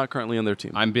 Saul is not currently on their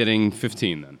team. I'm bidding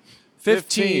 15 then.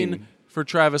 15 for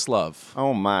Travis Love.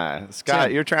 Oh, my. Scott,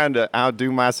 Tim. you're trying to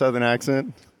outdo my southern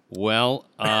accent? Well,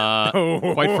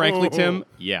 quite frankly, Tim,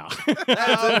 yeah.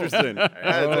 That's interesting.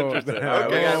 That's interesting.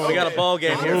 Okay. We got a ball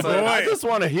game here. So I just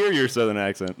want to hear your southern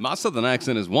accent. My southern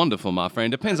accent is wonderful, my friend.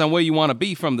 Depends on where you want to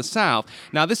be from the South.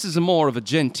 Now, this is a more of a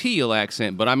genteel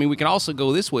accent, but I mean, we can also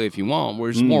go this way if you want, where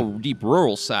it's more deep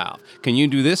rural South. Can you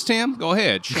do this, Tim? Go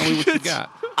ahead. Show me what you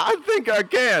got. I think I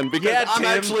can because Yeah, I'm Tim.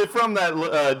 actually from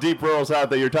that deep rural south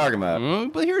that you're talking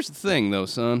about. But here's the thing, though,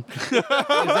 son. Is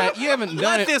that you haven't done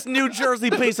let it. this New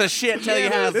Jersey piece of shit tell you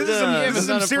how it's This is done. You haven't some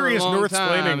done it for a serious long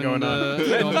North-splaining time, going on. you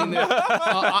know, I mean,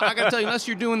 I gotta tell you, unless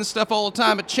you're doing this stuff all the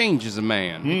time, it changes a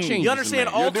man. It changes You understand?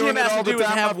 a man. All doing Tim it has all to the do is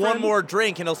time, have my one friend? more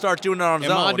drink, and he'll start doing it on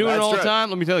his Am own. I doing it That's all the right. time?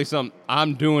 Let me tell you something.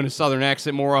 I'm doing a southern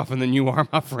accent more often than you are,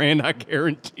 my friend. I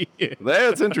guarantee it.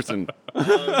 That's interesting.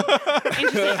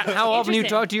 How often do you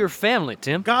talk to your family,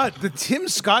 Tim? God, the Tim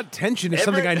Scott tension is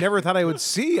something I never thought I would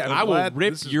see. I will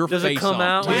rip your Does it face come off.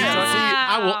 out when you Tim. talk to you?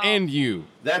 I will end you.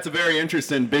 That's a very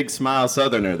interesting big smile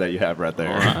southerner that you have right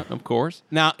there. All right, of course.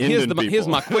 Now, Indian here's people.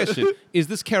 my question. Is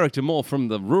this character more from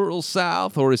the rural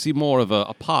South, or is he more of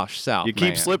a posh South You keep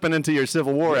man? slipping into your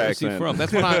Civil War Where's he accent. from?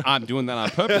 That's what I'm doing that on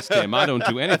purpose, Tim. I don't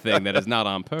do anything that is not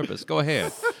on purpose. Go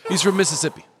ahead. He's from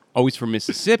Mississippi. Oh, he's from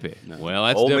Mississippi. Well,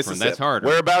 that's Old different. Mississippi. That's harder.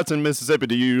 Whereabouts in Mississippi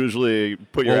do you usually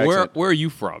put your Well, accent? where are you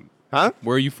from? Huh?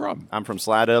 Where are you from? I'm from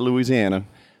Slidell, Louisiana.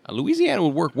 Louisiana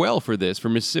would work well for this. For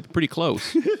Mississippi, pretty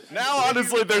close. Now,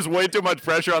 honestly, there's way too much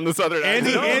pressure on the southern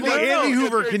accent. Andy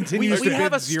Hoover continues We to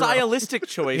have bid a zero. stylistic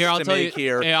choice Here, I'll to tell make you-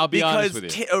 here. yeah, I'll be because honest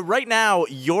with you. right now,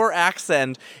 your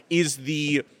accent is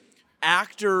the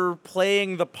actor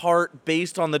playing the part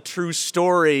based on the true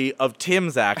story of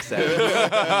Tim's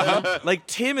accent. Like,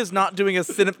 Tim is not doing a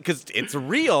cinema because it's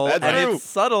real That's and true. it's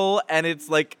subtle and it's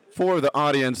like. For the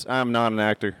audience, I'm not an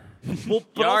actor. Well,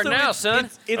 but You are also now, it's, son.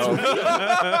 It's What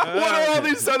are all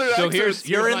these southern So accents? here's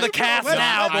You're in my- the cast No,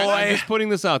 now, boy. I'm just putting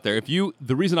this out there.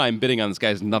 The reason I'm bidding on this guy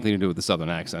has nothing to do with the southern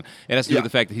accent. It has to do Yeah.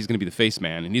 with the fact that he's going to be the face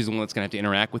man, and he's the one that's going to have to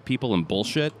interact with people and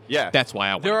bullshit. Yeah. That's why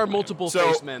I want There are him. multiple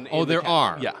So- face men. Oh, in the there cast.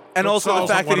 are. Yeah. and also the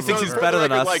also fact that he one of thinks them. he's For better the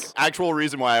than record, us. Like, actual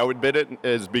reason why I would bid it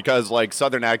is because, like,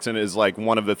 southern accent is, like,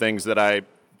 one of the things that I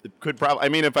could probably... I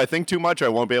mean, if I think too much, I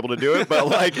won't be able to do it. But,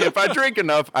 like, if I drink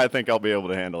enough, I think I'll be able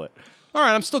to handle it. All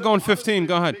right, I'm still going 15.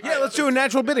 Go ahead. Yeah, let's do a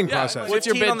natural bidding process. What's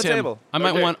your 15 bid, on the Tim? table. I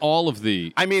might Okay. want all of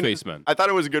the I mean, face men. I thought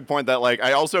it was a good point that, like,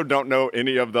 I also don't know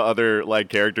any of the other, like,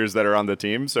 characters that are on the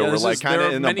team. So Yeah, we're, this like, is- kind there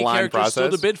of are in a many blind characters process.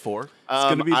 still to bid for. It's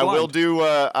going to be I blind. will do.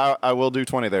 I will do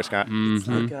 20 there, Scott.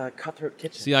 Cutthroat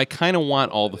Kitchen. See, I kind of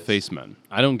want all the face men.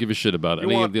 I don't give a shit about You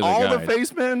any want of the other all guys. the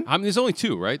face men? I mean, there's only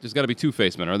two, right? There's got to be two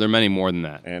face men. Are there many more than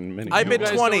that? And many. I more. bid You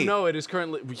guys 20. don't know it is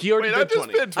currently. He already Wait, I bid just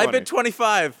 20. bid 20. I bid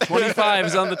 25. 25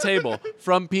 is on the table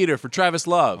from Peter for Travis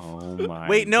Love. Oh my!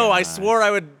 Wait, no, I God. swore I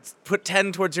would put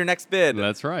 10 towards your next bid.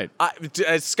 That's right.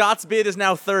 Scott's bid is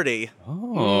now 30.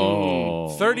 Oh.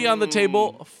 30 on the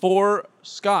table for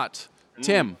Scott.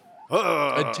 Tim.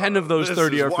 10 of those This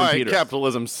 30 is are from why Peter.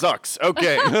 capitalism sucks.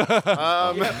 Okay.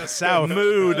 South.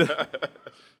 Mood.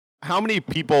 How many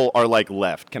people are like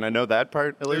left? Can I know that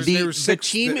part at least? The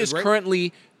six team that- is right?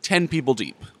 currently 10 people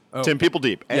deep. 10 people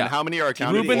deep. And Yeah. how many are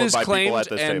accounted Ruben for is by people claimed, at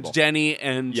this and table? Denny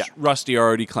and Yeah. Rusty are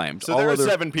already claimed. So All there are other-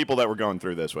 7 people that we're going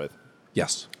through this with.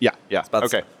 Yes. Yeah. Yeah.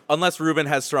 That's- Okay. Unless Ruben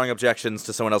has strong objections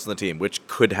to someone else on the team, which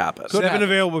could happen. Seven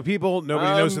available people.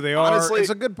 Nobody knows who they are. honestly- It's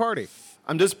a good party.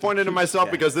 I'm disappointed in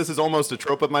myself because this is almost a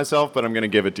trope of myself, but I'm going to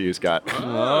give it to you, Scott.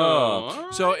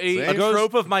 So A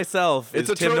trope of myself It's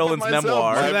is a Tim trope of Nolan's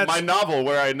myself. memoir. My novel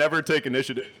where I never take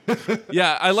initiative.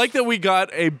 yeah, I like that we got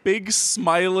a big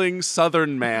smiling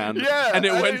Southern man. Yeah, and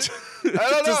it I- went. I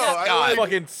don't know. I, like,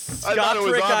 Fucking I Scott thought it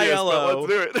was obvious, but Fricaiello.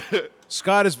 let's do it.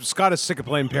 Scott is sick of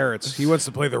playing parrots. He wants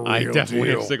to play the real I definitely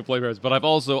deal. am sick of players, but I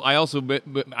also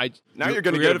Now you're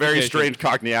going to get a very strange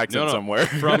Cockney accent somewhere.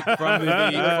 From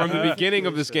the beginning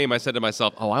of this game, I said to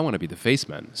myself, "Oh, I want to be the face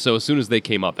man." So as soon as they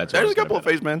came up, that's what I There's was a couple of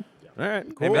gonna face men. All right,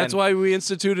 cool. That's why we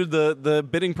instituted the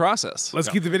bidding process. Let's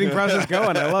keep the bidding process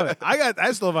going. I love it.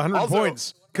 I still have 100 Also-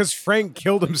 points because Frank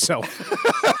killed himself.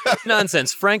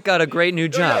 Nonsense. Frank got a great new Yeah,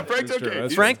 job. Frank's okay.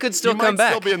 He's- Frank could still he come might back.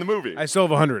 still be in the movie. I still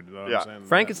have 100. Though, Yeah. I'm saying.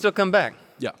 Frank could still come back.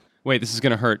 Yeah. Wait, this is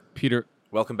gonna hurt, Peter.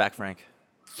 Welcome back, Frank.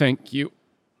 Thank you.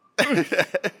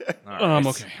 I'm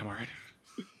okay. I'm all right.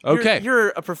 Okay. You're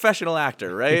a professional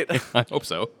actor, right? I hope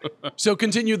so. So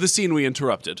continue the scene we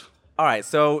interrupted. All right,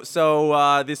 so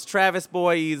this Travis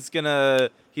boy, he's gonna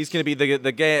be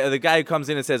the guy who comes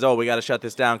in and says, "Oh, we got to shut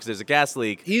this down because there's a gas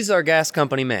leak." He's our gas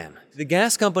company man. The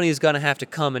gas company is going to have to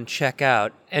come and check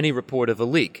out any report of a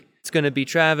leak. It's going to be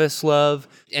Travis Love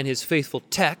and his faithful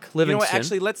tech, Livingston. You know what?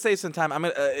 Actually, let's save some time. I'm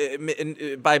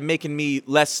gonna by making me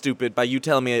less stupid by you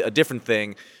telling me a different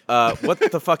thing. What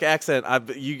the fuck accent?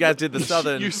 You guys did the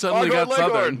southern. You suddenly got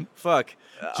southern. Fuck.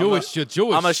 Jewish, you're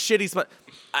Jewish. I'm a shitty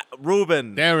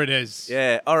Ruben. There it is.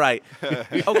 Yeah. All right. Okay,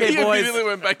 He boys. immediately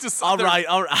went back to All southern. right.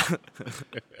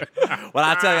 Well,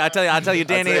 I tell you,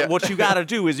 Danny. What you gotta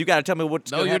do is you gotta tell me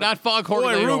what. No, you're not Foghorn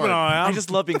Leghorn. I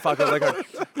just love being Foghorn Leghorn.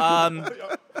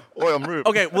 Boy, I'm rude.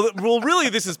 Okay, well, really,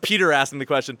 this is Peter asking the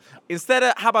question.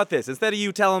 How about this? Instead of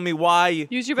you telling me why,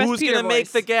 Use your best who's Peter gonna make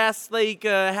voice. the gas like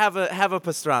have a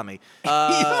pastrami?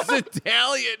 He's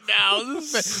Italian now.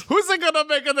 Who's it gonna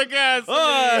make of the gas?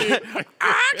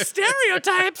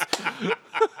 Stereotypes.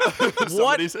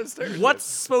 Somebody said stereotypes. What's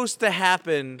supposed to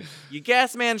happen? Your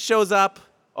gas man shows up.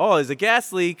 Oh, there's a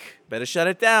gas leak. Better shut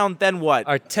it down. Then what?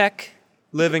 Our tech,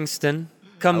 Livingston,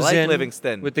 comes like in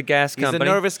Livingston. with the gas He's company.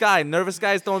 a nervous guy. Nervous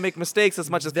guys don't make mistakes as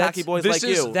much as cocky boys This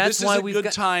like is, you. That's this why is a we've good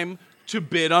got- time to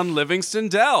bid on Livingston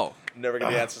Dell. Never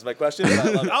gonna be answers my question. But I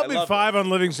love it. I'll I bid love 5 on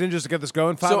Livingston just to get this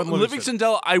going. 5 So on Livingston. Livingston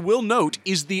Dell, I will note,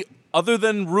 is the other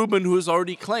than Ruben, who is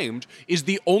already claimed, is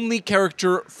the only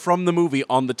character from the movie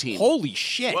on the team. Holy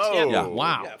shit. Whoa. Yeah.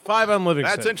 Wow. 5 on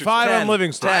Livingston. That's interesting. 5 on 10,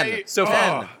 Livingston. 10. So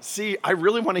Oh, see, I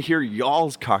really want to hear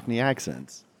y'all's Cockney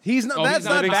accents. He's not. Oh, that's he's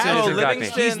not Livingston bad. is Oh, a Cockney.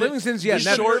 Livingston. Livingston's, yeah, He's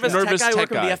that- the nervous nervous tech guy tech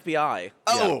working guy. for the FBI.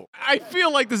 Oh, I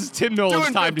feel like this is Tim Nolan's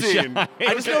Doing time 15. to shine.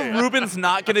 I just know Ruben's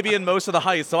not going to be in most of the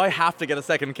heists, so I have to get a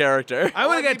second character. I all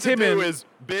would I have got need to Tim do in. is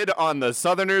bid on the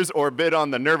Southerners or bid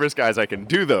on the nervous guys. I can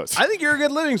do those. I think you're a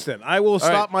good Livingston. I will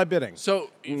stop my bidding.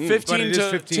 So but 15 it is to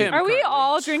 15. Tim. Are we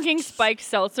all drinking spiked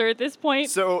seltzer at this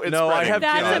point? So it's No, I spreading. have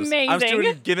That's Guinness. amazing. I'm just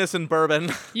doing Guinness and bourbon.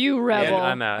 You rebel.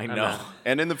 I'm out. I I'm know. out.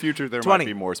 And in the future, there 20. might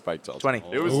be more spiked salsa. 20.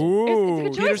 It was It's a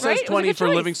good Peter choice, right? says It was a 20 good for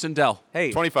choice. Livingston Dell.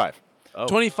 Hey, 25.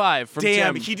 25 from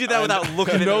damn, Tim. he did that without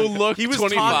looking at No me. look He was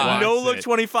 25. talking no Watch look it.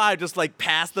 25, just like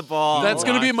pass the ball. That's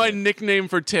going to be my nickname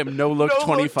for Tim. No look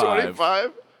 25.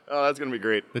 25? Oh, that's going to be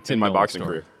great. The in Tim my Nolan boxing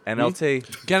story. career.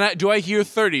 NLT. Do I hear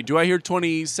 30? Do I hear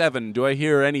 27? Do I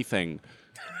hear anything?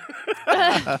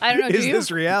 I don't know. Do Is you?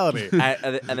 this reality?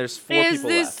 And there's 4 Is people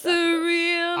this left. the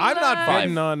real? I'm not life?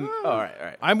 bidding on. All right, all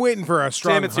right. I'm waiting for a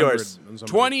strong Tim, it's 100 yours. on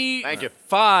somebody.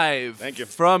 25 Thank you.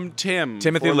 from Tim.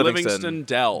 Timothy for Livingston.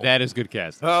 Dell. That is good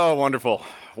cast. Oh, wonderful.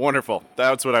 Wonderful.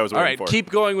 That's what I was All waiting right, for. keep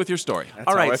going with your story.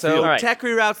 All how I right, so feel. All right. tech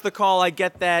reroutes the call. I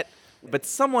get that. But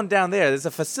someone down there's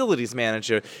a facilities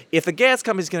manager. If the gas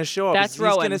company's going to show up, That's he's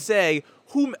Rowan. going to say,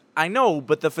 I know,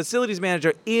 but the facilities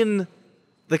manager in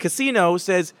the casino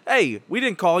says, hey, we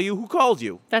didn't call you. Who called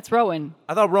you? That's Rowan.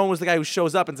 I thought Rowan was the guy who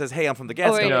shows up and says, hey, I'm from the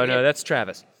gas Oh, wait. company. No, that's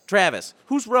Travis. Travis.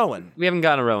 Who's Rowan? We haven't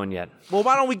gotten a Rowan yet. Well,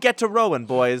 why don't we get to Rowan,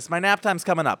 boys? My nap time's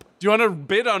coming up. Do you want to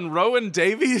bid on Rowan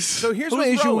Davies? So here's Who's my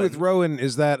issue Rowan? with Rowan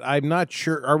is that I'm not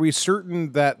sure. Are we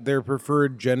certain that their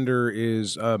preferred gender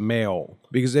is male?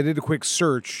 Because I did a quick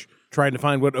search trying to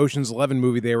find what Ocean's 11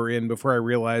 movie they were in before I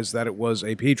realized that it was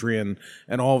a Patreon,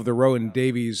 and all of the Rowan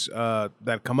Davies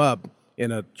that come up in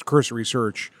a cursory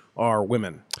search are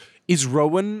women. Is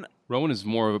Rowan Rowan is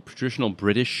more of a traditional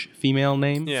British female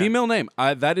name. female name?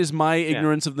 That is my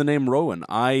ignorance of the name Rowan.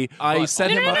 I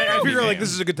set him up. I figure like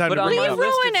this is a good time But to on bring my it up. Leave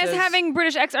list, Rowan it as says- having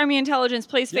British ex-army intelligence,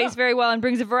 plays face very well, and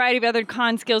brings a variety of other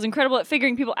con skills. Incredible at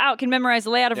figuring people out, can memorize the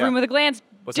layout of a room with a glance.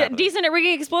 happening? Decent at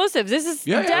rigging explosives. This is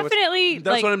definitely.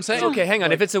 That's like, what I'm saying. Okay, hang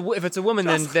on. If it's a woman,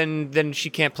 then she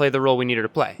can't play the role we need her to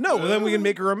play. No, well, then we can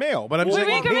make her a male. But I'm We saying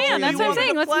make her a man. That's what I'm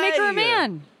saying. Let's make her a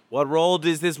man. What role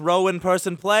is this Rowan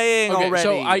person playing already?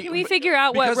 so Can we figure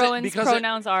out what Rowan's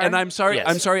pronouns are? And I'm sorry,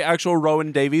 Yes. actual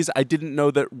Rowan Davies. I didn't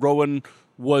know that Rowan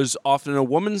was often a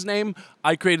woman's name.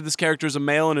 I created this character as a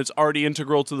male, and it's already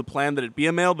integral to the plan that it be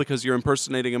a male because you're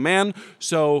impersonating a man.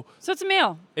 So So it's a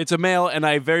male. it's a male, and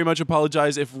I very much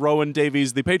apologize if Rowan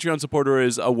Davies, the Patreon supporter,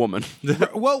 is a woman.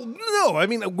 Well, no. I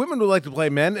mean, women would like to play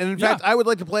men, and in fact, I would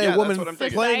like to play Yeah, a woman that's what I'm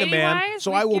thinking. playing a man. Society-wise,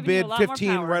 So we've I will given you a bid lot more 15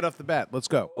 power. right off the bat. Let's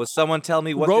go. Will someone tell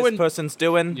me what Rowan- this person's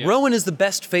doing? Rowan is the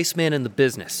best face man in the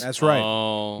business. That's right.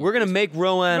 Oh. We're gonna make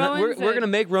Rowan. Rowan's We're a- gonna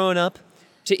make Rowan up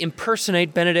to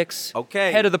impersonate Benedict's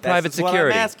Okay. head of the private that's security.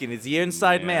 What I'm asking. Is he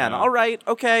inside man? All right.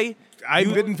 Okay.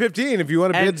 I'm bidding 15 if you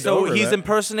want to bid. And so over he's that.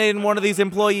 impersonating one of these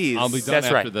employees. I'll be done That's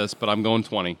after right. this, but I'm going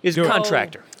 20. He's a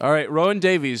contractor. All right, Rowan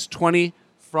Davies, 20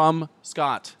 from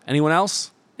Scott. Anyone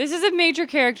else? This is a major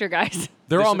character, guys.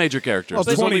 They're all major characters. Well,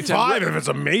 There's only 10. 25 if it's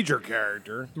a major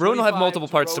character. Rowan will have 25 multiple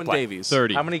parts to Rowan play. Davies.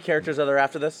 30. How many characters are there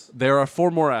after this? There are 4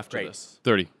 more after this.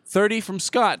 30. 30 from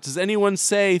Scott. Does anyone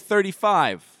say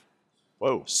 35?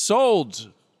 Whoa.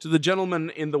 Sold. to the gentleman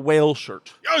in the whale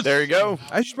shirt. There you go.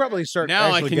 I should probably start. Now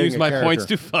I actually can getting use a my character. points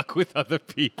to fuck with other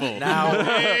people. Now,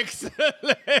 Excellent.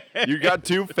 You got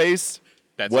two face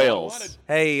That's all I whales. wanted.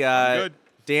 hey, good.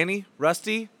 Danny,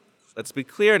 Rusty, let's be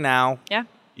clear now. Yeah.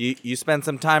 You spent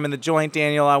some time in the joint,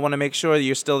 Daniel. I want to make sure that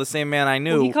you're still the same man I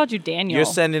knew. Well, he called you Daniel. You're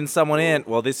sending someone in.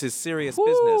 Well, this is serious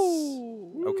business.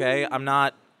 Okay, I'm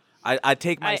not. I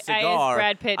take my I, as cigar.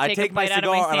 Brad Pitt, I take a take my bite out of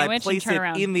cigar my and I sandwich and place turn it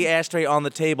around. in the ashtray on the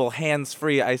table, hands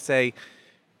free. I say,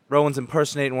 Rowan's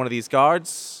impersonating one of these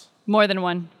guards, More than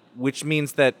one. which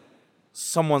means that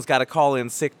someone's got to call in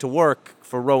sick to work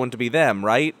for Rowan to be them,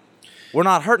 right? We're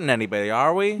not hurting anybody,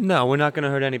 are we? No, we're not going to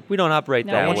hurt any. We don't operate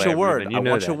No. that I want way. your word. Ruben. You I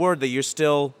know want that. your word that you're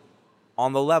still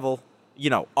on the level.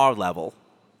 Our level,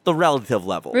 the relative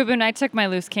level. Ruben, I took my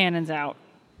loose cannons out.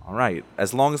 All right,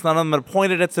 as long as none of them are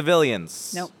pointed at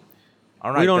civilians. Nope.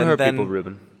 All right, We don't then, hurt then, people,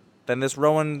 Ruben. Then this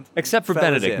Rowan, Except for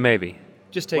fella's Benedict, in. maybe.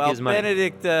 Just take well, his money.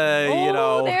 Benedict,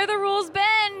 Oh, there the rules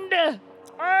bend.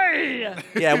 Hey.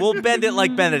 yeah, we'll bend it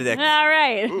like Benedict. All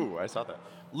right. Ooh, I saw that.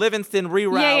 Livingston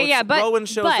reroutes. Yeah, but- Rowan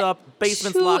shows but up.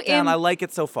 Basement's to locked down. I like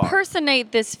it so far.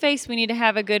 Impersonate this face. We need to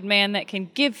have a good man that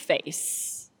can give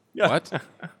face. What?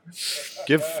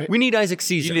 We need Isaac you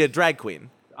Caesar. need a drag queen.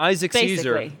 Isaac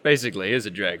Caesar Basically. basically is a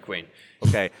drag queen.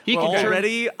 Okay. He can turn-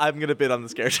 already. I'm gonna bid on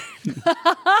this character.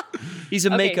 He's a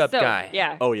makeup so, guy.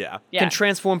 Yeah. Oh yeah. Yeah. Can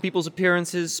transform people's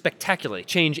appearances spectacularly.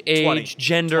 Change age, 20,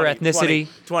 gender, 20, ethnicity.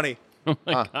 20.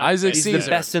 Isaac He's the Caesar.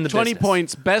 best in the 20 business.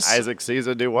 points. Best Isaac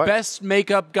Caesar do what? best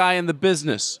makeup guy in the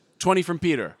business. 20 from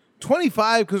Peter.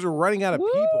 25 because we're running out of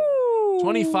people.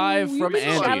 25 from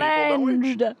Andy.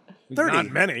 Challenged. 30.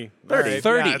 Not many. 30. All right,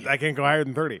 30. yeah, I can't go higher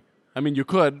than 30. I mean, you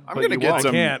could. I'm but gonna you get won't.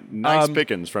 some can't. nice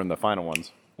pickings from the final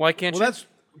ones. Why can't Well, you? that's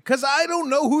because I don't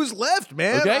know who's left,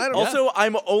 man. Okay. I don't Also, I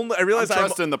I'm realize I'm.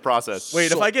 trusting the process.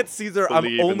 Wait, if I get Caesar, I'm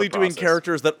Believe in only the doing process.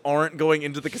 characters that aren't going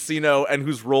into the casino and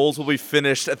whose roles will be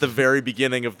finished at the very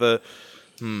beginning of the.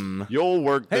 You'll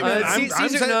work. Hey, the man, See, I'm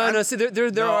Caesar, saying- no, I'm- no. See, there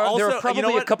No, are also, probably you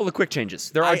know a what? couple of quick changes.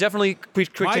 There are I- definitely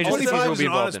quick My changes that Caesar 25 will is be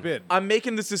an involved honest in. bid. I'm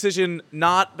making this decision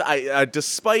not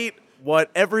despite what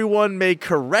everyone may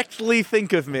correctly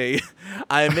think of me.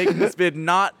 I am making this bid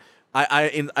not.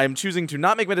 I'm choosing to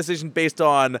not make my decision based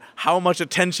on how much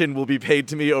attention will be paid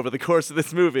to me over the course of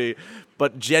this movie,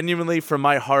 but genuinely from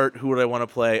my heart, who would I want to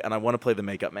play? And I want to play the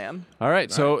makeup man. All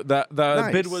right. So the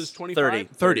Nice. bid was 25?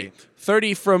 30.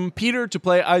 30 from Peter to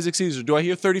play Isaac Caesar. Do I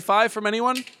hear 35 from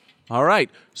anyone? All right.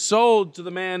 Sold to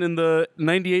the man in the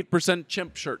 98%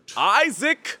 chimp shirt.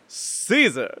 Isaac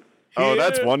Caesar. Oh,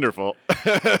 that's Here- wonderful.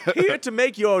 Here to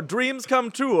make your dreams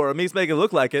come true, or at least make it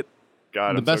look like it.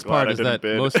 God, The I'm best so glad part I is didn't that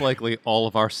bid. most likely all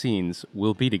of our scenes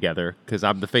will be together because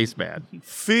I'm the face man.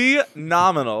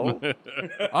 Phenomenal.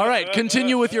 All right.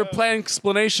 Continue with your plan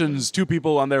explanations. Two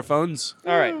people on their phones.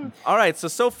 All right. All right,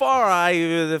 so far,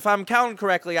 if I'm counting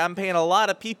correctly, I'm paying a lot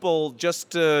of people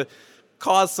just to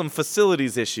cause some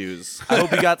facilities issues. I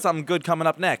hope you got something good coming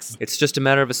up next. It's just a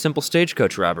matter of a simple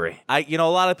stagecoach robbery. A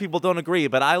lot of people don't agree,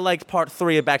 but I liked part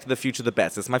 3 of Back to the Future the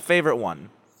best. It's my favorite one.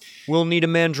 We'll need a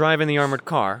man driving the armored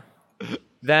car.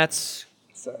 That's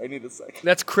Sorry, I need a second.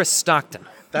 that's Chris Stockton.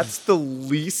 That's the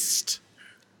least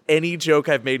any joke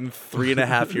I've made in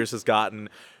 3.5 years has gotten.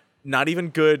 Not even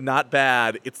good, not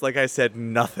bad. It's like I said,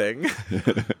 nothing.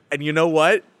 And you know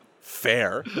what?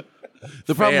 Fair.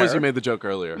 The problem was Fair. you made the joke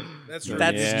earlier. That's true.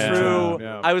 That's true.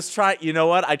 Yeah. I was trying. You know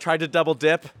what? I tried to double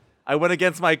dip. I went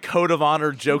against my code of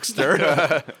honor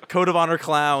jokester, code of honor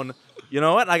clown. You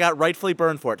know what? I got rightfully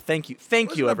burned for it. Thank you,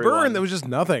 A everyone. burn that was just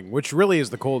nothing, which really is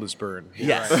the coldest burn.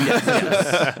 yes,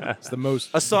 yes. It's the most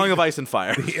A song of ice and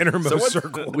fire. the innermost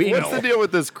circle. What's the deal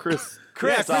with this Chris?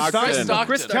 Chris Stockton.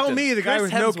 Stockton. Tell me the guy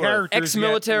Chris with no Hemsworth. characters.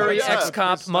 Ex-military, yet.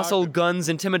 ex-cop, muscle, guns,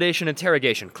 intimidation,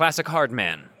 interrogation. Classic hard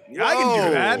man. I can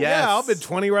do that. Yes. Yeah, I'll bid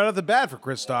 20 right off the bat for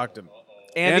Chris Stockton.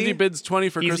 Andy bids 20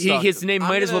 for Chris Stockton. His name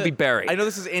might as well be Barry. I know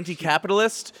this is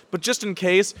anti-capitalist, but just in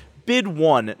case, bid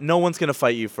 1. No one's gonna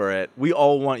fight you for it. We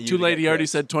all want you. Too to late. get He already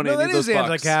Chris. said 20. No, I that need those is bucks.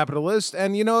 anti-capitalist,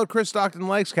 and you know what? Chris Stockton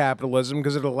likes capitalism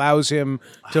because it allows him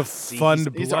to fund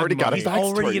He's blood already got money. his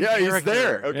backstory. Yeah, he's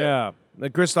there. Okay. Yeah,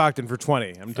 like Chris Stockton for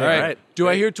 20. I'm All taking right. it. Do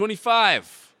I hear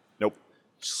 25? Nope.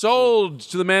 Sold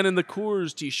to the man in the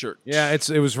Coors t-shirt. Yeah, it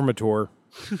was from a tour.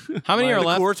 How many are The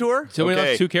left? core tour. So we Okay.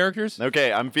 left 2 characters?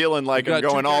 Okay, I'm feeling like We've I'm got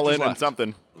two going all characters in on left.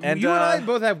 something. And you and I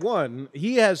both have 1.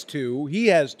 He has 2. He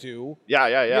has 2. Yeah.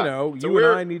 You know, So you we're-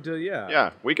 and I need to.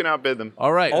 Yeah, we can outbid them.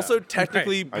 All right. also,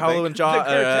 technically, I Paolo think. and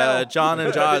cartel. John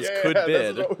and Jaws could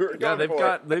bid.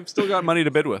 yeah, they've still got money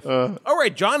to bid with. All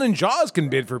right, John and Jaws can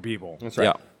bid for people.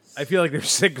 Yeah. I feel like they're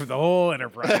sick of the whole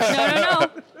enterprise. No.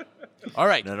 All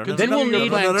right. No, Continue no, your no,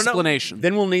 plan no, no. explanation.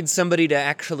 Then we'll need somebody to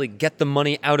actually get the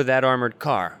money out of that armored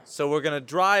car So we're gonna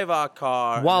drive our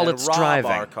car While and then it's rob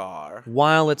driving. our car.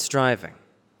 while it's driving.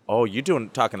 Oh, you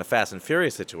talking a Fast and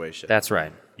Furious situation? That's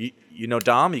right. You know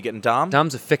Dom? You getting Dom?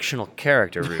 Dom's a fictional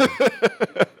character, Ruben.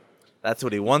 That's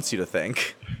what he wants you to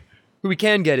think. Who we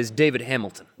can get is David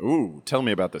Hamilton. Ooh, tell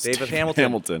me about this. David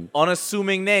Hamilton.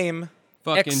 Unassuming name.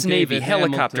 Fucking Ex-Navy David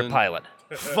helicopter Hamilton. pilot.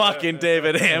 Fucking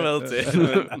David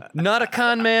Hamilton. Not a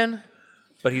con man,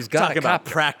 but he's got Talking a about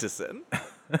copter. practicing.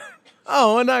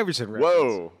 Oh, an Iverson reference.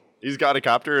 Whoa. He's got a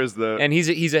copter as the. And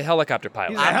he's a helicopter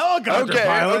pilot. He's a helicopter okay,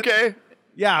 pilot. okay.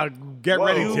 Yeah, get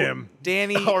ready, Whoa. Tim.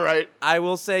 Danny, All right. I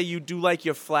will say you do like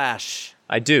your Flash.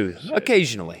 I do,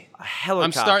 occasionally. A helicopter.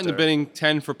 I'm starting the bidding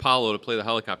 10 for Paulo to play the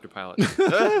helicopter pilot.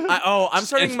 I'm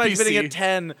starting my NPC. bidding at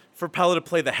 10 for Paolo to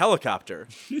play the helicopter.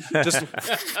 Just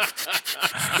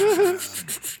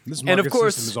This And of market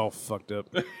course- system is all fucked up.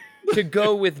 To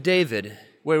go with David,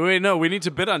 Wait, no. We need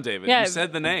to bid on David. Yeah. You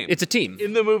said the name. it's a team.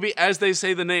 in the movie, as they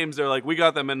say the names, they're like, we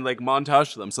got them and like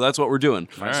montage them. So that's what we're doing.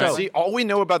 So, see, all we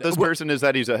know about this person is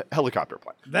that he's a helicopter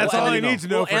pilot. That's Well, all and I need to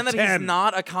know for and that 10. he's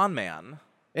not a con man.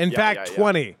 In fact, yeah.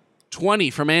 20. 20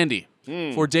 from Andy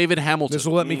for David Hamilton. This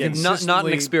will let me consistently. Not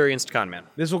an experienced con man.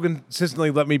 This will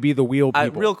consistently let me be the wheel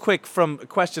people. Real quick, a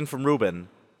question from Ruben.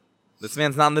 This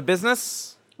man's not in the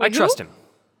business, I trust him.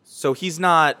 so he's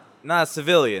not a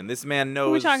civilian. This man knows. Who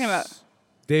are we talking about?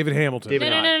 David Hamilton. David-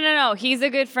 No. He's a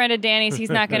good friend of Danny's. He's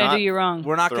not going to do you wrong.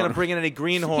 We're not going to bring in any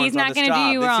greenhorns He's on not this gonna do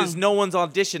job. you this wrong. is no one's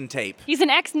audition tape. He's an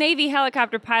ex-Navy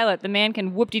helicopter pilot. The man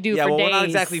can whoop-de-doo Yeah, for well, days. we're not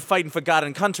exactly fighting for God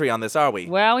and country on this, are we?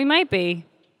 Well, we might be.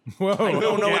 Whoa. I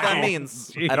don't know what that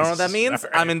means. I don't know what that means.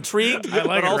 I'm intrigued, like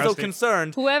but it, also Rusty.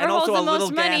 concerned. Whoever and holds also the a little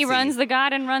most money gassy. runs the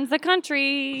god and runs the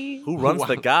country. Who runs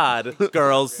the God?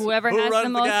 Girls. Whoever Who has runs the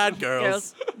most God?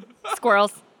 Girls.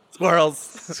 Squirrels.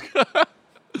 Squirrels.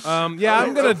 Yeah,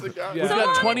 I'm going to. We've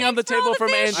got 20 on the throw table the from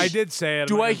fish. Andy. I did say it. I'm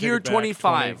Do not I gonna take hear it back.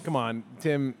 25? 20. Come on,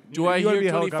 Tim. Do I you wanna be hear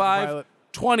a helicopter 25? pilot?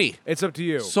 20. It's up to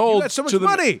you. Sold You got so much to the-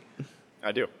 money.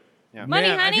 I do. Yeah. Money,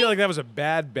 Man, I honey. feel like that was a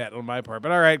bad bet on my part.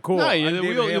 But all right, cool. No, I'm you're the, David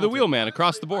you're the Hamilton. wheelman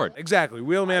across the board. Exactly,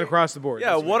 wheelman across the board.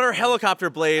 Yeah, That's what are helicopter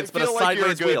blades but a feel like you're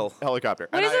sideways good wheel? helicopter.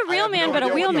 What And is a I real have man no but a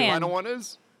idea what the wheelman? final one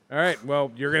is, All right,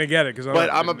 well, you're gonna get it because.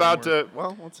 but I'm about to.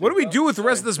 Well, let's see. What do we do with the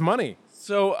rest of this money?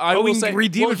 So I Oh, we will can say,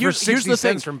 redeem well, it for here's 60 the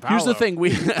thing. cents from Here's the Paolo. thing. We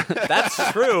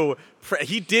That's true.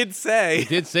 He did say. He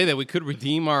did say that we could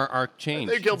redeem our change.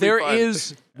 I think he'll be there fine.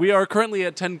 is. We are currently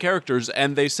at 10 characters,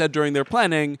 and they said during their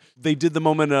planning they did the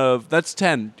moment of that's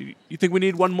 10. Do you think we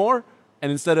need one more?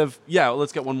 And instead of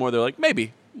let's get one more, they're like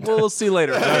maybe. We'll see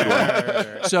later.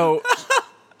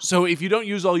 So if you don't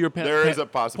use all your There is a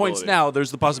possibility. points now,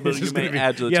 there's the possibility you may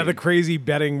add to the team. the crazy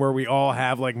betting where we all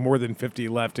have like more than 50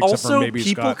 left, except Also, for maybe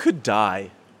people Scott. could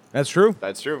die. That's true.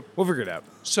 That's true. We'll figure it out.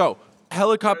 So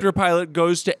helicopter pilot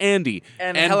goes to Andy,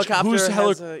 And helicopter who's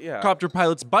has helicopter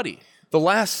pilot's buddy? The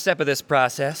last step of this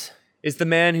process is the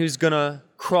man who's gonna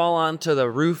crawl onto the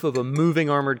roof of a moving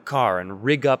armored car and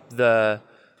rig up the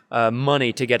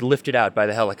money to get lifted out by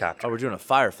the helicopter. Oh, we're doing a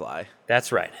Firefly.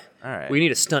 That's right. All right. We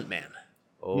need a stuntman.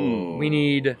 Oh. We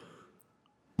need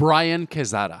Brian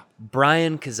Quezada.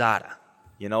 Brian Quezada.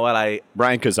 You know what?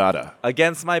 Brian Cazada.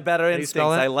 Against my better you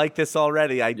spell instincts, that? I like this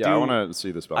already. Yeah, I want to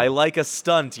see this. I like a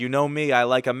stunt. You know me. I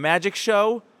like a magic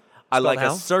show. I like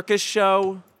how? a circus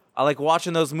show. I like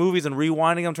watching those movies and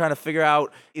rewinding them, trying to figure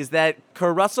out is that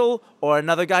Kurt Russell or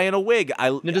another guy in a wig. I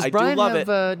Now, does do Brian love have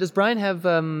it. does Brian have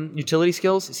utility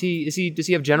skills? Does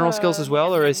he have general skills as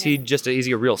well, or is he just is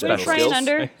he a real special? Brian skills? I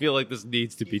Under. feel like this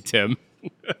needs to be Tim.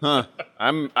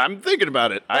 I'm thinking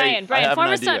about it. Brian, I have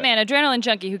former an idea. stuntman, adrenaline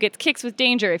junkie who gets kicks with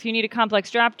danger. If you need a complex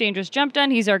drop, dangerous jump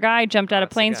done, he's our guy. Jumped out of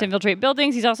planes to infiltrate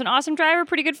buildings. He's also an awesome driver,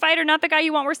 pretty good fighter, not the guy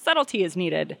you want where subtlety is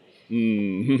needed.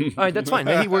 All right, that's fine.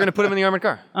 Maybe we're gonna put him in the armored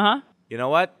car. You know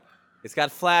what? It's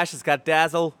got flash. It's got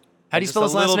dazzle. How do you just spell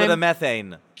his a last little bit name? of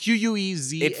methane.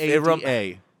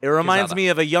 Quezada. It reminds me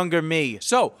of a younger me.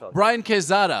 So Brian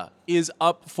Quezada is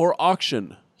up for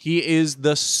auction. He is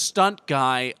the stunt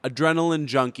guy, adrenaline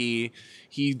junkie.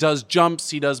 He does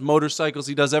jumps. He does motorcycles.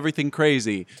 He does everything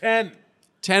crazy. 10.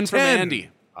 10 from 10. Andy.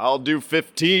 I'll do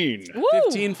 15. Woo.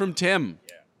 15 from Tim.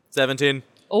 17,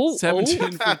 Oh,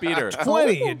 17 from Peter.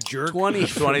 20, you jerk. 20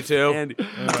 from 22, Andy.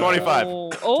 25.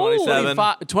 Oh,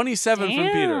 27, 27 from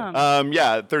Peter. Damn.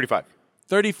 Yeah, 35.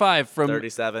 35 from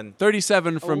 37.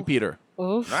 37 from Peter.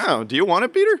 Wow. Do you want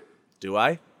it, Peter? Do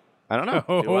I? I don't know.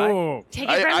 Oh, Take it,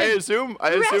 I Brendan. assume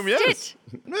Rest yes.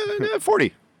 it.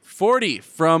 40. 40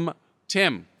 from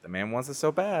Tim. The man wants it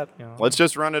so bad. You know? Let's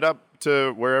just run it up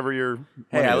to wherever your.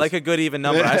 Hey, I like a good even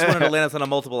number. I just wanted to land us on a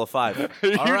multiple of 5.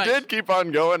 You right. did keep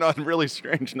on going on really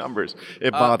strange numbers.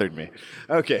 It bothered me.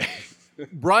 Okay.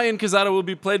 Brian Cazzato will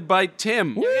be played by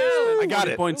Tim. I got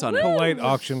it. Points on it. Polite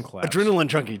auction class. Adrenaline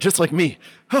junkie, just like me.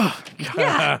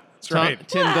 That's right.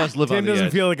 Tim does live Tim on the doesn't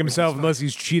edge. feel like himself unless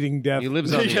he's cheating death. He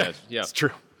lives on the edge. Yeah. It's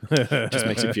true. Just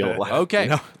makes you feel alive.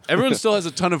 Okay. Everyone still has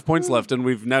a ton of points left, and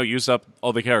we've now used up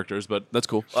all the characters, but that's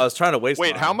cool. I was trying to waste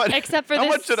Wait, mine. how much? Except for how this-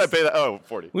 much did I pay that? Oh,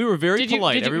 40. We were very Did you-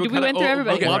 polite. did you- Everyone we kinda went through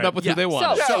everybody? wound up with who they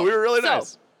wanted. So- Yeah, we were really So,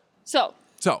 nice. so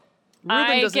So, Ruben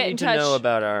I doesn't get in need to touch. know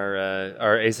about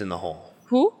our ace in the hole.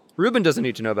 Who? Ruben doesn't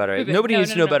need to know about our ace. Ruben. Nobody No, needs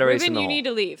no, to know no, about no. our ace in Ruben, the you hole. need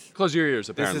to leave. close your ears, This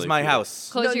apparently. is my house.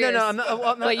 Close your ears. I'm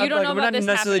not, But you don't know we're about not this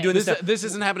necessarily happening. doing this. This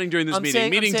isn't happening during this I'm meeting. saying-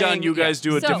 I'm Meeting saying- done, you guys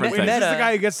do a So- different We thing. met This is the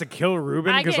guy who gets to kill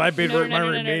Ruben because I paid for my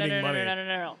remaining money.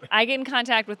 No. I get in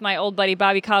contact with my old buddy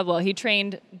Bobby Caldwell. He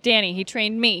trained Danny. He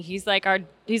trained me. He's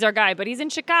our guy, but he's in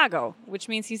Chicago, which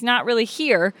means he's not really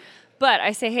here. But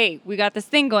I say, hey, we got this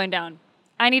thing going down.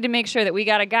 I need to make sure that we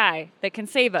got a guy that can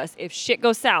save us if shit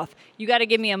goes south. You got to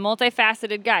give me a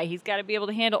multifaceted guy. He's got to be able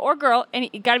to handle, or girl, and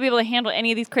you got to be able to handle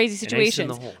any of these crazy ace in the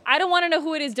situations. hole. I don't want to know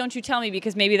who it is. Don't you tell me,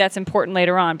 because maybe that's important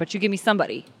later on. But you give me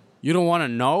somebody. You don't want to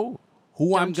know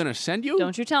who I'm going to send you?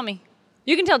 Don't you tell me.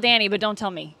 You can tell Danny, but don't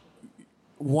tell me,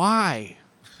 Why?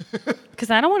 because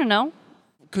I don't want to know.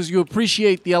 Because you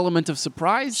appreciate the element of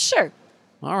surprise? Sure.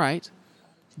 All right.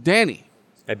 Danny,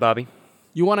 Hey, Bobby,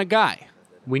 you want a guy.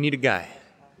 we need a guy.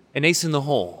 An ace in the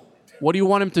hole. What do you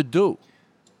want him to do?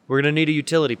 We're going to need a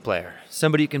utility player.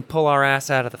 Somebody who can pull our ass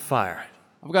out of the fire.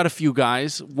 I've got a few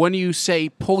guys. When you say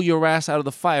pull your ass out of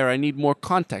the fire, I need more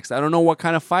context. I don't know what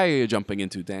kind of fire you're jumping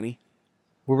into, Danny.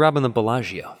 We're robbing the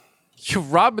Bellagio. You're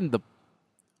robbing the...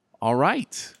 All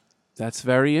right. That's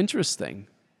very interesting.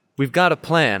 We've got a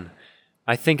plan.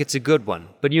 I think it's a good one.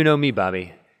 But you know me,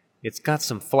 Bobby. It's got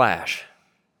some flash.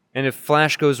 And if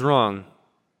flash goes wrong,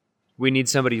 we need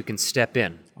somebody who can step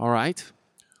in. All right.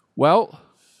 Well,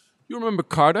 you remember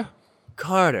Carter?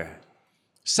 Carter.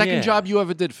 Second Yeah. job you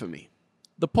ever did for me.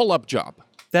 The pull-up job.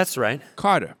 That's right.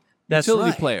 Carter. That's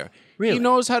utility right. player. Really? He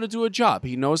knows how to do a job.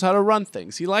 He knows how to run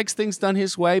things. He likes things done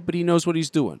his way, but he knows what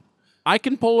he's doing. I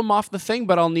can pull him off the thing,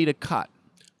 but I'll need a cut.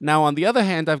 Now, on the other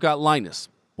hand, I've got Linus.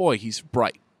 Boy, he's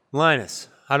bright. Linus.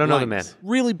 I don't know the man. Linus.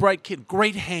 Really bright kid.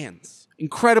 Great hands.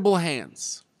 Incredible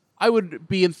hands. I would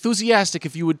be enthusiastic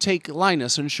if you would take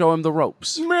Linus and show him the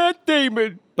ropes. Matt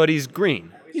Damon. But he's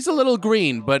green. He's a little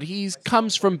green, but he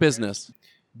comes from business.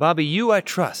 Bobby, you I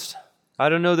trust. I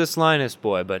don't know this Linus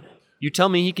boy, but you tell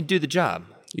me he can do the job.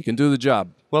 He can do the job.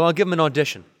 Well, I'll give him an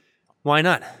audition. Why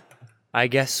not? I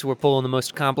guess we're pulling the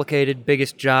most complicated,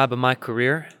 biggest job of my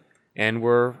career, and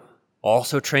we're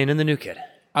also training the new kid.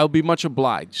 I'll be much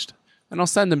obliged, and I'll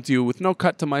send him to you with no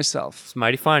cut to myself. It's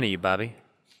mighty fine of you, Bobby.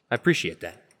 I appreciate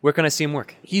that. Where can I see him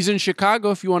work? He's in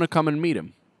Chicago if you want to come and meet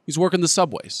him. He's working the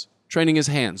subways, training his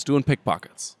hands, doing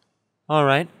pickpockets. All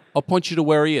right. I'll point you to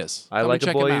where he is. I Come like and a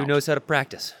check boy him who out. knows how to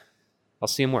practice. I'll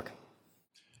see him work.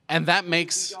 And that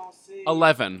makes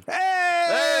 11.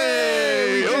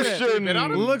 Hey,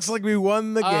 Ocean. Looks like we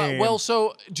won the game. Well,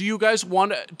 so do you guys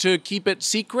want to keep it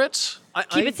secret?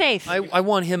 Keep it safe. I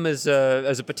want him as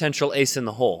a potential ace in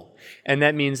the hole. And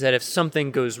that means that if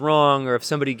something goes wrong or if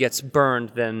somebody gets burned,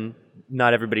 then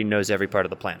not everybody knows every part of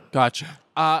the plan. Gotcha.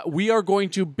 We are going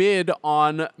to bid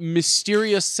on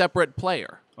mysterious separate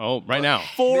player. Oh, right now.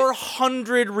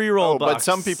 400 reroll Oh, bucks. but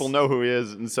some people know who he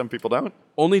is and some people don't.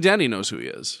 Only Danny knows who he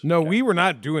is. no, we were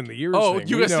not doing the years Oh, thing.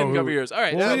 you We guys know didn't who- cover yours. All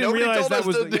right. Well, Yeah, we didn't nobody realize told that us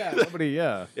was to the, do yeah, that. nobody,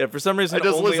 yeah. Yeah, for some reason, I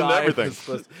just only listened to I everything. was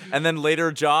supposed- And then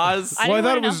later, Jaws. I Well, I didn't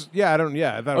thought it wanna was, yeah,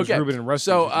 I thought it was Okay. Ruben and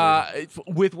Rusty. So,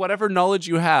 with whatever knowledge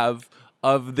you have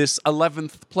of this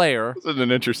 11th player, This is an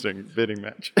interesting bidding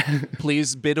match.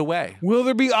 please bid away. will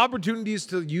there be opportunities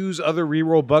to use other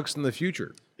reroll bucks in the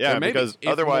future? yeah, There may be. because if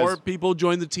otherwise, more people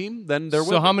join the team, then there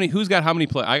will So be. how many? Who's got how many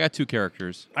play? I got 2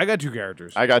 characters. I got 2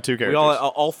 characters. I got 2 We characters.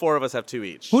 all 4 of us have 2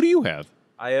 each. Who do you have?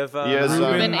 I have He has,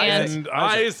 Ruben uh, and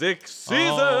Isaac Caesar.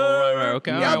 Oh, right.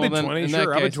 Okay. Yeah, all I right, bid well, then, 20. in Sure, that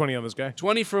I bid case, 20 on this guy.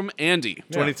 20 from Andy.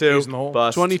 22. Ace in the hole.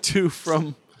 Bust. 22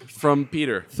 from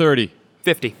Peter. 30.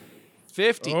 50.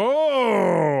 50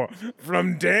 Oh,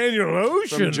 from Daniel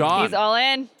Ocean. from John. He's all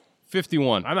in.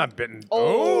 51. I'm not bidding.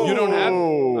 Oh. You don't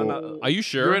have. Are you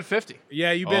sure? You're at 50.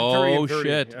 Yeah, you bid 30 Oh, and 30.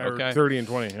 shit. Yeah, or Okay. 30 and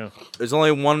 20, yeah. There's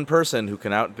only one person who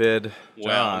can outbid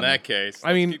Well, John. in that case.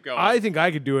 I mean, keep going. I think I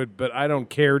could do it, but I don't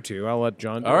care to. I'll let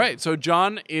John do All it. right, so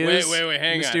John is Wait,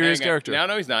 hang mysterious on. character.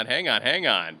 No, he's not. Hang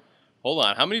on. Hold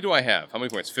on. How many do I have? How many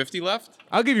points? 50 left?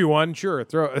 I'll give you one. Sure.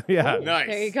 Throw. Yeah. Nice.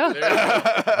 There you go.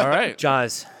 All right.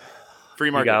 Jaws, free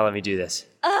you market. gotta let me do this.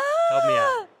 Help me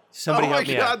out. Somebody oh my help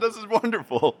me god, out. this is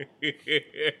wonderful. Somebody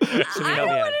I help don't me want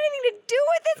out. anything to do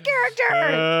with this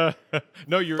character.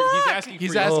 No, he's asking He's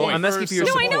for your asking point. I'm asking for your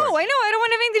No, support. I know. I don't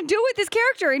want anything to do with this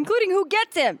character, including who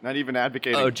gets him. Not even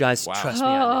advocating. Oh, Josh, trust me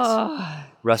on this.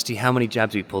 Rusty, how many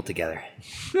jabs we pulled together?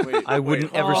 I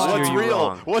wouldn't ever steer What's you real?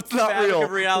 wrong. What's not Fabric real?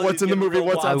 of reality What's in the is movie? getting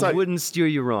What's real outside? I wouldn't steer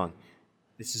you wrong.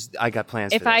 I got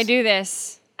plans If for this. I do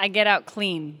this, I get out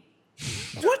clean.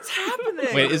 What's happening?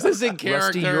 Wait, is this in character?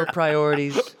 Rusty, your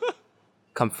priorities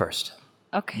come first.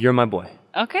 Okay. You're my boy.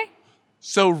 Okay.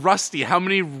 So, Rusty, how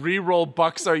many reroll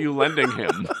bucks are you lending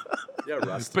him? Yeah,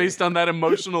 Rusty. Based on that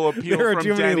emotional appeal There are from too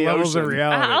many Danny levels Ocean. of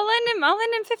reality. I'll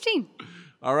lend him 15.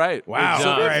 All right. Wow. So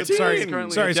All right. Sorry, 15.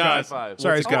 Currently sorry, at Scott. 25.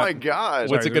 Sorry, Oh Scott. my god.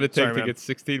 What's it going to Sorry, take to man. get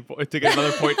 16 to get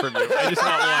another point from you? I just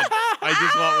want one. I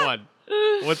just want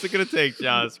one. What's it going to take,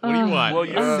 Josh? What do you want? Well,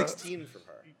 you're 16 from her.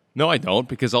 No, I don't,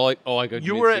 because I got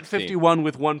you were at 51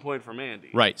 with 1 point from Andy.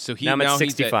 Right, so Now I'm at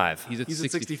 65. He's at He's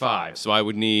at 65. So I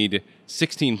would need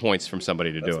 16 points from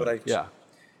somebody to do it. Yeah.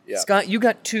 Scott, you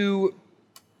got two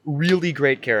really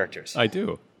great characters. I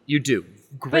do. You do.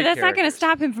 Great But that's not going to characters.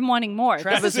 stop him from wanting more.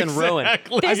 Travis and Rowan.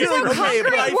 This is how Okay,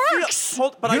 but I Conquering works. feel,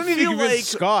 You don't need to convince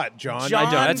Scott, John. John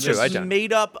I don't. That's true. I just don't.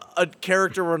 made up a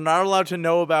character we're not allowed to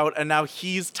know about, and now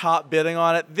he's top bidding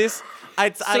on it. I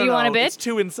don't you wanna know. bid? It's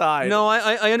too inside. No,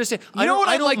 I understand. You know what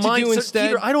I'd like to mind, do so, instead?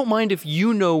 Peter, I don't mind if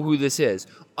you know who this is.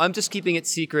 I'm just keeping it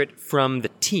secret from the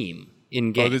team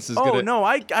in game. Oh, this is Oh gonna, no,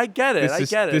 I get it. I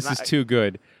get it. This is too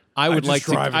good. I would just like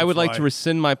to. drive and I would like fly. to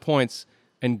rescind my points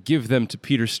and give them to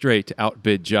Peter Strait to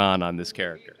outbid John on this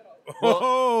character.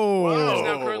 Oh. He's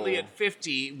now currently at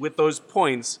 50 with those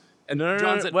points, and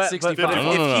John's at But 65. if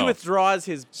No. he withdraws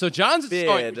his So John's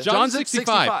Bid. John's John's at 65.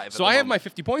 65 at So the I have moment. my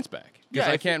 50 points back because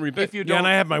I can't rebid. If you Yeah, don't, and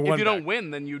I have my if one you don't back.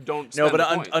 win, then you don't. no, Spend but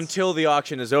the points. until the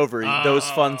auction is over, those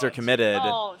funds are committed.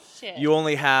 Oh, shit. You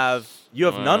only have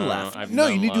none left. I've No,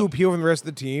 none you need to left. appeal from the rest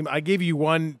of the team. I gave you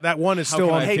one. That one is How still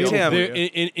can on I Hey, the appeal? table. Tim.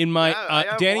 There- in my Yeah, I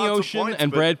have Danny lots of Ocean points,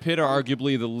 and but Brad Pitt are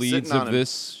arguably the leads sitting on of him.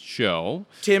 this show.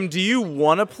 Tim, do you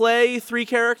want to play 3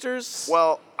 characters?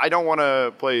 Well, I don't want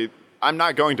to play. I'm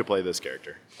not going to play this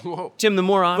character. Tim, the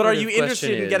more but are operative you interested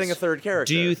question in getting a is, third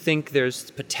character? Do you think there's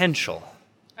potential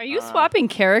Are you swapping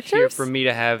here characters? for me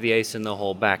to have the ace in the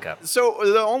hole backup? So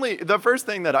the first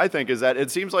thing that I think is that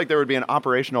it seems like there would be an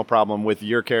operational problem with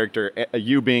your character,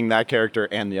 you being that character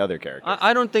and the other character.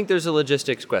 I don't think there's a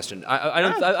logistics question.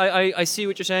 I see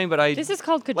what you're saying, but I This is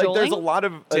called like cajoling. there's a lot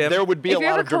of there would be If a you're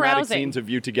lot ever of dramatic carousing. scenes of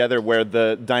you together where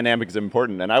the dynamic is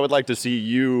important, and I would like to see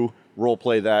you role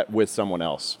play that with someone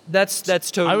else. that's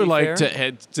totally I would fair.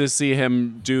 like to see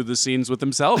him do the scenes with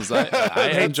themselves. I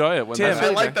enjoy it when Tim, that's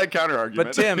I like that counter argument.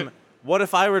 But Tim, what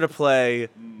if I were to play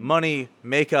money,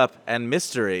 makeup, and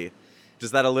mystery?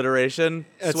 Does that alliteration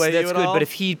sway that's you at good, all? but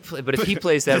if he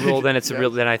plays that role, then it's a real.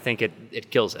 Then I think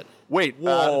it kills it wait,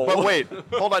 Whoa. but wait,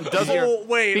 hold on. Does your Oh,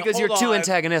 wait, because you're hold too on.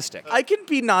 antagonistic. I can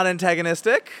be not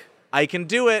antagonistic. I can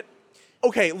do it.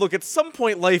 Okay, look, at some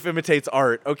point life imitates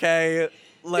art, okay?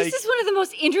 Like This is one of the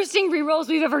most interesting rerolls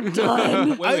we've ever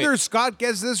done. Either Scott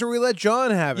gets this or we let John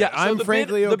have it. Yeah, so I'm the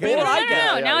frankly bid- the okay. bid with I it.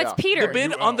 get- Now yeah. it's Peter. the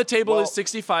bid on the table well- is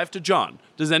 65 to John.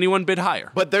 Does anyone bid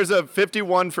higher? But there's a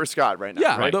 51 for Scott right now.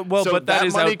 Yeah, right? but- so but that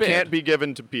is money outbid. can't be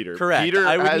given to Peter. correct. Peter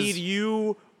I would has, need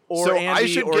you or so Andy I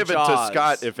should or give it to Jaws.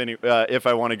 Scott if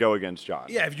I want to go against John.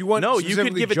 Yeah, if you want. No, you could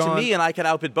specifically give it John, to me and I could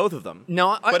outbid both of them.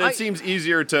 No, But it seems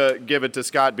easier to give it to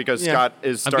Scott because Yeah. Scott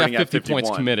is I've starting got at 50 51.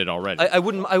 points committed already. I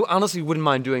honestly wouldn't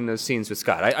mind doing those scenes with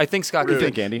Scott. I think Scott What do could you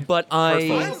do think, Andy? But I'm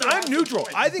neutral.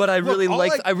 I think. But I look, really all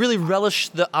like. I really relish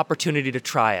the opportunity to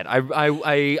try it. I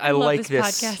love like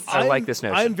this this. podcast. I like this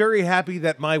notion. I'm very happy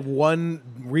that my one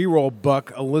reroll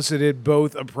buck elicited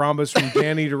both a promise from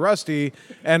Danny to Rusty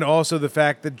and also the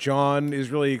fact that John is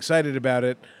really excited about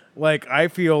it. Like, I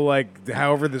feel like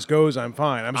however this goes, I'm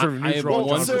fine. I'm sort of I have neutral. one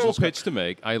John simple versus Scott. pitch to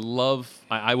make. I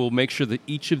will make sure that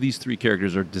each of these 3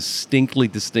 characters are distinctly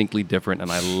different,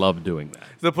 and I love doing that.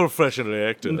 The professional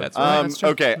actor. That's right.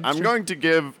 Okay, I'm going to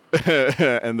give,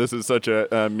 and this is such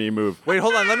a me move. Wait,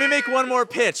 hold on. Let me make one more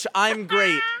pitch. I'm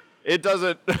great. It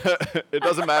doesn't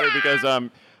matter because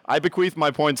I bequeath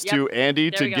my points to Andy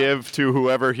There to we go. give to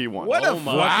whoever he wants. What a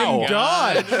fucking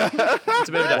dodge! It's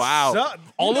a bit of a Wow. So-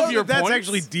 All you of know your that's points?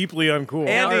 actually deeply uncool.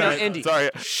 Andy, All right. Andy. Sorry.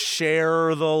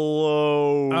 Share the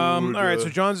load. All right, so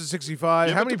John's at 65.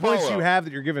 Give How it many to points do Paulo. you have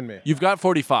that you're giving me? You've got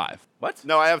 45. What?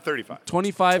 No, I have 35.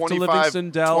 25 to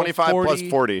Livingston Dell. 25 40. plus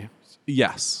 40.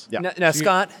 Yes. Yeah. Now,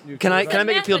 Scott, can I make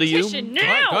an appeal to you? Mathematician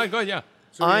now. Go ahead, yeah.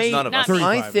 None of us. Not me.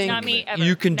 I think Not me, ever.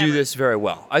 you can do Never. this very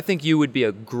well. I think you would be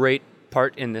a great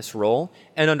part in this role,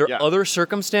 and under Yeah. other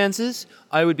circumstances,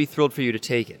 I would be thrilled for you to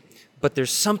take it. but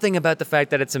there's something about the fact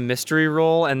that it's a mystery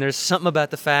role, and there's something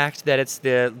about the fact that it's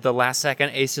the last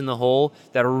second ace in the hole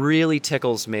that really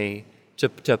tickles me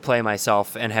to play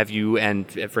myself and have you and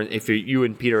if you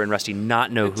and Peter and Rusty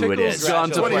not know who it is.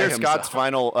 John, I want to hear Scott's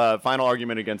final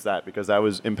argument against that because I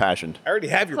was impassioned. I already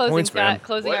have your Closing, points, man. Scott.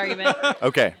 Closing argument.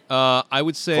 Okay. I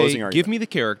would Closing say argument. give me the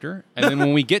character, and then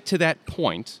when we get to that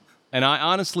point, and I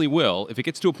honestly will, if it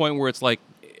gets to a point where it's like,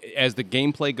 as the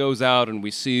gameplay goes out and we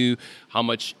see how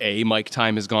much A, mic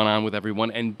time has gone on with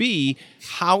everyone, and B,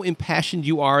 how impassioned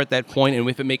you are at that point, and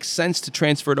if it makes sense to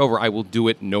transfer it over, I will do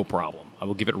it, no problem. I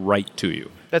will give it right to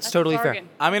you. That's totally fair. bargain.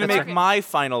 I'm going to That's make okay. my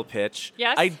final pitch.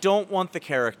 Yes? I don't want the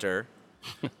character.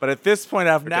 But at this point,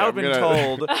 I've now I'm been gonna-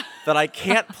 told that I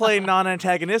can't play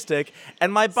non-antagonistic,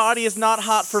 and my body is not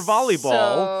hot for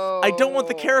volleyball. I don't want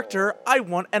the character. I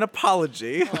want an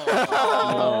apology.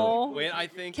 Oh. Wait, I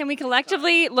think... Can we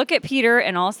collectively look at Peter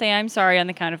and all say I'm sorry on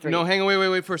the count of 3? No, hang on,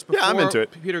 wait first. Yeah, I'm Before- into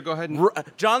it. Peter, go ahead and...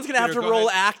 John's going to have Peter, to go roll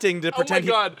ahead. acting to pretend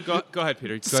Oh my God. Go ahead,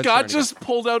 Peter. Go ahead, Scott start just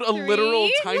pulled out a literal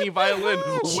tiny violin.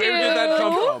 Where did that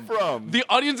come from? The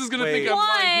audience is going to Wait. think I'm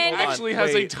lying. He One. actually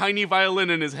has a Wait. tiny violin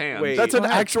in his hand. Wait. That's an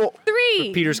actual.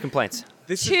 3, Peter's complaints.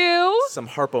 This is 2, some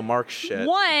Harpo Marx shit.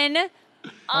 1.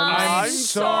 I'm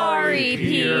sorry,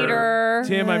 Peter.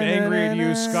 Tim, I'm angry at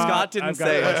you. Scott didn't I've got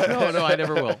say a- it. No, I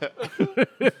never will.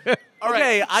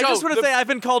 Okay, I so just want to the- say I've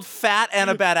been called fat and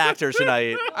a bad actor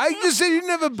tonight. I just said you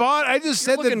didn't have a bot. I just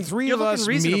said looking- that 3 you're of us, looking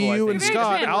me, reasonable, I you, think. and You're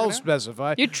Scott, trim. I'll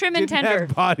specify. You're trim and didn't tender.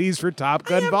 have bodies for Top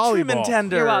Gun I am volleyball. trim and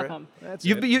tender. You're welcome.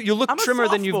 You look I'm a trimmer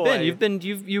than soft you've boy. been.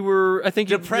 You were. I think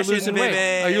you're Depression, losing weight.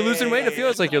 baby. Are you losing weight? It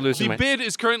feels like you're losing The weight. bid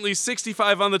is currently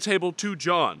 65 on the table to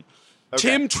John.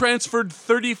 Tim transferred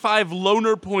 35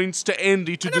 loner points to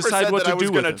Andy to I never decide said what that to to do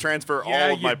was with going to it. transfer Yeah,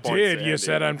 all of my you points. did. to You Andy.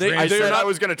 said I'm They- I they're said not- I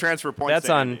was going to transfer points. That's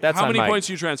to on. Andy. That's How on many Mike. points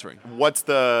are you transferring? What's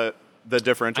the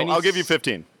differential? I'll give you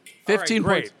 15. 15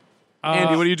 great. points.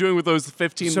 Andy, what are you doing with those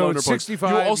 15 so loner it's points? 65.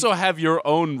 You also have your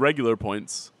own regular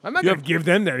points. I'm not You going to have- give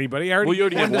them to anybody. I already, Well, you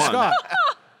already won gave to one. Scott.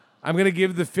 I'm going to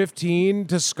give the 15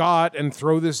 to Scott and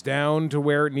throw this down to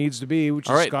where it needs to be, which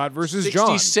All is right. Scott versus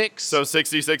John. 66. So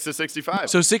 66 to 65.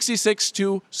 So 66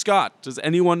 to Scott. Does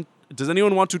anyone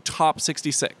want to top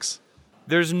 66?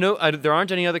 There's no. There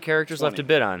aren't any other characters left to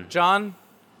bid on. John,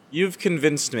 you've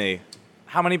convinced me.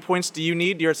 How many points do you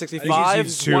need? You're at I think 65?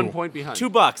 he's 2. 1 point behind.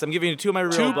 $2. I'm giving you 2 of my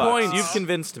real 2 bucks. points. You've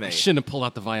convinced me. Shouldn't have pulled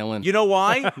out the violin. You know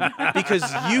why? Because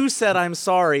you said I'm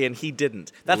sorry and he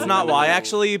didn't. That's not why,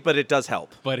 actually, but it does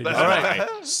help. but it All right.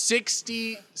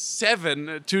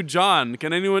 67 to John.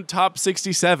 Can anyone top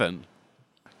 67?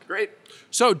 Great.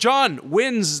 So John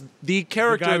wins the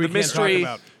character, guy we the can't talk mystery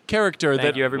about. character Thank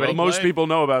that you, everybody. most Well people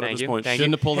know about Thank at this you. point. Thank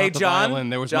Shouldn't have pulled Hey, out the John, violin.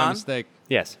 There was my John? mistake.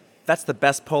 Yes. That's the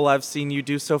best poll I've seen you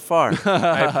do so far.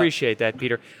 I appreciate that,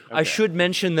 Peter. I should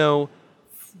mention, though,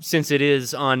 since it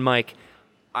is on Mike,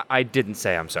 I didn't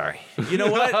say I'm sorry. You know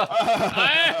what?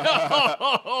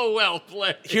 Oh, well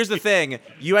played. Here's the thing.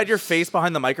 You had your face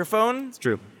behind the microphone, It's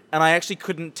true. and I actually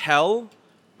couldn't tell.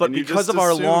 But And you because just of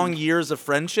our assumed. long years of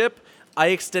friendship, I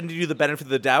extended you the benefit of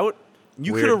the doubt.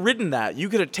 You Weird. could have ridden that. You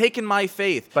could have taken my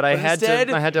faith. But I had to- instead,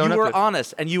 I had to own you up were to it.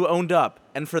 honest and you owned up.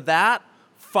 And for that,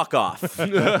 fuck off.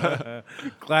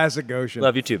 Classic Ocean.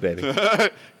 Love you too, baby.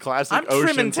 Classic I'm trim and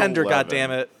Ocean's tender, 11.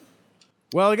 goddammit.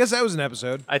 Well, I guess that was an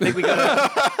episode. I think we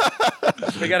got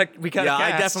we got Yeah, a I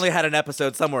cast. definitely had an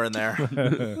episode somewhere in there.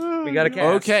 We got a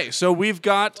cast. Okay, so we've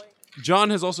got John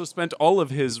has also spent all of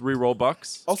his reroll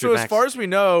bucks. Also, true, as Max. far as we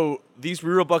know, these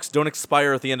reroll bucks don't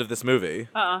expire at the end of this movie.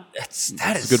 That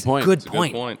is a good point. Good That's a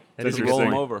point. Good point. That is a Just good roll them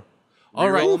point. over. All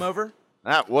right. Roll them over.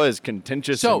 That was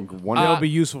contentious So, and wonderful. It'll be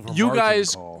useful for You margin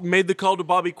guys call. made the call to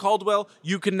Bobby Caldwell.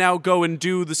 You can now go and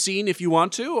do the scene if you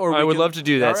want to, or I we would can- love to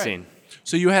do that All right. scene.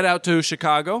 So you head out to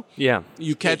Chicago. Yeah.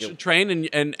 You catch a train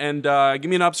and give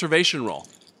me an observation roll.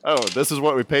 Oh, this is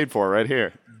what we paid for right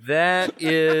here. That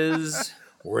is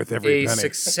Worth every a penny.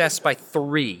 success by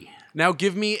 3. Now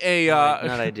give me a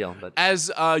Not ideal, but as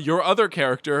your other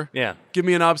character. Yeah. Give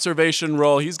me an observation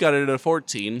roll. He's got it at a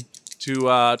 14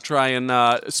 to try and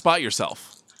spot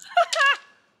yourself.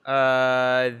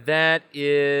 that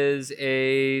is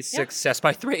a success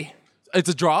by 3. It's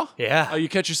a draw. Yeah. You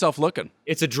catch yourself looking.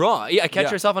 It's a draw. Yeah, I catch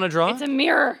Yeah. yourself on a draw. It's a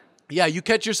mirror. Yeah, you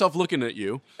catch yourself looking at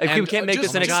you. We And, can't make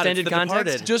just- this an God, it's extended The context.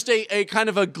 Departed. Just a kind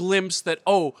of a glimpse that,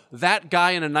 oh, that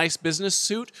guy in a nice business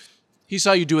suit, he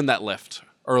saw you doing that lift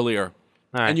earlier.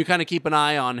 All right. And you kind of keep an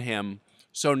eye on him.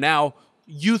 So now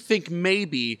you think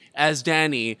maybe, as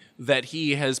Danny, that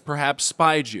he has perhaps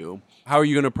spied you. How are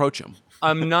you going to approach him?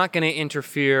 I'm not going to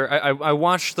interfere. I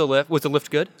watched the lift. Was the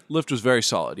lift good? Lift was very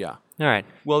solid, yeah. All right.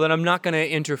 Well, then I'm not going to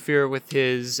interfere with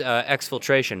his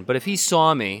exfiltration. But if he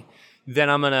saw me then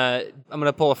I'm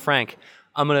gonna pull a Frank.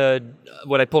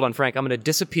 What I pulled on Frank. I'm gonna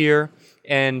disappear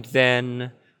and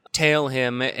then tail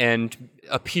him and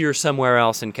appear somewhere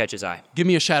else and catch his eye. Give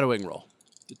me a shadowing roll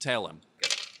to tail him.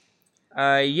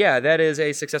 Yeah, that is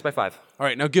a success by 5. All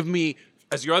right, now give me,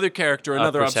 as your other character,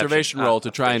 another Perception. observation roll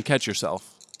to try and catch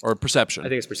yourself. Or perception. I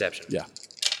think it's perception. Yeah.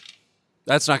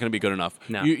 That's not going to be good enough.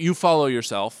 No. You follow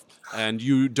yourself, and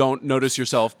you don't notice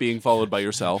yourself being followed by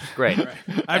yourself. Great.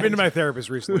 I've been to my therapist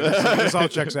recently. This all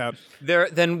checks out.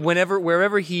 Then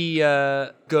wherever he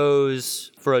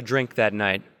goes for a drink that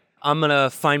night, I'm gonna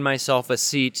find myself a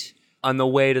seat on the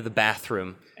way to the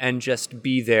bathroom and just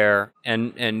be there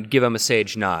and give him a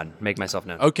sage nod, make myself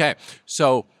known. Okay,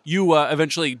 so you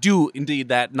eventually do indeed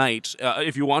that night,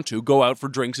 if you want to, go out for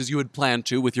drinks as you had planned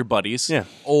to with your buddies. Yeah.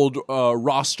 Old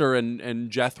Roster and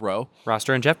Jethro.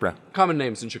 Roster and Jeffbro. Common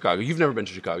names in Chicago. You've never been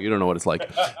to Chicago. You don't know what it's like.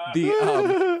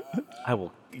 I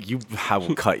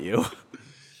will cut you.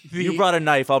 You brought a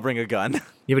knife, I'll bring a gun.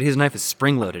 Yeah, but his knife is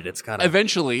spring-loaded. It's got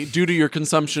Eventually, due to your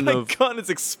consumption My of gun is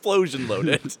explosion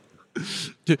loaded.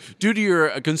 due to your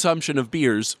consumption of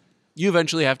beers, you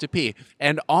eventually have to pee.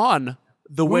 And on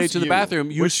the way Who's to the you?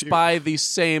 bathroom, you Which you? spy the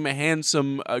same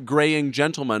handsome, graying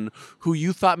gentleman who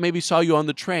you thought maybe saw you on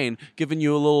the train, giving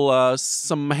you a little,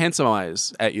 some handsome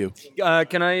eyes at you.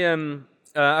 Can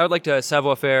I would like to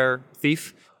savoir-faire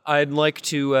thief. I'd like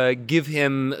to give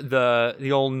him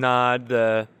the old nod.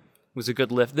 It was a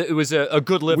good lift. It was a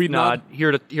good lift We nod.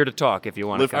 Here to talk if you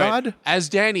want Lift to. nod? As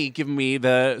Danny, give me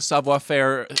the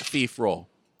savoir-faire thief roll.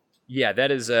 Yeah,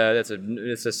 it's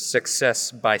a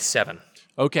success by 7.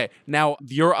 Okay, now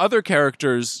your other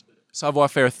character's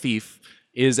savoir-faire thief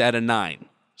is at a 9.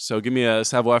 So give me a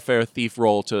savoir-faire thief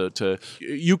roll to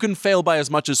you can fail by as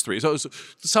much as 3. So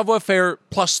savoir-faire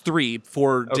plus 3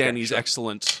 for Danny's sure.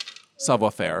 excellent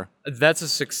savoir-faire. That's a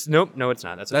 6. Nope, no, it's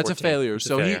not. That's a 14. Failure. It's a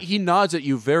So failure. he nods at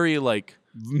you very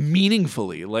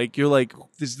meaningfully. Like you're like,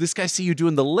 does this guy see you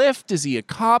doing the lift? Is he a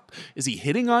cop? Is he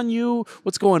hitting on you?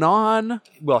 What's going on?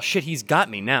 Well, shit, he's got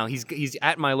me now. He's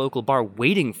at my local bar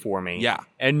waiting for me. Yeah.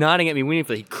 And nodding at me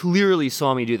meaningfully. He clearly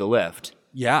saw me do the lift.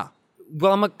 Yeah.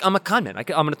 Well, I'm a con man. I'm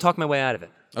going to talk my way out of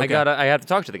it. Okay. I have to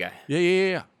talk to the guy.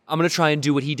 Yeah. I'm going to try and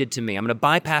do what he did to me. I'm going to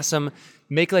bypass him,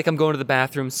 make like I'm going to the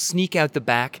bathroom, sneak out the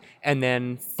back, and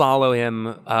then follow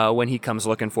him when he comes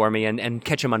looking for me and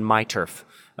catch him on my turf,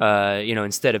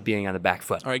 instead of being on the back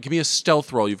foot. All right, give me a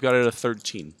stealth roll. You've got it at a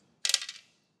 13.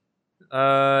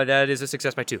 That is a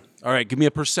success by 2. All right, give me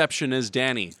a perception as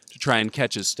Danny to try and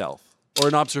catch his stealth. Or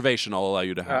an observation I'll allow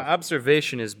you to have.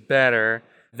 Observation is better.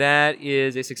 That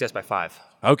is a success by 5.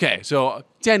 Okay, so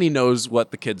Danny knows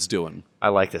what the kid's doing. I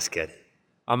like this kid.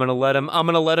 I'm gonna let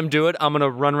him do it. I'm gonna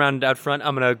run around out front.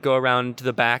 I'm gonna go around to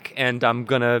the back, and I'm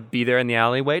gonna be there in the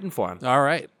alley waiting for him. All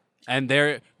right. And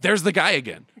there's the guy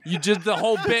again. You did the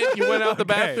whole bit. You went out the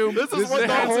bathroom. This is what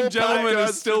the handsome whole gentleman podcast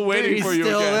is still should waiting be. for you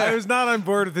Still again. there. I was not on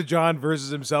board with the John versus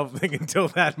himself thing until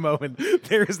that moment.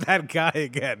 There's that guy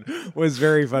again. Was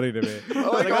very funny to me.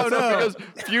 Like, also because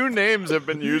few names have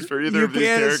been used for either You of these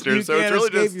can't, characters, you so it's can't really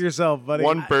escape just yourself, buddy.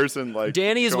 one person. Like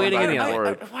Danny is going waiting in back the and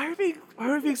alley. forth. Why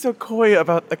are we being so coy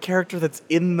about a character that's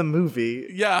in the movie?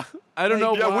 Yeah, I don't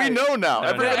know Yeah, why. we know now.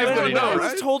 Everybody knows.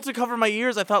 I was told to cover my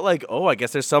ears. I thought I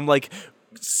guess there's some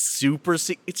super.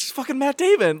 It's fucking Matt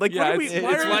Damon. Like, Yeah, why are we it's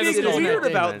being still weird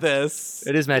Matt about Damon. this?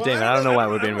 It is Matt Damon. I don't know why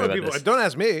we're being weird about this. Don't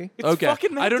ask me. Okay,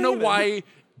 fucking Matt I don't know Damon. why.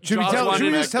 Should we Jaws tell? wanted Should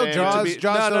we just tell Matt Jaws? Damon to be-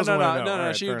 Jaws no, doesn't want to know. no. All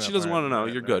right, She fair doesn't enough. want to know. All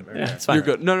right, You're all good. right, all right. It's fine. You're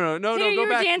good. No. Peter, you Go were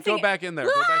back. dancing- Go back in there.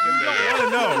 Go back in there. I want to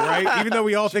know, right? Even though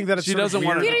we all think that it's She sort of doesn't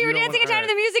wanna weird, know. Peter, you were don't dancing and wanna- chatting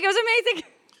to the music. It was amazing.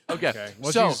 Okay.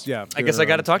 Well, So she's, yeah. I guess I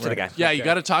got to talk to the guy. yeah, you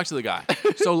got to talk to the guy.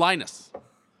 So Linus.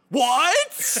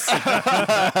 What? Well,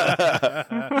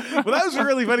 that was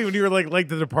really funny when you were like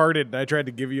The Departed, and I tried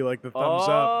to give you the thumbs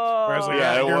up. Where I was like,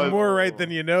 Yeah, it you're was. more right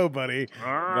than you know, buddy.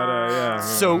 But yeah.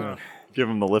 So Give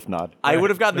him the lift nod. I would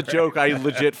have gotten the joke. I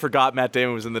legit forgot Matt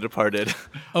Damon was in The Departed.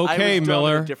 I Okay, was dumb in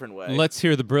Miller. a different way. Let's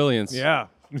hear the brilliance. Yeah,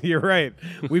 you're right.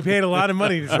 We paid a lot of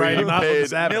money to try to not let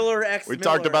this happen. Miller X. We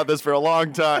talked about this for a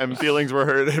long time. Feelings were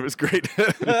hurt. It was great.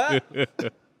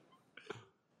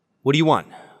 what do you want?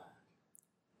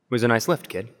 It was a nice lift,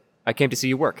 kid. I came to see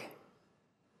you work.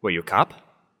 Were you a cop?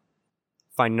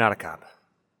 Fine, you're not a cop.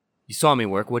 You saw me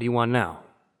work. What do you want now?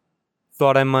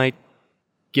 Thought I might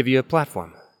give you a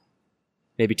platform.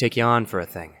 Maybe take you on for a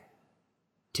thing.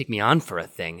 Take me on for a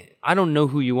thing? I don't know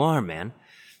who you are, man.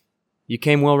 You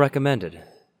came well recommended.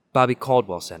 Bobby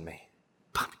Caldwell sent me.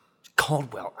 Bobby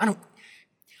Caldwell?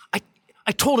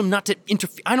 I told him not to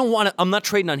interfere. I'm not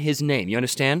trading on his name, you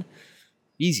understand?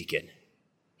 Easy, kid.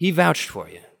 He vouched for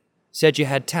you. Said you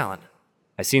had talent.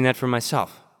 I seen that for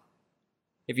myself.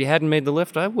 If you hadn't made the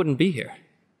lift, I wouldn't be here.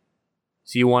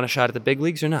 So you want a shot at the big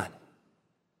leagues or not?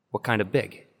 What kind of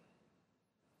big?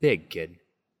 Big, kid.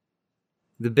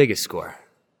 The biggest score.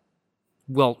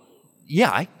 Well,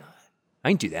 yeah, I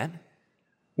can do that.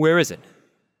 Where is it?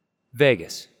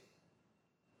 Vegas.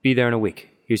 Be there in a week.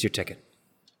 Here's your ticket.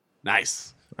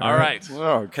 Nice. All right.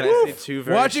 Oh, can I say two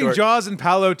very Watching short... Jaws and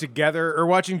Paolo together, or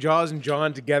watching Jaws and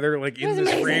John together, like in this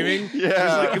framing,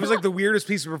 it was like the weirdest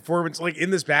piece of performance. Like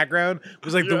in this background,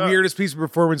 was like the weirdest piece of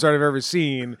performance art I've ever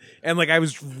seen. And like I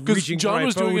was reaching John for my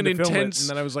was phone doing an to film intense- it, and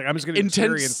then I was like, I'm just going to Intense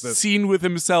experience this. scene with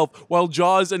himself while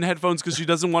Jaws in headphones, because she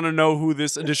doesn't want to know who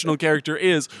this additional character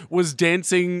is, was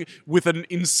dancing with an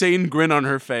insane grin on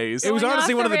her face. It was Going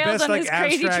honestly off one of the the rails best on like this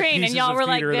crazy abstract train, and pieces y'all of were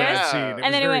like theater that I've this, seen. It and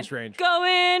was then it very went strange.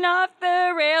 going off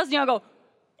the rails, and y'all go.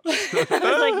 I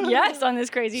was like, yes, on this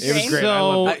crazy train. was great.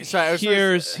 I So love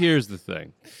here's the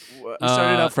thing. We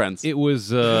started out friends. It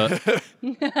was it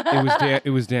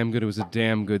was damn good. It was a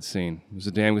damn good scene. It was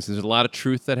a damn good scene. There's a lot of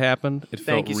truth that happened. It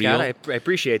Thank felt you, real. Scott. I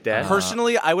appreciate that.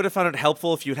 Personally, I would have found it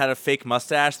helpful if you had a fake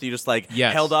mustache that you just like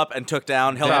Yes. held up and took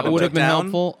down, held up That and would took have been down.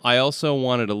 helpful. I also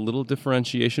wanted a little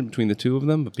differentiation between the two of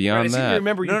them, but beyond I seem to that,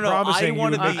 remember you No, I promising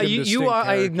wanted you would the- make them you distinct are.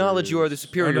 I acknowledge you are the characters.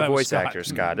 superior Oh, no, that was voice Scott. actor,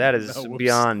 Scott. That is whoops.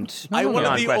 beyond. I wanted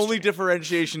beyond the question. only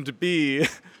differentiation to be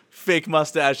fake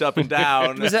mustache up and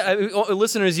down. Was that,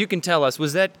 listeners, you can tell us.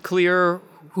 Was that clear?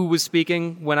 Who was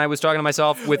speaking when I was talking to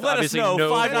myself with Let us obviously know. no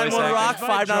voice 591 acting? Rock, But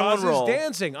 591 Jaws roll. is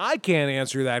dancing. I can't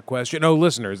answer that question. No,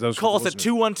 listeners. Those Call us at listeners.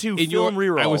 212 in your, film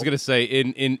reroll. I was gonna say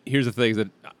in here's the thing is that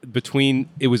between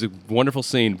it was a wonderful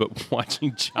scene, but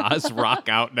watching Jaws rock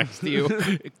out next to you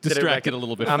distracted a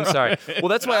little bit. I'm sorry. Well,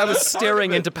 that's why I was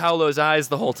staring into Paolo's eyes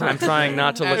the whole time, trying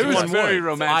not to look It at was one very word.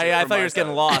 romantic. I from thought you my were just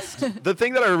getting side. lost. The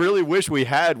thing that I really wish we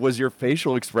had was your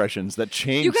facial expressions that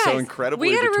changed You guys, so incredibly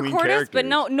we gotta between record characters. us, but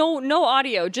no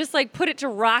audio. Just like put it to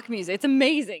rock music. It's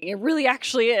amazing. It really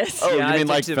actually is. Oh, Yeah, you I mean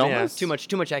like did film? yeah, too much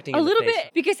acting. A in the little face.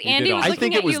 bit, because Andy did was all. I think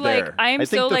looking it at was you like there. I am I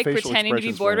think so the like facial pretending to be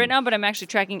expressions bored were right in. now, but I'm actually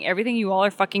tracking everything you all are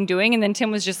fucking doing. And then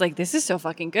Tim was just like, "This is so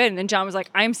fucking good." And then John was like,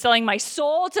 "I'm selling my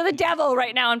soul to the devil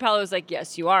right now." And Paolo was like,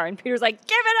 "Yes, you are." And Peter was like,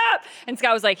 "Give it up." And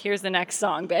Scott was like, "Here's the next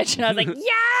song, bitch." And I was like,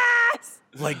 "Yes."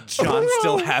 Like John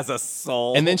still has a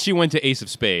soul. And then she went to Ace of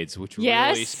Spades, which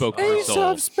Yes. really spoke to her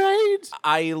soul.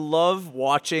 I love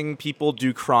watching people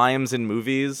do crimes in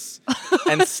movies,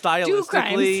 and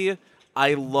stylistically,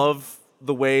 I love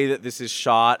the way that this is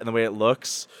shot and the way it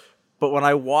looks. But when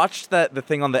I watched the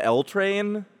thing on the L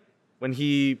train, when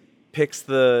he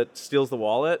steals the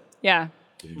wallet, Yeah.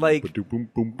 like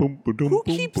who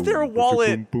keeps their wallet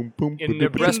In the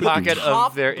breast pocket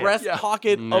top of their breast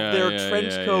pocket of Yeah, their yeah,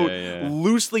 trench yeah, coat yeah, yeah.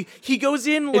 loosely? He goes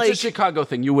in It's like a Chicago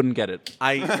thing. You wouldn't get it.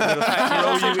 I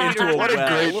throw you into a What a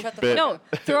well. great bit. No,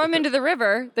 throw him into the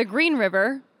river, the Green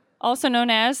River, also known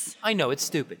as. I know it's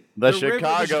stupid. The, The river,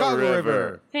 the Chicago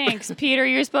River. Thanks, Peter.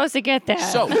 You're supposed to get that.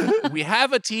 So we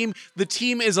have a team. The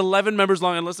team is 11 members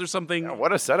long, unless there's something.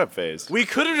 What a setup phase. We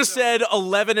could have just said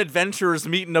 11 adventurers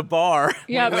meet in a bar.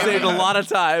 Yeah, We but- saved a lot of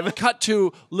time. Cut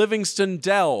to Livingston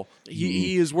Dell.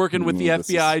 He is working with the this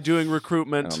FBI doing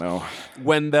recruitment. I don't know.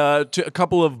 When a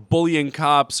couple of bullying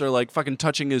cops are like fucking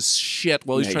touching his shit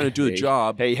while he's trying to do the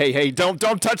job. Hey, don't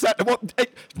touch that. Well, hey,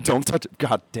 don't touch it.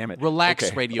 God damn it. Relax,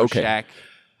 Okay, Radio okay. Shack.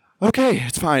 Okay,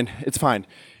 it's fine. It's fine.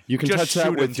 You can Just touch that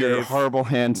shoot with him, your Dave. horrible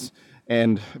hands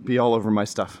and be all over my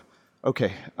stuff.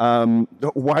 Okay.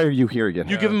 Why are you here again?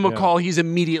 You give him a call, he's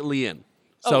immediately in.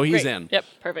 So Oh, he's great. in. Yep,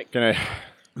 perfect. Can I?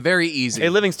 Very easy. Hey,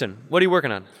 Livingston, what are you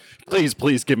working on?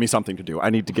 Please give me something to do. I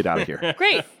need to get out of here.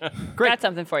 Great. Got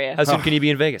something for you. How soon can you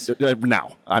be in Vegas?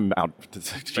 Now. I'm out.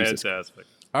 Jesus.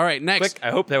 All right, next.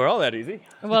 I hope they were all that easy.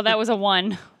 Well, that was a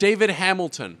 1. David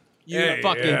Hamilton. Fucking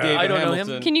David I don't know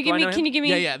Hamilton. him. Can you give Do I me? know Can him? you give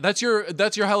me? Yeah, that's your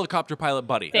helicopter pilot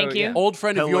buddy. Thank you. Old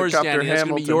friend of yours, Helicopter Danny. That's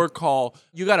gonna be Hamilton. your call.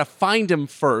 You got to find him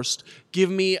first. Give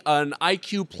me an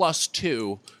IQ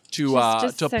 +2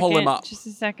 Just to a pull him second, up. Just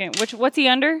a second. What's he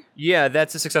under? Yeah,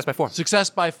 that's a success by 4. Success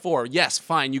by 4. Yes,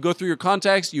 fine. You go through your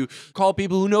contacts, you call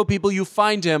people who know people, you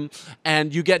find him,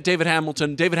 and you get David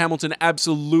Hamilton. David Hamilton,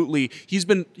 absolutely. He's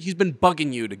been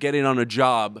bugging you to get in on a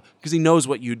job because he knows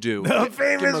what you do. The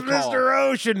famous a call. Mr.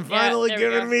 Ocean finally there we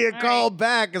giving go. me a All call right.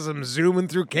 back as I'm zooming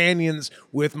through canyons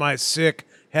with my sick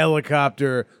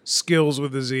helicopter skills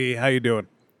with a Z. How you doing?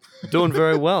 Doing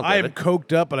very well, I am David.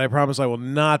 coked up, but I promise I will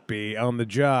not be on the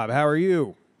job. How are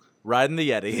you? Riding the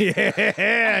Yeti.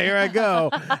 Yeah, here I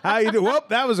go. How you doing? Whoop,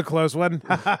 that was a close one.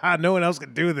 No one else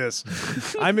can do this.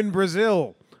 I'm in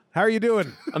Brazil. How are you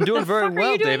doing? I'm doing very fuck are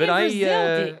well, you doing David. in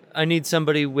Brazil, Dave? I need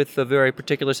somebody with a very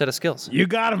particular set of skills. You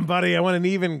got him, buddy. I want an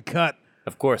even cut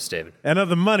Of course, David. And of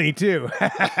the money, too. All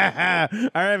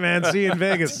right, man. See you in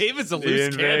Vegas. David's a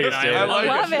loose cannon. I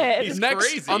love it. He's Next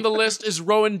crazy. on the list is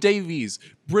Rowan Davies,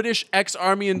 British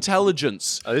ex-army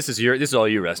intelligence. Oh, this is all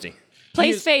you, Rusty.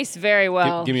 Plays face very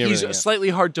well. Give me He's everything. yeah. slightly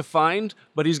hard to find,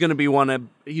 but he's going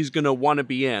to want to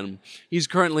be in. He's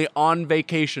currently on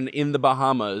vacation in the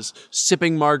Bahamas,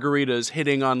 sipping margaritas,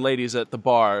 hitting on ladies at the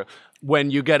bar. When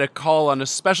you get a call on a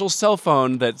special cell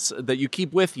phone that you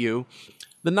keep with you,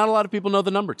 that not a lot of people know the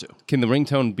number to. Can the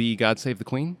ringtone be "God Save the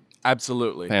Queen"?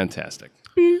 Absolutely. Fantastic.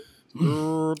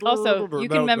 Also, you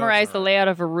can memorize the layout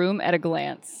of a room at a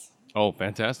glance. Oh,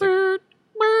 fantastic.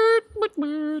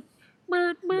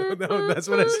 No, that's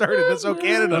when it started. That's so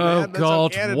Canada, man. That's so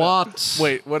Canada. what?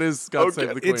 Wait, what is God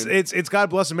Save the Queen? It's God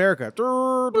Bless America.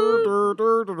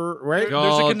 Right?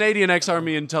 There's a Canadian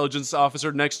ex-army intelligence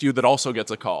officer next to you that also gets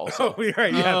a call. So. Oh,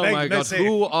 right, yeah. Oh my God! Nice save.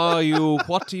 Who are you?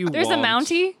 What do you There's want? a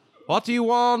Mountie. What do you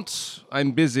want?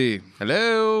 I'm busy.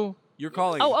 Hello. You're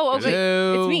calling. Oh, okay.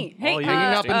 Hello? It's me. Hey, Hanging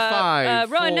up in 5,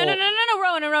 Rowan, no, 4.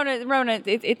 Rowan. It's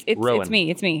Rowan.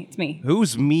 me. It's me.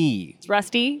 Who's me? It's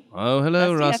Rusty. Oh,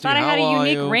 hello, Rusty. I thought I had How a are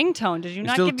unique you? ringtone. Did you You're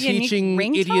not still give me a teaching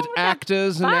unique ringtone? idiot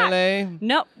actors in Fuck. LA?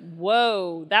 No.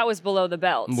 Whoa, that was below the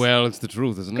belt. Well, it's the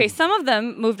truth, isn't Okay, it? some of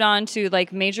them moved on to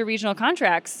like major regional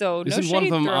contracts. So Isn't no one of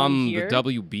shade them thrown on here. the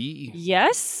WB?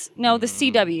 Yes. No, the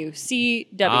CW. CW.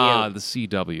 Ah, the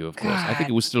CW, of course. I think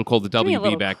it was still called the Give me a WB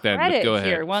little back then, but credit go ahead.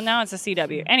 here. Well, now it's a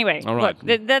CW. Anyway, All right.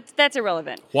 look, that's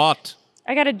irrelevant. What?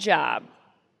 I got a job.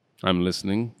 I'm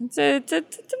listening. It's a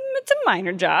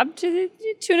minor job to the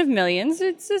tune of millions.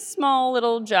 It's a small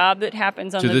little job that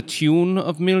happens on To the tune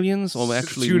of millions, or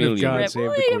actually tune of millions? God. Right, Save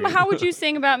well, the you know, Queen. how would you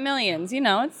sing about millions? You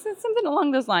know, it's something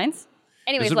along those lines.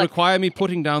 Anyways, Does it look, require me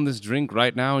putting down this drink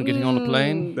right now and getting on a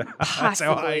plane?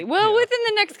 possibly. Well, within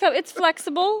the next couple, it's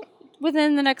flexible.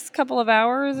 Within the next couple of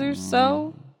hours or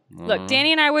so. Look,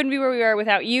 Danny and I wouldn't be where we are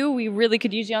without you. We really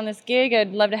could use you on this gig.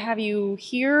 I'd love to have you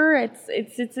here.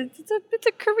 It's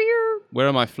a career. Where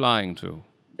am I flying to?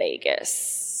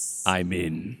 Vegas. I'm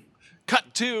in.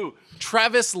 Cut to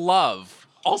Travis Love.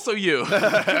 Also you.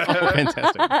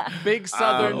 Fantastic. Big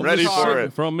Southern. ready sharp, for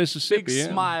it. From Big Mississippi. yeah.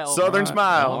 smile. Southern Oh,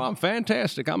 smile. I'm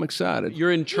fantastic. I'm excited.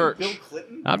 You're in church.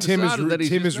 I've Tim is decided that he's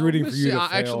Tim just- is rooting for you to fail.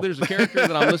 Actually, there's a character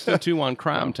that I'm listening to on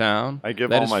Crime Town. I give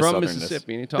that all is my from southernness.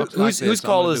 Mississippi, and he talks like Whose this. I'm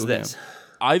call gonna is do this? him.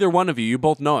 Either one of you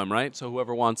both know him, right? So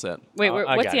whoever wants it. Wait, I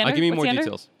what's got the it. under? Give me What's more the under?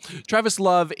 details. Travis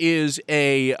Love is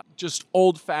a just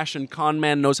old-fashioned con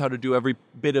man, knows how to do every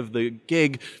bit of the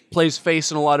gig, plays face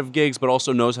in a lot of gigs, but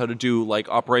also knows how to do like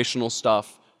operational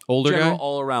stuff. Older General guy?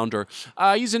 all-arounder.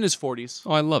 He's in his 40s.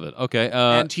 Oh, I love it. Okay.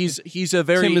 And he's a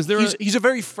very Tim, is there he's a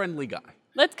very friendly guy.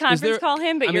 Let's is conference there- call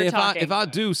him, but I you're mean, talking. if I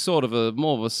do sort of a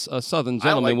more of a southern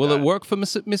gentleman, like will it that. work for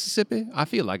Mississippi? I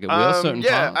feel like it will. Certain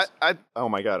parts. Oh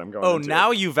my God, I'm going. Oh, into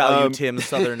now it. you value Tim's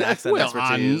southern accent Well,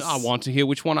 expertise. I want to hear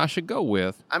which one I should go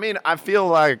with. I mean, I feel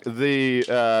like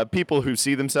the people who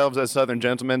see themselves as Southern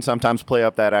gentlemen sometimes play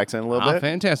up that accent a little Ah, bit.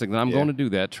 fantastic. Then I'm going to do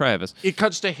that. Travis. It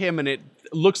cuts to him and it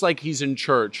looks like he's in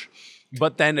church.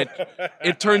 But then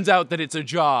it turns out that it's a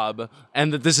job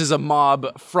and that this is a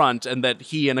mob front and that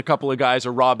he and a couple of guys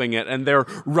are robbing it and they're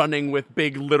running with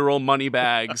big literal money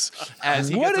bags as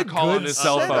he What gets a a call on good his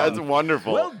cell set. phone. That's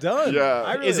wonderful. Well done. Yeah.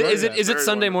 I really Is it like is it that. is it Very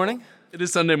Sunday wonderful. morning? It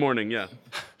is Sunday morning, yeah.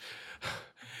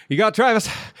 You got Travis.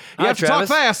 You Hi, have to Travis.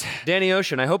 talk fast. Danny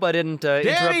Ocean. I hope I didn't interrupt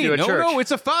Danny, you at church. no,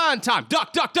 it's a fine time.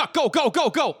 Duck, duck, duck. Go, go, go,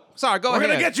 go. Sorry, go We're ahead.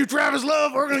 gonna get you, Travis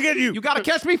Love. We're gonna get you. You got to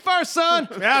catch me first, son.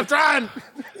 Yeah, I'm trying.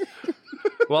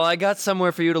 Well, I got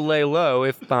somewhere for you to lay low.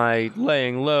 If by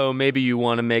laying low, maybe you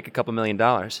want to make a couple $1 million.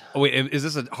 Oh, wait, is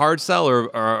this a hard sell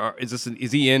or is this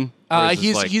is he in? Or is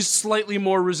this like- He's slightly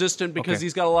more resistant because Okay.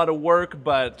 he's got a lot of work,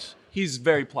 but he's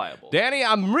very pliable. Danny,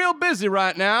 I'm real busy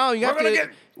right now. You have gonna to get-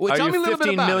 well, Are tell you me a little bit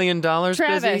 $15 about million busy?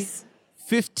 Travis,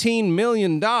 $15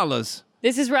 million.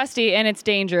 this is Rusty, and it's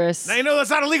dangerous. Now you know that's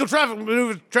not a legal traffic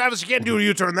maneuver. Travis, you can't do a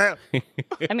U-turn there.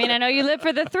 I mean, I know you live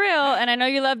for the thrill, and I know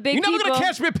you love big You're never people. gonna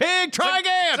catch me, pig. Try It's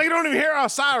like again. you don't even hear our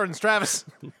sirens, Travis.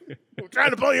 We're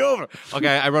trying to pull you over. Okay,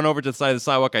 I run over to the side of the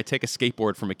sidewalk. I take a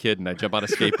skateboard from a kid and I jump on a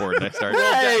skateboard and I start.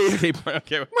 Hey! skateboard.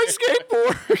 Okay. My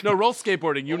skateboard. No, roll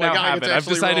skateboarding. You my now God, I have get it. to I've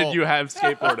actually decided roll. you have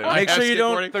skateboarding. Make sure you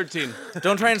don't 13.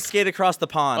 try and skate across the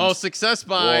pond. Oh, success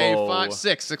by Whoa.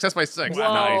 6. Success by 6.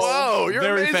 Nice. Whoa, you're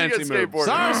Very amazing fancy at move. skateboarding.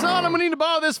 Sorry, son. I'm gonna need to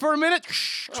borrow this for a minute.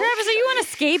 Travis, are you on a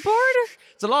skateboard?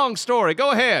 It's a long story.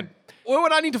 Go ahead. Where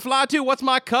would I need to fly to? What's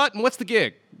my cut and what's the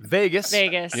gig? Vegas.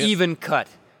 Vegas. Yep. Even cut.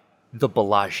 The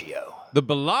Bellagio. The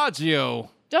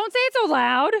Bellagio. Don't say it so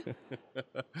loud.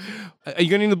 Are you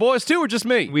gonna need the boys too, or just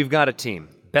me? We've got a team.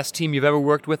 Best team you've ever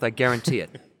worked with, I guarantee it.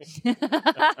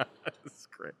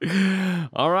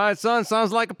 All right, son.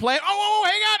 Sounds like a plan. Oh,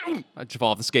 hang on. I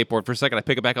fall off the skateboard for a second. I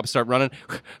pick it back up, start running.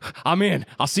 I'm in.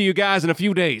 I'll see you guys in a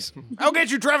few days. I'll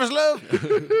get you, Travis Love.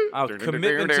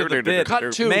 Commitment to the bit.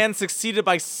 Cut to- Man succeeded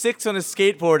by 6 on his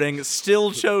skateboarding,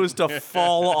 still chose to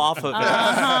fall off of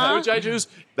it. Which I choose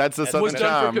That's the was Southern done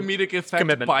charm. for comedic effect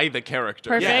Commitment. by the character.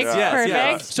 Perfect. Yes, Perfect.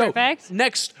 yes. So Perfect.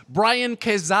 next, Brian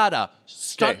Quezada,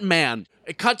 stuntman.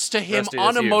 It cuts to him Rusty,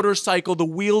 on that's a you. motorcycle. The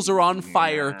wheels are on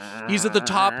fire. He's at the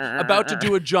top, about to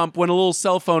do a jump when a little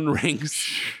cell phone rings.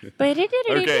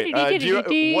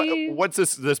 Okay, what's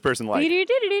this person like?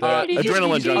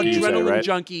 Adrenaline junkie, you say, Adrenaline right?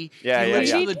 junkie. Yeah, He yeah, lives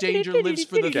yeah. for the danger, lives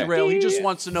for the Okay. thrill. He just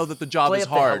wants to know that the job Play is up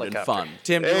the hard and helicopter. fun.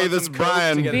 Tim, do you Hey, want this some is Coke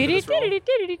Brian. to get into this role? Oh,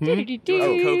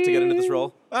 Coke to get into this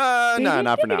role? No,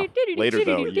 not for now. Later,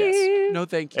 though, yes. No,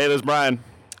 thank you. Hey, this is Brian.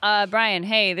 Brian,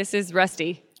 hey, this is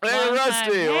Rusty. Hey, Long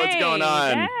Rusty, time. what's Hey, going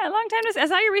on? Yeah, long time to see. I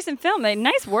saw your recent film.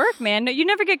 Nice work, man. You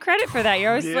never get credit for that. You're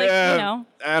always like,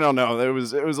 I don't know. It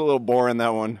was a little boring,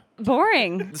 that one.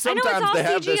 boring. I know it's Sometimes all they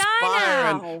have this CGI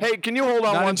fire now. and hey, can you hold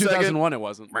on Not one in second? 2001, it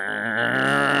wasn't. Can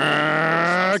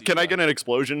I get an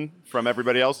explosion from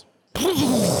everybody else?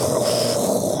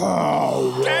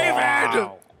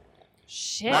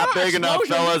 Shit. Not big enough,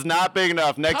 fellas. Not big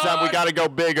enough. Next time we got to go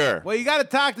bigger. Well, you got to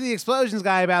talk to the explosions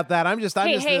guy about that. I'm just.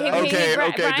 Hey, Okay,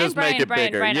 Brian, okay, just Brian, make it Brian,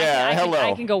 bigger. Brian, Yeah, I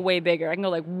hello. can go way bigger. I can go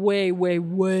like way, way,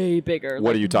 way bigger. What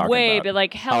like, are you talking way about? Way,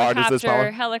 like How hard is this,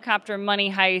 Paula? helicopter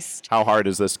money heist. How hard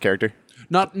is this character?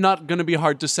 Not going to be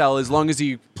hard to sell as long as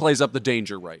he plays up the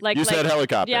danger right. Like, You said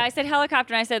helicopter. Yeah, I said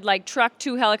helicopter, and I said like truck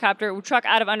to helicopter, truck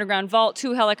out of underground vault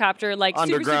to helicopter, like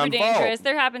Underground super vault. dangerous.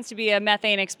 There happens to be a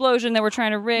methane explosion that we're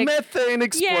trying to rig. Methane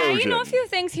explosion. Yeah, you know, a few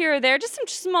things here or there, just some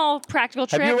small practical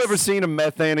tricks. Have you ever seen a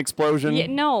methane explosion? Yeah,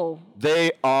 no.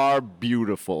 They are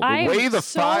beautiful. The I am way the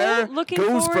so fire looking goes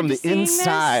forward from to the seeing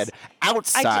inside this.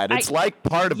 outside. It's like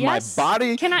part of Yes. my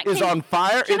body is on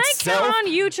fire Can itself. I count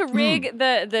on you to rig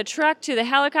the truck to the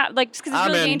helicopter? Like, because it's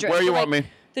I'm really in. dangerous. Where you But, want like, me?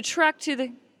 The truck to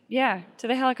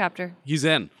the helicopter. He's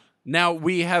in. Now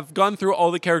we have gone through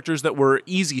all the characters that were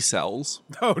easy sells,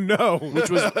 Oh no.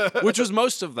 which was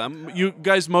most of them. You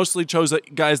guys mostly chose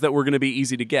guys that were going to be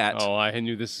easy to get. Oh, I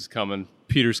knew this is coming.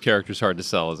 Peter's character's hard to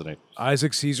sell, isn't he?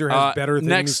 Isaac Caesar has better things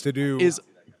next to do.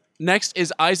 Next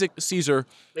is Isaac Caesar.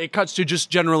 It cuts to just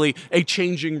generally a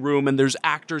changing room, and there's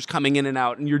actors coming in and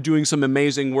out, and you're doing some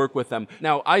amazing work with them.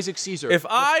 Now, Isaac Caesar. If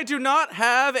I do not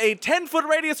have a 10-foot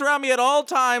radius around me at all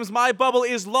times, my bubble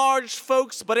is large,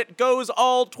 folks, but it goes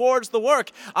all towards the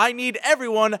work. I need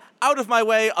everyone out of my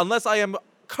way unless I am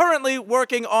currently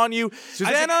working on you.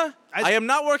 Susanna, I am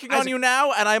not working on you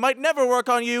now, and I might never work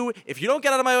on you if you don't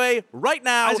get out of my way right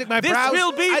now. Isaac, my this brows-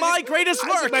 will be Isaac- my greatest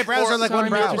Isaac, work. my brows are like one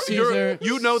brow.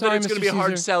 You know that it's going to be a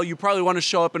hard sell. You probably want to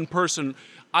show up in person.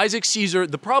 Isaac Caesar,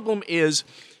 the problem is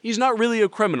he's not really a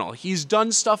criminal. He's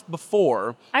done stuff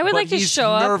before. I would but like to he's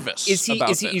show up. nervous about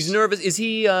this. He's nervous? Is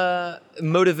he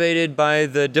motivated by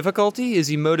the difficulty? Is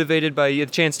he motivated by a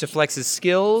chance to flex his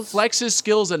skills? Flex his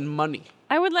skills and money.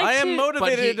 I would like I to. am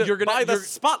motivated you're gonna- by the you're-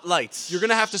 spotlight. You're going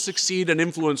to have to succeed an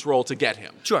influence role to get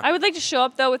him. Sure. I would like to show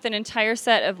up though with an entire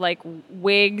set of like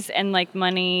wigs and like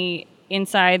money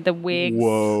inside the wigs.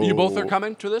 Whoa. You both are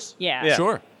coming to this? Yeah.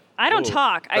 Sure. I don't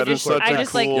talk. I That is just such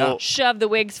a like cool- shove the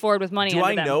wigs forward with money. Do under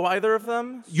I them. know either of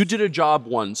them? You did a job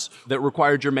once that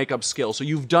required your makeup skill, so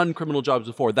you've done criminal jobs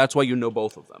before. That's why you know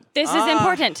both of them. This is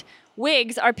important.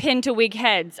 Wigs are pinned to wig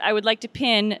heads. I would like to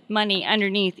pin money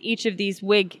underneath each of these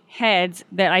wig heads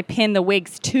that I pin the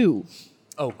wigs to.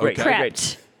 Oh, great. Okay. Great.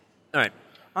 Prepped. All right.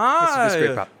 Ah,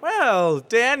 great prop. well,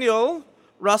 Daniel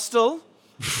Rustle,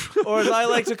 or as I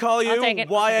like to call I'll you, take it.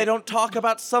 why I'll I take it. don't talk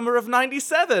about summer of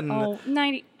 '97. Oh,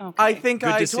 90. Okay. I think Good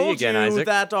I to see you told again, you Isaac.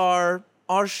 that our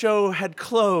show had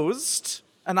closed,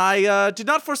 and I did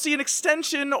not foresee an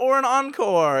extension or an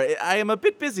encore. I am a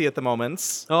bit busy at the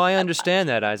moment. Oh, I understand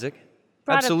that, Isaac.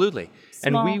 Brought a Absolutely.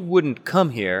 And small- we wouldn't come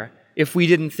here if we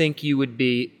didn't think you would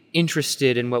be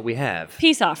interested in what we have.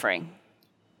 Peace offering.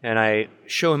 And I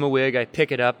show him a wig, I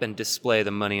pick it up and display the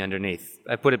money underneath.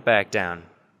 I put it back down.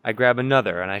 I grab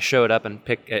another and I show it up and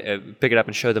pick it up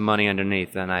and show the money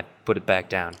underneath, and I put it back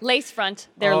down. Lace front.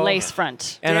 They're lace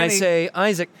front. And I Danny. say,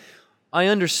 Isaac, I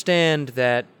understand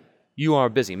that you are a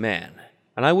busy man,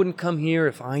 and I wouldn't come here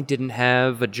if I didn't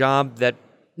have a job that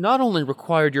not only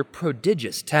required your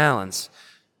prodigious talents,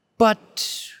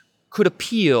 but could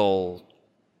appeal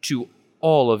to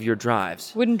all of your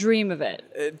drives. Wouldn't dream of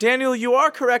it. Daniel, you are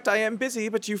correct. I am busy,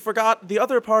 but you forgot the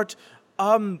other part.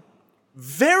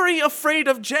 Very afraid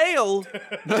of jail,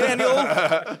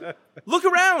 Daniel. Look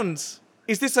around.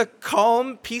 Is this a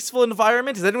calm, peaceful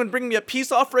environment? Is anyone bringing me a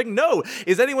peace offering? No.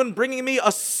 Is anyone bringing me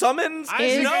a summons?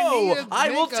 Is- No.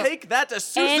 I will take that to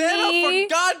Susanna, Any-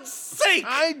 for God's sake.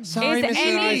 Sorry, Is Mr.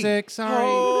 any- Isaac. Sorry.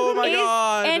 Oh my Is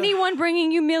God. anyone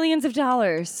bringing you millions of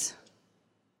dollars?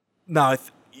 No.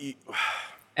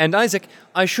 And Isaac,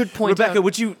 I should point Rebecca, out,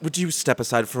 would you step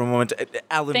aside for a moment?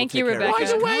 Alan Thank will you, take care of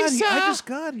Rebecca. it. I just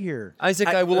got here. Isaac,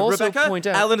 I will also Rebecca, point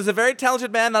out. Alan is a very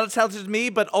talented man, not as talented as me,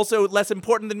 but also less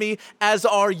important than me, as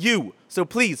are you. So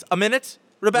please, a minute.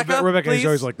 Rebecca, Rebecca please. is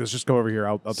always like this. Just go over here.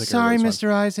 I'll take Sorry, care of it. It's fine.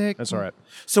 Mr. Isaac. That's all right.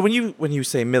 So when you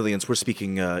say millions, we're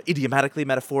speaking idiomatically,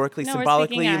 metaphorically, No, we're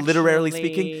symbolically, speaking literally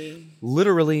actually. speaking.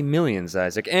 Literally millions,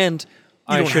 Isaac. And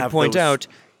I don't should have point those. out,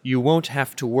 you won't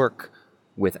have to work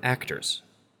with actors.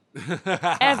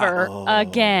 Ever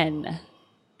again.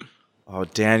 Oh,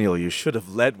 Daniel, you should have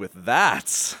led with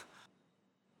that.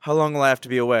 How long will I have to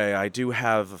be away? I do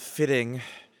have a fitting.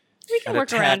 We can An work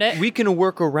attack. around it. We can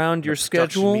work around your production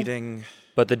schedule, meeting.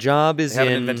 but the job is They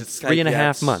haven't in invented Skype 3.5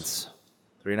 yet. months.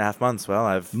 3.5 months. Well,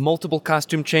 I've Multiple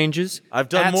costume changes. I've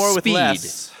done at more with speed.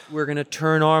 less. We're going to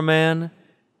turn our man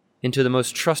into the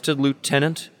most trusted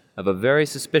lieutenant of a very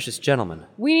suspicious gentleman.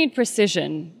 We need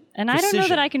precision. And I don't know Precision.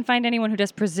 that I can find anyone who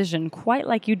does precision quite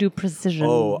like you do precision.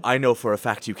 Oh, I know for a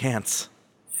fact you can't.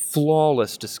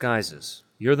 Flawless disguises.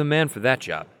 You're the man for that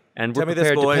job. And we're Tell me this,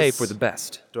 prepared to pay boys. for the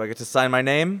best. Do I get to sign my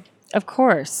name? Of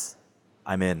course.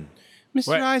 I'm in. Mr.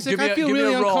 Wait, Isaac, give me I a- feel give me a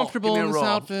really roll. uncomfortable Give me in a this roll.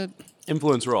 outfit.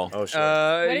 Influence roll. Oh, sure.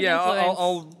 What is Yeah, influence?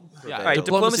 All Yeah, right,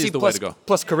 diplomacy is the way plus, to go.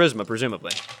 plus charisma,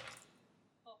 presumably.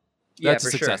 That's a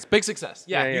for success. Sure. Big success.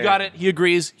 Yeah, Yeah, you yeah, got yeah. it. He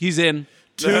agrees. He's in.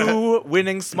 2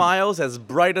 winning smiles as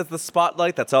bright as the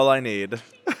spotlight. That's all I need.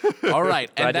 All right.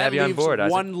 Glad and to that have you on leaves board,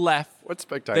 Isaac. one left What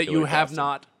spectacular that you have casting.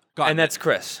 not gotten. And that's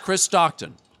Chris. Chris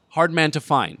Stockton. Hard man to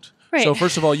find. Right. So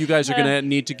first of all, you guys are going to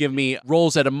need to give me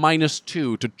rolls at a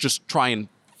 -2 to just try and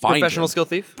find Professional him. skill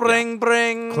thief? Bring.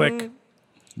 Click.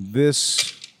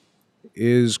 This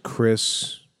is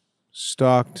Chris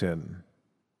Stockton.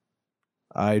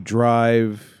 I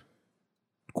drive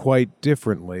quite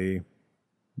differently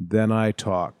than I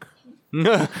talk.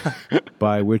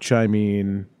 By which I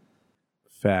mean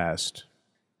fast.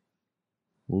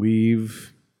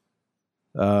 Leave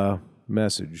a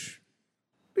message.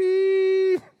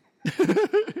 Beep.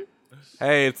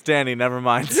 Hey, it's Danny. Never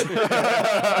mind.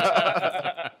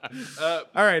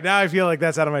 All right, now I feel like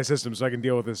that's out of my system, so I can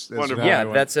deal with this. Wonderful. Yeah,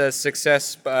 that's a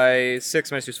success by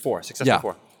 6 minus 4. Success by Yeah.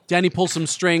 4. Danny pulls some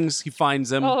strings. He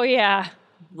finds him. Oh, yeah.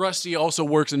 Rusty also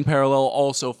works in parallel,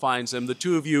 also finds him. The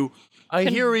two of you. I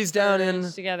hear he's down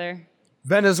in Together.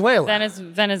 Venezuela.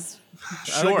 Venice.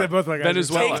 I like that both my guys are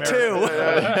Venezuela. Take 2.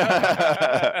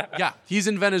 Yeah, he's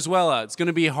in Venezuela. It's going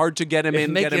to be hard to get him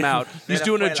in, make get him it- out. He's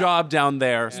doing a job down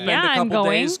there. Spend Yeah, a I'm couple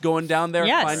going. days going down there.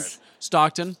 Yes. Find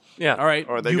Stockton. Yeah. All right.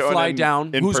 Or are they you going fly in,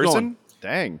 down. in Who's person? going?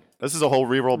 Dang. This is a whole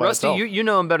reroll by Rusty, itself. you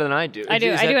know him better than I do. I do,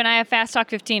 Is I do, that- and I have Fast Talk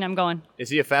 15. I'm going. Is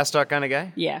he a fast talk kind of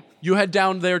guy? Yeah. You head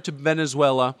down there to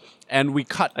Venezuela, and we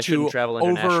cut I to shouldn't travel over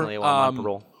internationally while I'm on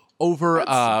parole. over That's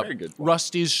a very good point.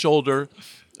 Rusty's shoulder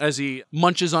as he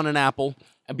munches on an apple.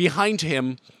 And behind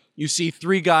him, you see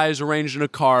 3 guys arranged in a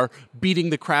car beating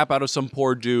the crap out of some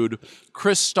poor dude.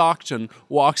 Chris Stockton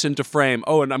walks into frame.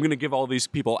 Oh, and I'm going to give all these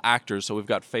people actors, so we've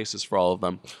got faces for all of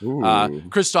them.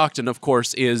 Chris Stockton, of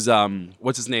course, is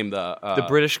what's his name? The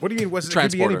British. What do you mean? It could be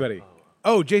Transporter. anybody.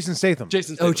 Oh, Jason Statham.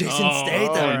 Jason Statham. Oh, Jason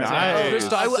Statham.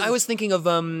 nice. I was thinking of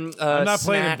I'm not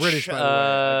playing in Snatch, British, by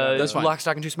the way. That's fine. Lock,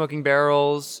 Stock, and Two Smoking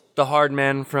Barrels, the hard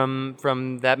man from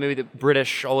that movie, the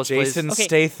British always Jason plays.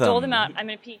 Okay, Statham. dole them out. I'm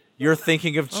going to pee. You're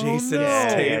thinking of Jason Yeah,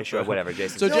 Statham. sure, whatever,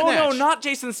 Jason. So Statham. No, Dinesh. not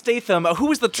Jason Statham.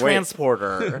 Who is the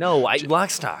transporter? no, Lock,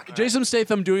 Stock. Jason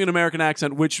Statham doing an American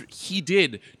accent, which he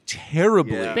did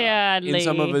terribly Badly. in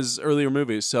some of his earlier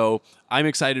movies. So I'm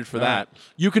excited for that.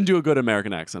 You can do a good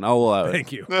American accent. I'll allow it.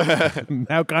 Thank you.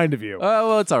 How kind of you.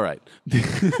 Well, it's all right.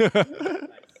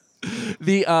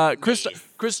 The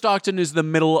Chris Stockton is the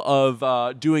middle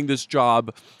of doing this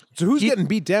job. So who's getting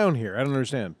beat down here? I don't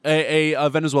understand. A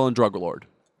Venezuelan drug lord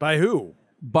By who?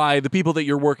 by the people that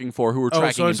you're working for who are Oh,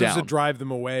 tracking so I'm him supposed down. to drive them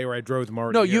away, or I drove them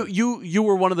already. No, here. you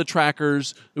were one of the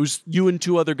trackers. It was you and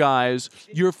 2 other guys.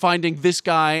 You're finding this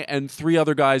guy and 3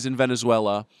 other guys in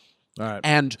Venezuela. All right.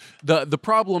 And the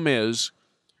problem is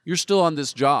you're still on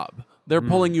this job. They're Hmm.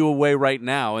 pulling you away right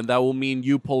now, and that will mean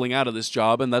you pulling out of this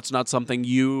job, and that's not something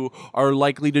you are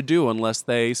likely to do unless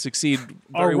they succeed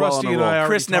very well Rusty on a and I roll. are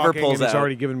Chris already never talking, pulls and he's out.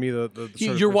 already given me the sort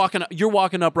of You're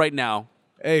walking up right now.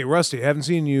 Hey, Rusty, haven't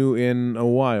seen you in a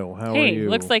while. How are Hey, you?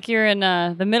 looks like you're in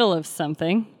the middle of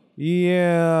something.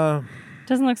 Yeah.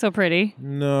 Doesn't look so pretty.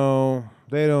 No,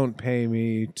 they don't pay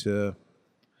me to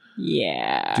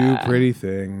Yeah. Do pretty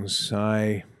things.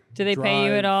 I Do they pay you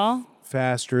drive at all?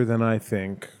 faster than I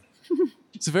think.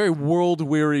 It's a very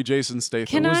world-weary Jason Statham.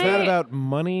 Can Was I- that about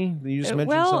money? You just mentioned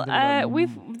Well, something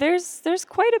about there's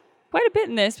quite a bit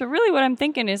in this, but really what I'm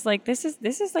thinking is like this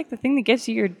is like the thing that gives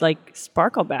you your like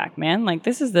sparkle back, man. Like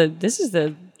this is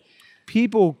the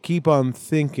people keep on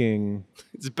thinking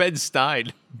It's Ben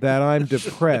Stein. that I'm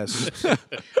depressed. I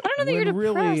don't know that you're when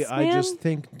really depressed, I man. just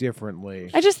think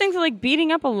differently. I just think that like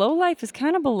beating up a low life is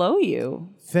kind of below you.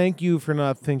 Thank you for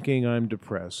not thinking I'm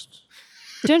depressed.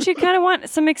 Don't you kind of want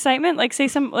some excitement? Like say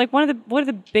some like one of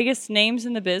the biggest names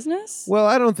in the business? Well,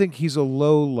 I don't think he's a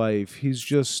low life.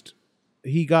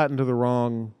 He got into the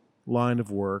wrong line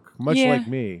of work, much Yeah. like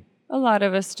me. A lot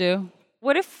of us do.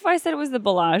 What if I said it was the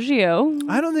Bellagio?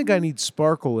 I don't think I need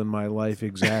sparkle in my life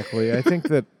exactly. I think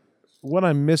that what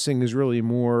I'm missing is really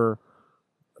more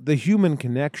the human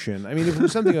connection. I mean, if it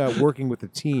was something about working with a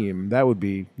team, that would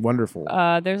be wonderful.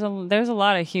 There's a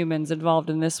lot of humans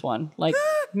involved in this one, like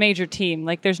major team.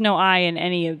 Like there's no I in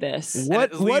any of this.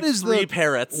 At what least is three the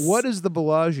parrots. What is the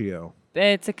Bellagio?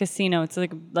 It's a casino. It's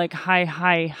like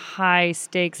high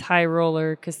stakes, high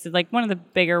roller. Cause like one of the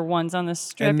bigger ones on the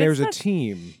strip. And there's It's a not-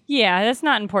 team. Yeah, that's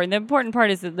not important. The important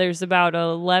part is that there's about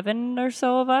 11 or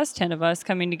so of us, 10 of us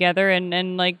coming together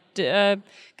and like gonna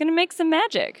make some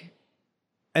magic.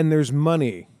 And there's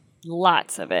money.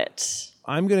 Lots of it.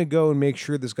 I'm going to go and make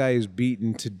sure this guy is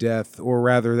beaten to death, or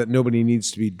rather that nobody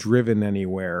needs to be driven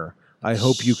anywhere. I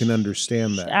hope you can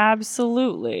understand that.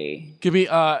 Absolutely. Give me,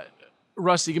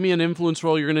 Rusty, give me an influence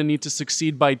roll you're going to need to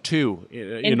succeed by 2 in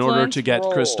order Influence to get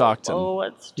Chris roll. Stockton. Oh,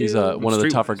 let's do. He's one of the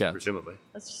tougher Streetwise, guys. presumably.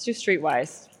 Let's just do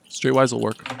Streetwise. Streetwise will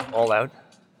work. All out.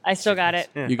 I still got it.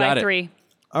 You got by it. 3.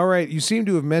 All right, you seem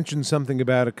to have mentioned something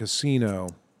about a casino.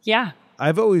 Yeah.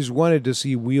 I've always wanted to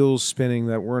see wheels spinning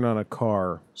that weren't on a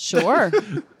car. Sure.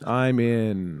 I'm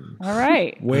in. All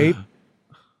right. Wait.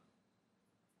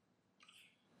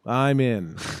 I'm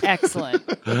in. Excellent.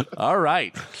 All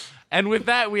right. And with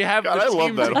that, we have God, the I love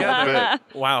team that together.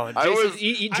 whole Wow. I was-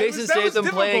 Jason Statham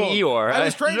playing Eeyore. I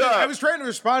was trying. Yeah. I was trying to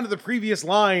respond to the previous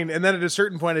line, and then at a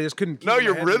certain point, I just couldn't. Keep No, my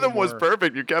your head rhythm was anymore.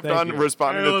 perfect. You kept Thank on you.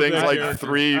 responding to things Thank like you.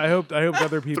 three I hoped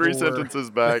other people. three were. sentences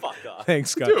back.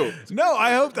 Thanks, Scott. No,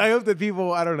 I hope that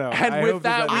people. I don't know. And I with hope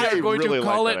that, we I are going really to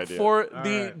like call that it idea. for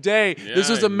the day. This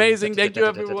was amazing. Thank you,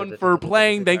 everyone, for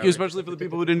playing. Thank you, especially for the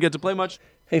people who didn't get to play much.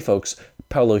 Hey folks,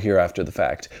 Paolo here after the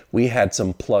fact. We had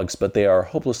some plugs, but they are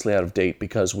hopelessly out of date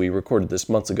because we recorded this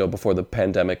months ago before the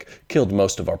pandemic killed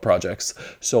most of our projects.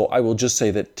 So I will just say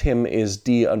that Tim is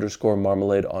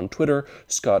D_Marmalade on Twitter,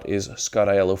 Scott is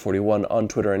ScottILO41 on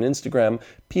Twitter and Instagram,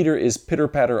 Peter is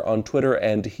PitterPatter on Twitter,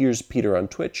 and here's Peter on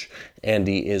Twitch.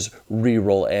 Andy is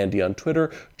Reroll Andy on Twitter.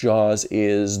 Jaws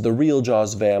is The Real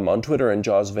Jaws Vam on Twitter and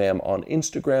Jaws Vam on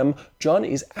Instagram. John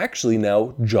is actually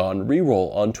now John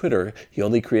Reroll on Twitter. He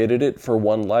only created it for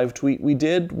one live tweet we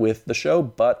did with the show,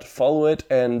 but follow it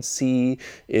and see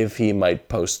if he might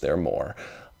post there more.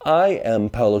 I am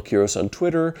Paolo Quiros on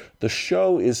Twitter. The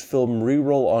show is Film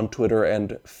Reroll on Twitter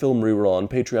and Film Reroll on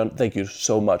Patreon. Thank you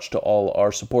so much to all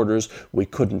our supporters. We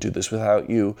couldn't do this without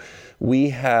you. We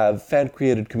have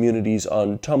fan-created communities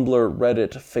on Tumblr,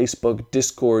 Reddit, Facebook,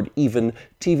 Discord, even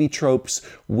TV Tropes.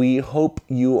 We hope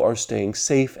you are staying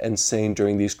safe and sane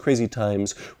during these crazy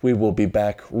times. We will be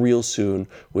back real soon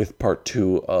with part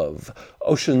 2 of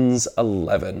Ocean's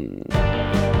 11.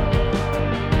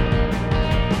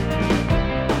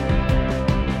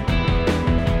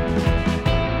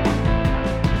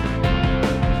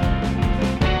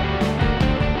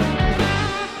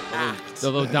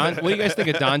 Although what do you guys think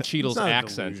of Don Cheadle's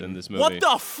accent in this movie? What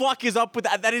the fuck is up with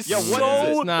that? That is so.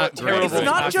 It's not great. It's not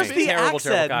Cockney. just the Terrible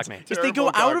accent. Cockney. Just they go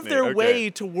Terrible out of Cockney, their okay. way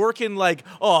to work in like,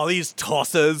 oh, these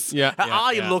tossers. Yeah, yeah,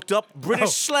 I yeah. looked up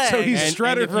British slang. So he's And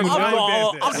Stratter if from you I've know- Nine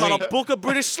got, Bandits. I've got a book of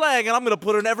British slang, and I'm going to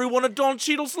put in every one of Don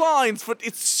Cheadle's lines. But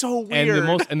it's so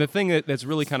weird. And the thing that's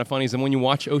really kind of funny is that when you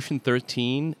watch Ocean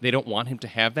 13, they don't want him to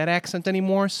have that accent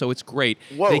anymore, so it's great.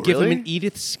 Whoa, they give him really? an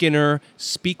Edith Skinner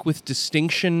speak with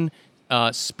distinction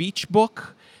speech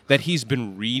book that he's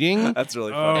been reading. That's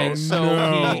really funny. and so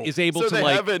he is able So to they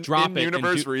like have an drop it and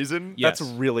in-universe do- reason? Yes.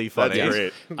 That's really funny. That's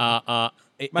great.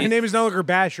 My name is no longer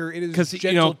Basher. It is Because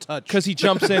Gentle Touch. because he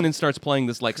jumps in and starts playing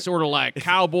this like sort of like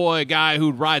cowboy guy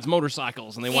who rides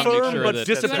motorcycles, and they want to make Firm sure but that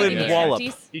disciplined You wanna wallop.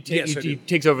 give me your He, Yes, I he do.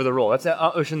 takes over the role. That's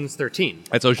Ocean's 13.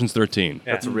 that's Ocean's 13.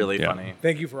 That's really Yeah. funny.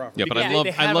 Thank you for offering. Yeah, but Yeah. I love They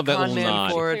have that a con little man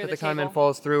nod. for it, Clear but the the con man table.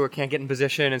 falls through or can't get in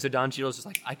position, and so Don Cheadle's just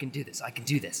like, I can do this. I can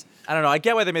do this. I don't know. I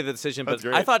get why they made the decision, but That's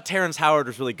great. I thought Terrence Howard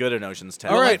was really good in Ocean's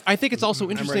 10. All right, I think it's also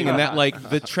interesting in that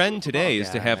like the trend today is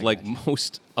to have like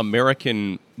most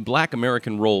Black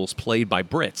American roles played by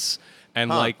Brits. And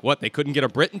like, what? They couldn't get a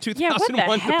Brit in what the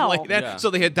 2001 to hell? play that, Yeah. so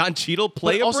they had Don Cheadle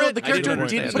play But a also, Brit. the I didn't character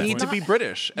understand didn't that. need to be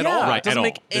British at Yeah. all. Right, It doesn't at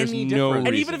make all. There's any no difference.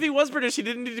 And even if he was British, he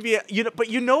didn't need to be. But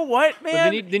you know what,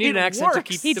 man? They need an accent to works.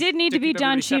 keep. He did need to be keep Don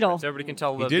everybody separate, Cheadle. so everybody can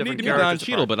tell the He did need different to be Don characters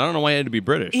Cheadle, apart. but I don't know why he had to be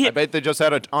British. I bet they just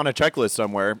had it on a checklist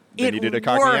somewhere. They It needed a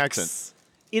Cockney works. accent.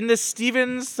 In the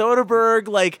Steven Soderbergh,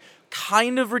 like,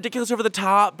 kind of ridiculous over the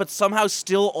top, but somehow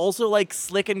still also like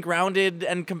slick and grounded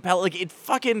and compelling. Like it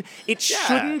shouldn't.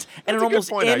 And that's in a good almost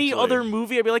point, any actually. other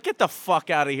movie, I'd be like, get the fuck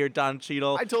out of here, Don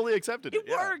Cheadle. I totally accepted it. It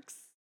works.